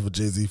would play for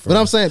Jay-Z first. But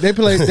I'm saying they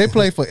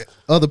play for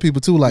other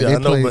people too. Like yeah, they I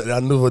know, play. but I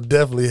knew it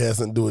definitely has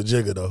something to do with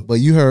Jigga though. But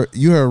you heard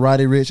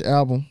Roddy Ricch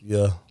album?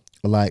 Yeah.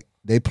 Like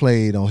they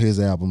played on his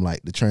album,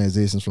 like the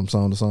transitions from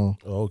song to song.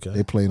 Oh, okay.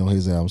 They played on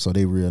his album, so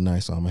they real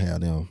nice. So I'm gonna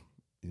have them.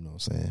 You know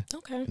what I'm saying?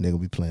 Okay. And they're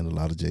gonna be playing a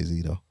lot of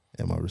Jay-Z though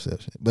at my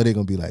reception. But they're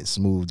gonna be like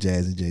smooth,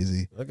 jazzy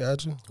Jay-Z. I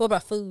got you. What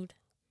about food?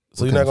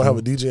 So you're not gonna have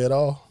a DJ at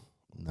all?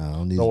 No, I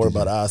don't need. Don't worry DJ.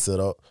 about our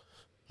setup.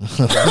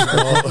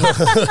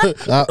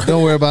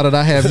 Don't worry about it.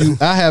 I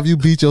have you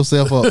beat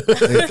yourself up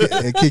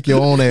and kick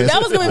your own ass.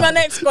 That was gonna be my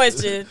next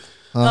question.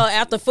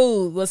 After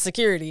food was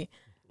security.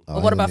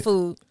 But what about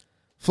food?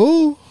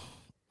 Food?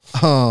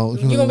 Oh,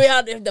 You gonna be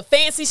out there the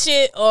fancy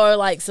shit or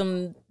like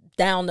some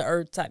down to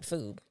earth type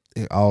food?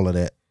 all of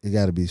that. It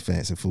got to be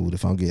fancy food.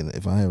 If I'm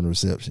having a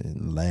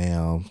reception,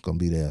 lamb gonna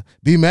be there.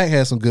 B Mac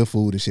had some good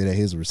food and shit at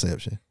his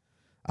reception.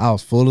 I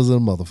was full as a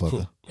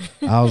motherfucker.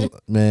 I was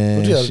man.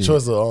 But you had a shit.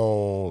 choice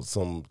of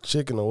some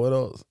chicken or what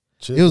else?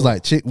 Chicken? It was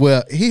like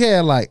well, he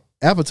had like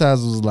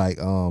appetizers was like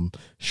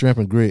shrimp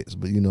and grits,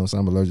 but so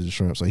I'm allergic to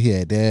shrimp, so he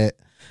had that.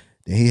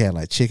 Then he had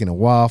like chicken and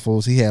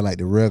waffles. He had like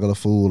the regular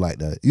food, like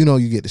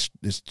you get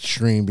the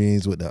string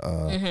beans with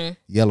the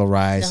yellow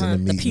rice and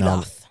the meat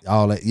and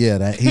all that. Yeah,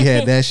 that he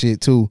had that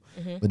shit too.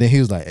 But then he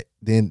was like,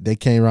 then they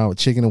came around with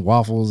chicken and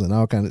waffles and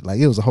all kind of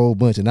it was a whole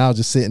bunch. And I was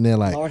just sitting there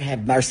like, Lord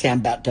have mercy, I'm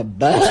about to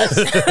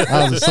bust.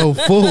 I was so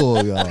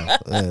full, y'all.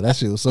 Yeah, that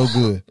shit was so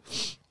good.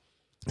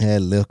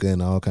 Had liquor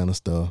and all kind of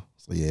stuff.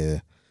 So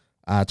yeah,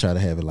 I try to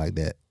have it like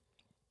that.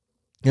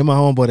 And my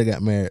homeboy that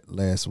got married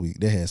last week,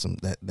 they had some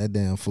that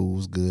damn food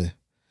was good.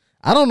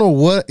 I don't know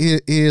what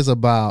it is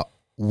about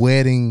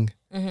wedding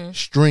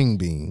string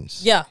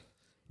beans. Yeah.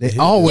 They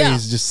always Yeah.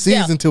 just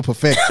seasoned to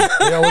perfection.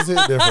 Yeah, was it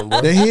different,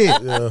 bro? They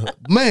hit. Yeah.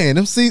 Man,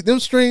 them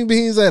string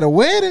beans at a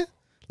wedding,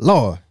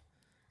 Lord.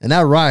 And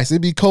that rice,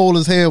 it be cold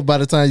as hell by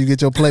the time you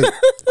get your plate.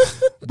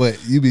 But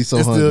you be so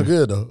It's hungry. still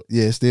good though.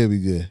 Yeah, it still be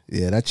good.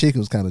 Yeah, that chicken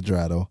was kind of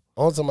dry though.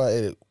 Only time I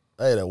ate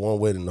at one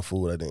wedding the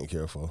food I didn't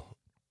care for.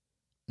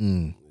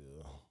 Mm.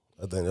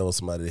 I think that was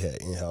somebody that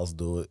had in-house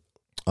do it.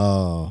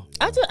 I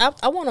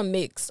want a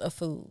mix of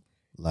food.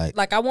 Like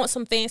Like I want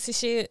some fancy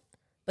shit,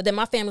 but then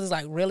my family's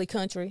like really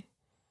country.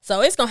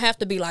 So it's gonna have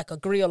to be like a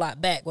grill out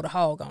back with a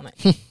hog on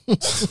it.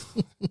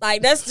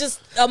 Like that's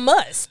just a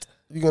must.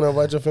 You gonna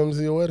invite your family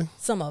to your wedding?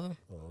 Some of them.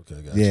 Oh,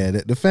 okay, gotcha. yeah,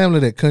 the family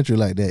that country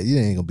like that, you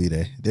ain't gonna be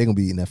there. They gonna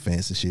be eating that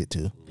fancy shit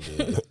too.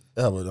 Yeah,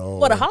 but,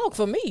 What a hog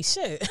for me,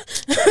 shit.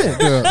 Yeah,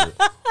 girl.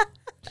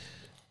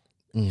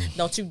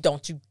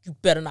 Don't you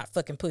better not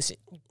fucking push it.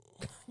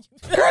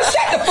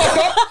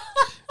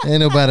 Ain't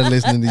nobody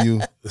listening to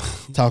you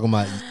talking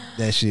about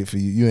that shit for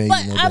you. You ain't But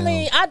eating no I damn-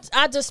 mean,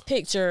 I just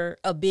picture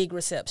a big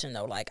reception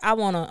though. Like I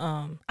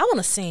wanna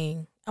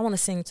sing. I wanna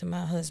sing to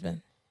my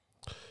husband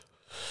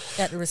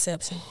at the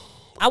reception.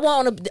 I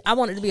want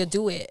it to be a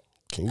duet.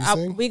 Can you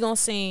sing? We gonna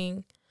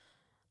sing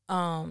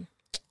Fire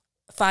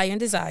and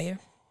Desire.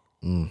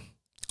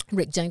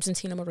 Rick James and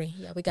Tina Marie.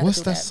 Yeah, we gotta What's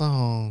do that that.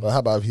 song? Well, how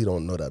about if he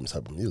don't know that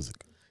type of music?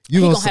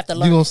 You gonna have to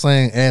learn. You gonna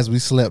sing "As We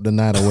Slept the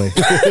Night Away"?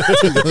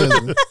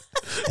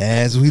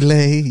 As we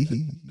lay.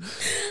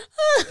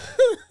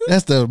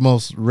 That's the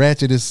most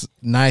ratchetest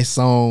nice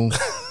song.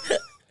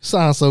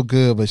 Sounds so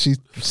good, but she's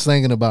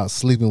singing about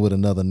sleeping with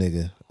another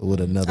nigga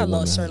with another I woman.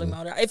 love Shirley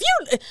Murdoch.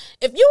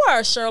 If you are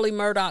a Shirley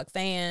Murdoch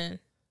fan,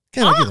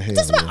 Can I get a hell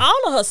just about yeah.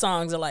 all of her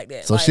songs are like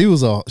that. So Like, she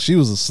was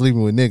a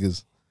sleeping with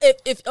niggas.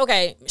 if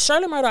okay,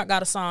 Shirley Murdoch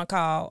got a song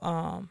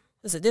called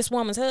is it This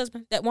Woman's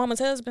Husband? That Woman's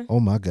Husband? Oh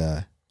my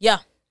God! Yeah.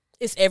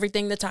 It's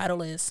everything the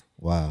title is.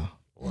 Wow.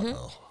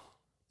 Wow.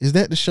 Is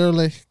that the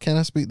Shirley? Can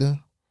I speak to?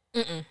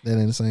 That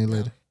ain't the same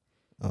lady.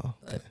 Oh,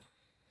 okay.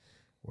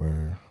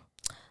 Word.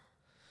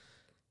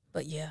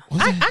 But yeah,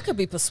 I could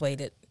be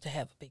persuaded to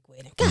have a big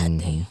wedding. God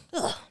damn.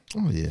 Ugh,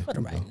 Oh yeah. for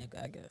the right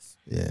nigga, I guess.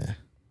 Yeah.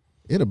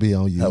 It'll be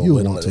on you. Have a You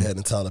wedding want like they to? had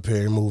in Tyler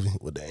Perry movie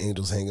with the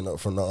angels hanging up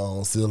from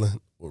the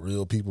ceiling with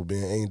real people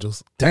being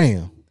angels.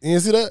 Damn. You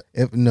didn't see that?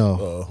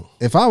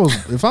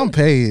 If I'm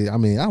paid, I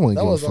mean, I wouldn't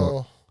That give a was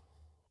fuck.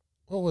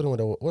 what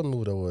wedding? What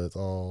movie that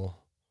was?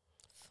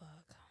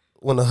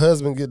 When the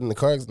husband get in the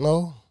car.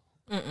 No.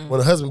 When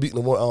the husband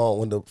beating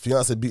when the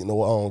fiance beating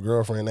the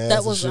girlfriend ass.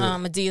 That was and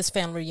shit. Medea's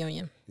family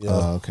reunion. Yeah.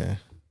 Oh, okay.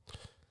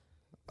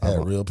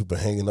 Had real people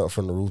hanging up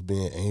from the roof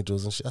being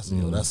angels and shit. I said,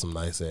 yo, that's some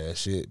nice ass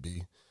shit,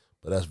 B.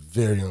 But that's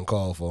very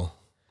uncalled for.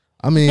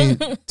 I mean,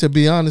 to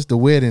be honest, the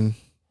wedding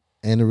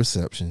and the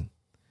reception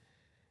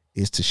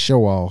is to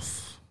show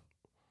off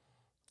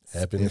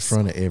Happiness. in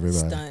front of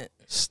everybody.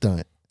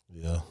 Stunt.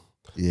 Yeah.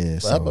 Yeah.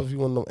 But how about So if you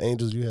one of them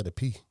angels you had to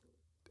pee?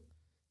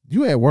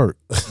 you at work.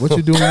 What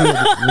you doing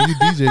when you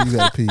DJ? You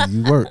got to pee.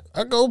 You work.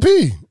 I go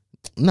pee.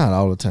 Not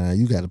all the time.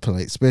 You got to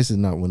play, especially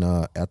not when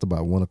after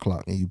about 1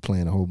 o'clock and you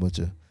playing a whole bunch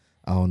of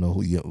I don't know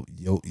who yo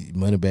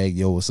Moneybag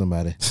Yo or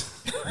somebody.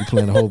 You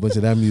playing a whole bunch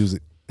of that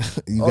music.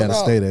 You got to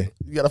stay there.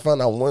 You got to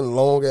find out one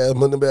long ass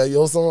Moneybag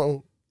Yo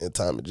song and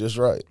time it just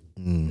right.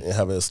 And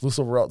have an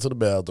exclusive route to the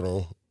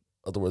bathroom.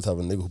 Otherwise, have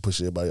a nigga who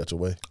push everybody out your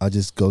way. I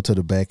just go to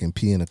the back and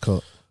pee in a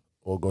cup.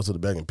 Or go to the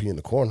back and pee in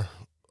the corner.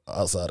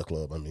 Outside the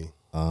club, I mean.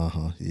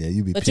 Yeah,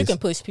 you be But pissed. you can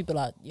push people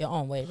out your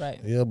own way, right?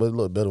 Yeah, but it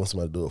look better when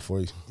somebody do it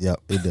for you. Yep,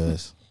 it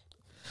does.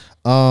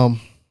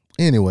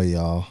 Anyway,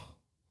 y'all,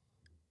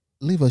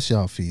 leave us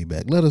y'all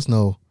feedback. Let us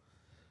know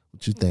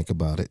what you think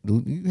about it.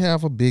 Do you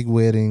have a big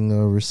wedding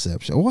or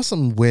reception? Or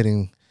some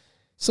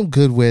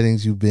good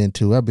weddings you've been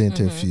to? I've been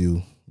to a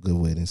few good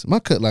weddings. My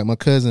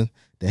cousin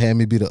that had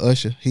me be the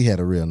usher, he had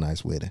a real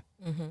nice wedding.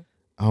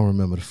 I don't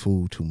remember the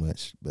food too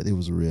much, but it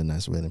was a real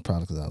nice wedding,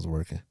 probably because I was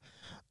working.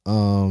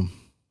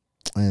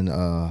 And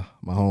my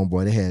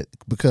homeboy, they had,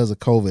 because of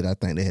COVID, I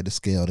think they had to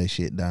scale their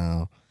shit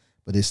down,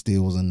 but it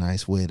still was a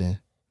nice wedding.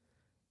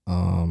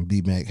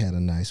 B-Mac had a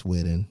nice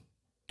wedding.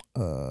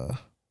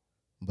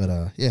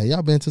 But yeah,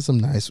 y'all been to some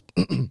nice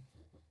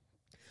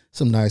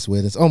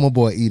weddings. Oh, my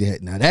boy Edie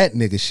had, now that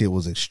nigga shit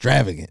was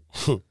extravagant.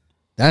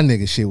 That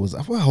nigga shit was,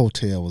 what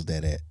hotel was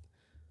that at?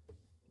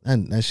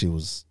 That shit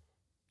was,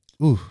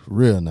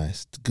 real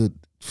nice. Good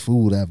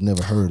food I've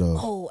never heard of.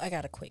 Oh, I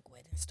got a quick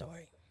wedding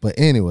story. But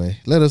anyway,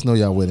 let us know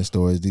y'all wedding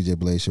stories,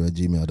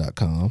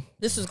 djblazeshow@gmail.com.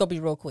 This is gonna be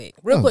real quick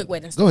wedding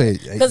Go story. ahead.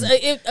 Because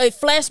it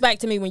flashed back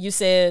to me when you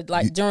said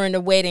like during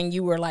the wedding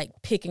you were like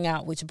picking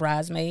out which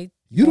bridesmaid.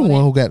 You the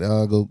one who got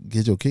to go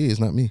get your kids,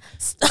 not me.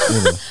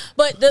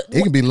 But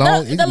It can be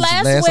long. It can just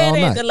last all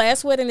night. The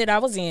last wedding that I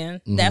was in,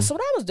 that's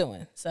what I was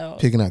doing. So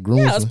Picking out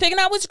grooms. yeah, I was picking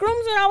out which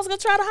groomsmen I was gonna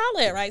try to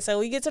holler at. Right, so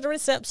we get to the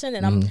reception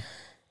and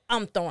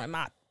I'm throwing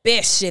my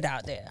best shit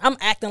out there. I'm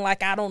acting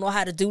like I don't know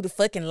how to do the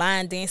fucking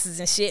line dances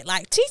and shit.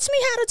 Like, teach me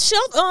how to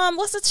shuffle.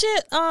 What's the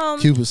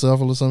shit? Cupid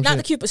shuffle or some Not the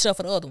shit. Cupid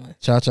shuffle, the other one.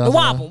 Cha-cha. The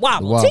wobble.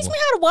 The Teach me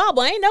how to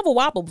wobble. I ain't never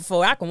wobbled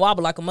before. I can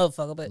wobble like a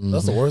motherfucker, but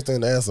That's the worst thing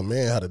to ask a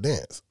man how to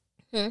dance.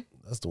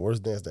 That's That's the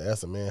worst dance to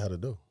ask a man how to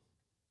do.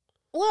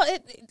 Well,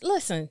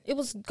 listen, it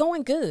was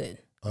going good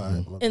All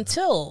right.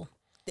 until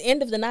the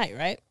end of the night,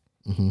 right?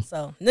 Mm-hmm.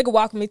 So nigga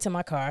walked me to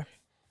my car,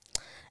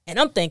 and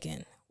I'm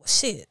thinking, well,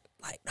 shit,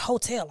 like the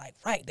hotel, like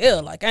right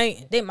there, like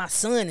then my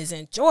son is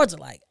in Georgia,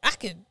 like I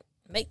could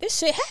make this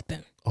shit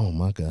happen. Oh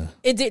my God.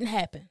 It didn't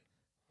happen.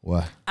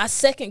 Why? I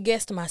second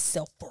guessed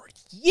myself for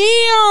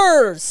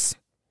years.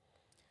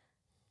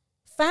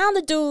 Found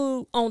a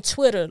dude on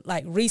Twitter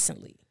like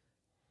recently.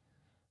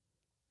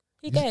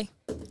 He gay.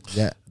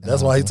 Yeah.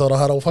 That's why he told her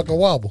how to fucking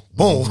wobble.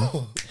 Boom.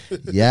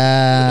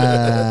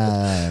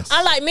 Yes.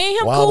 I like me and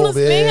him Wobble,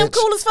 me and him bitch.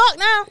 cool as fuck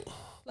now.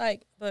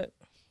 Like, but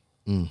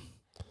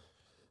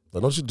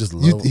But don't you just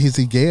love Is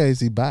he gay or is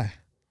he bi?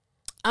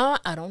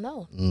 I don't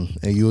know.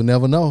 And you'll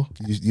never know.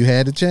 You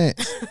had the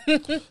chance. You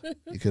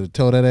could have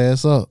tore that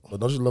ass up. But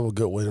don't you love a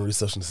good waiting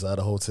reception inside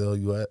the hotel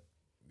you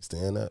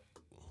staying at?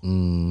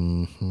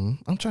 I'm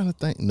trying to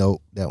think.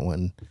 Nope, that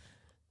one.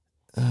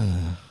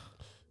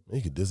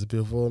 You could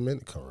disappear for a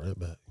minute, come right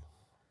back.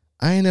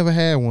 I ain't never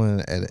had one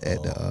at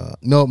the.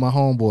 No, my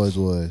homeboys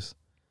was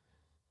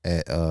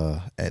at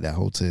that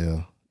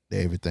hotel.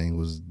 Everything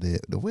was there.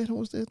 The wedding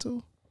was there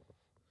too.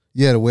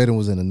 Yeah, the wedding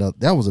was in another.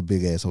 That was a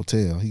big ass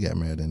hotel. He got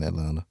married in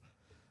Atlanta.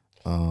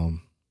 And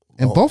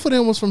both of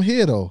them was from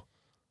here though.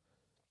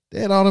 They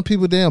had all them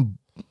people damn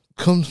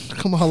come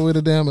all the way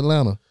to damn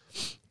Atlanta.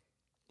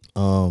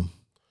 But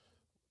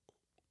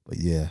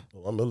yeah.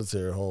 My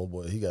military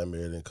homeboy, he got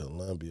married in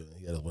Columbia.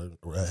 He had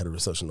a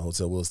reception in the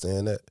hotel we were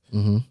staying at.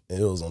 Mm-hmm. And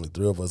it was only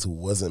 3 of us who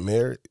wasn't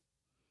married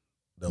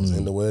that was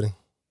in the wedding.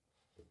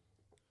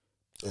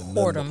 And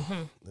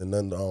Whoredom.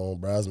 none of the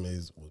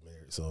bridesmaids was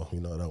married. So, you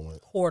know how that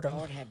went. Whoredom.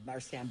 Lord have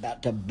mercy, I'm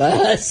about to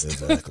bust.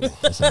 Exactly.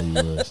 That's how you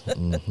was.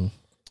 Mm-hmm.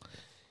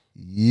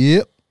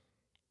 Yep.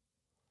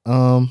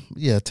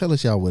 Yeah, tell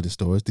us y'all what the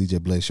story is.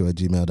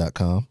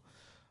 DJBlakeShow@gmail.com.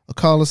 Or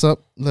call us up.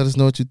 Let us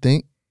know what you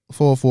think.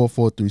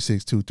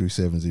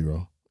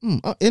 444-362-370.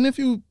 And if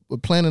you were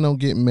planning on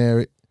getting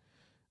married,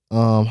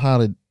 how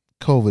did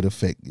COVID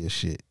affect your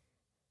shit?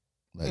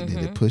 Like, did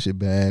it push it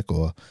back?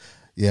 Or,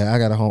 yeah, I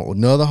got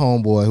another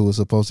homeboy who was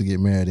supposed to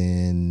get married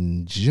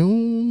in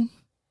June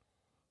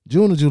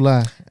or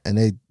July, and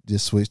they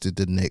just switched it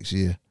to next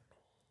year.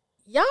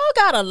 Y'all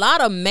got a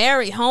lot of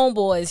married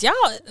homeboys. Y'all,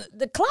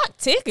 the clock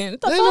ticking.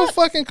 What the There ain't no fuck?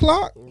 fucking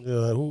clock.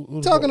 Yeah,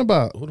 who Talking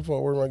about? Who the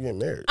fuck where am I getting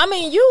married? I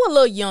mean, you a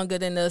little younger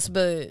than us,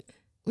 but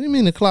What do you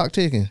mean the clock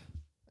ticking?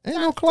 Ain't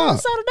no clock.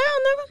 settle down,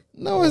 nigga.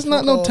 No, it's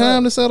not no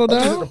time to settle I'm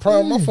in down. the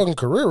prime of my fucking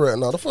career right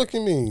now. The fuck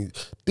you mean?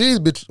 These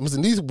bitches,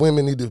 listen, these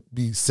women need to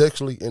be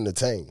sexually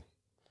entertained.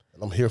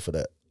 And I'm here for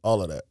that.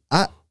 All of that.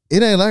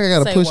 It ain't like I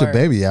gotta Say push a word.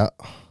 baby out.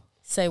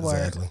 Say word.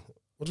 Exactly.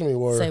 What you mean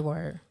word? Say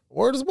word.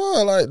 Word is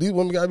bond. Like, these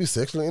women gotta be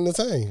sexually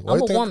entertained. Why I'm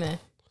you a think- woman.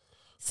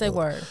 Say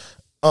word.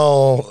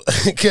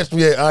 Catch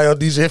me at Ion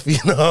DJ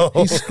Phenom.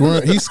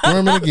 He's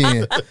squirming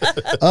again.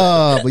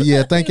 But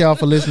yeah, thank y'all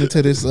for listening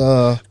to this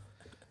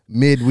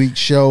midweek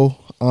show.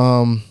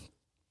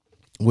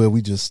 Where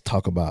we just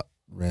talk about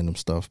random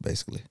stuff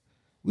basically.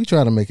 We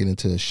try to make it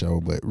into a show,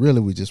 but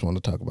really we just want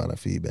to talk about our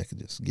feedback and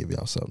just give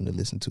y'all something to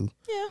listen to.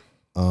 Yeah.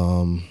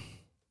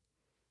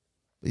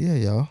 But yeah,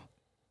 y'all.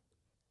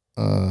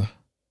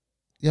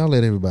 Y'all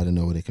let everybody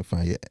know where they can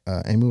find you.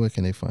 Amy, where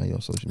can they find you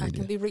on social I media?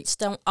 can be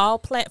reached on all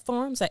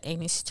platforms at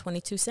Amy's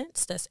 22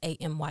 Cents. That's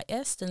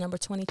AMYS, the number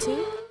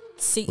 22,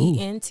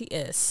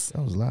 CENTS.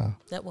 That was loud.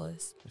 That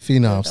was.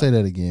 Phenom, say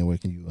that again. Where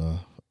can you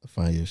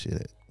find your shit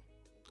at?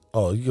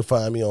 Oh, you can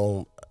find me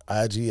on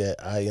IG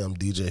at I am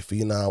DJ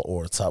Phenom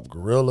or Top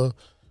Gorilla.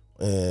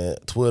 And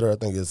Twitter, I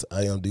think it's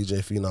I am DJ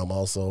Phenom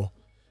also.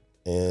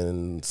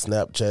 And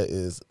Snapchat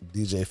is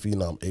DJ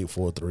Phenom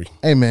 843.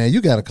 Hey man,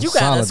 you gotta You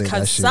gotta consolidate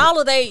that shit.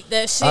 consolidate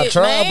that shit, I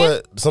try, man.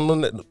 but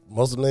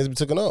most of the names be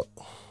taken up.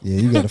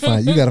 Yeah, you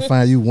gotta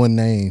find you one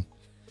name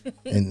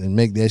and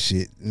make that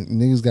shit.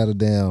 Niggas gotta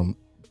damn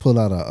pull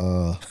out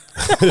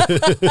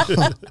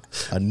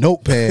a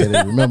notepad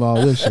and remember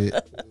all this shit.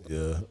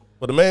 Yeah.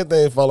 But the main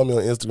thing, follow me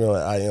on Instagram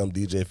at I am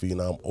DJ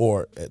Phenom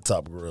or at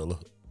Top Gorilla.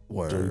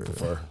 Whichever you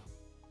prefer.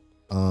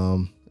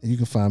 You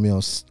can find me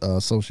on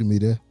social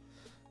media.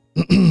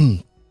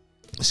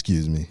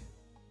 Excuse me.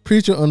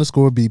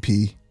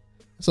 Preacher_BP.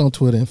 It's on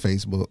Twitter and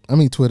Facebook. I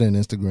mean Twitter and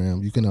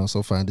Instagram. You can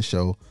also find the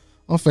show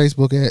on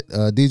Facebook at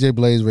DJ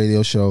Blaze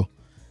Radio Show,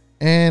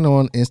 and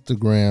on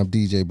Instagram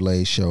DJ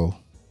Blaze Show,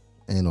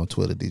 and on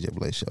Twitter DJ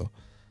Blaze Show.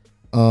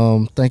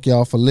 Thank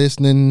y'all for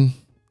listening.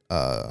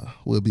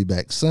 We'll be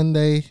back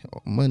Sunday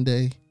or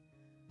Monday.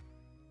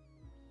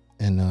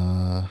 And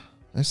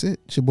that's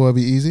it. It's your boy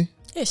Be Easy.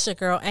 It's your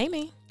girl,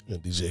 Amy. Yeah,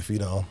 DJ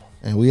Phenom.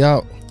 And we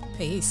out.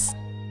 Peace.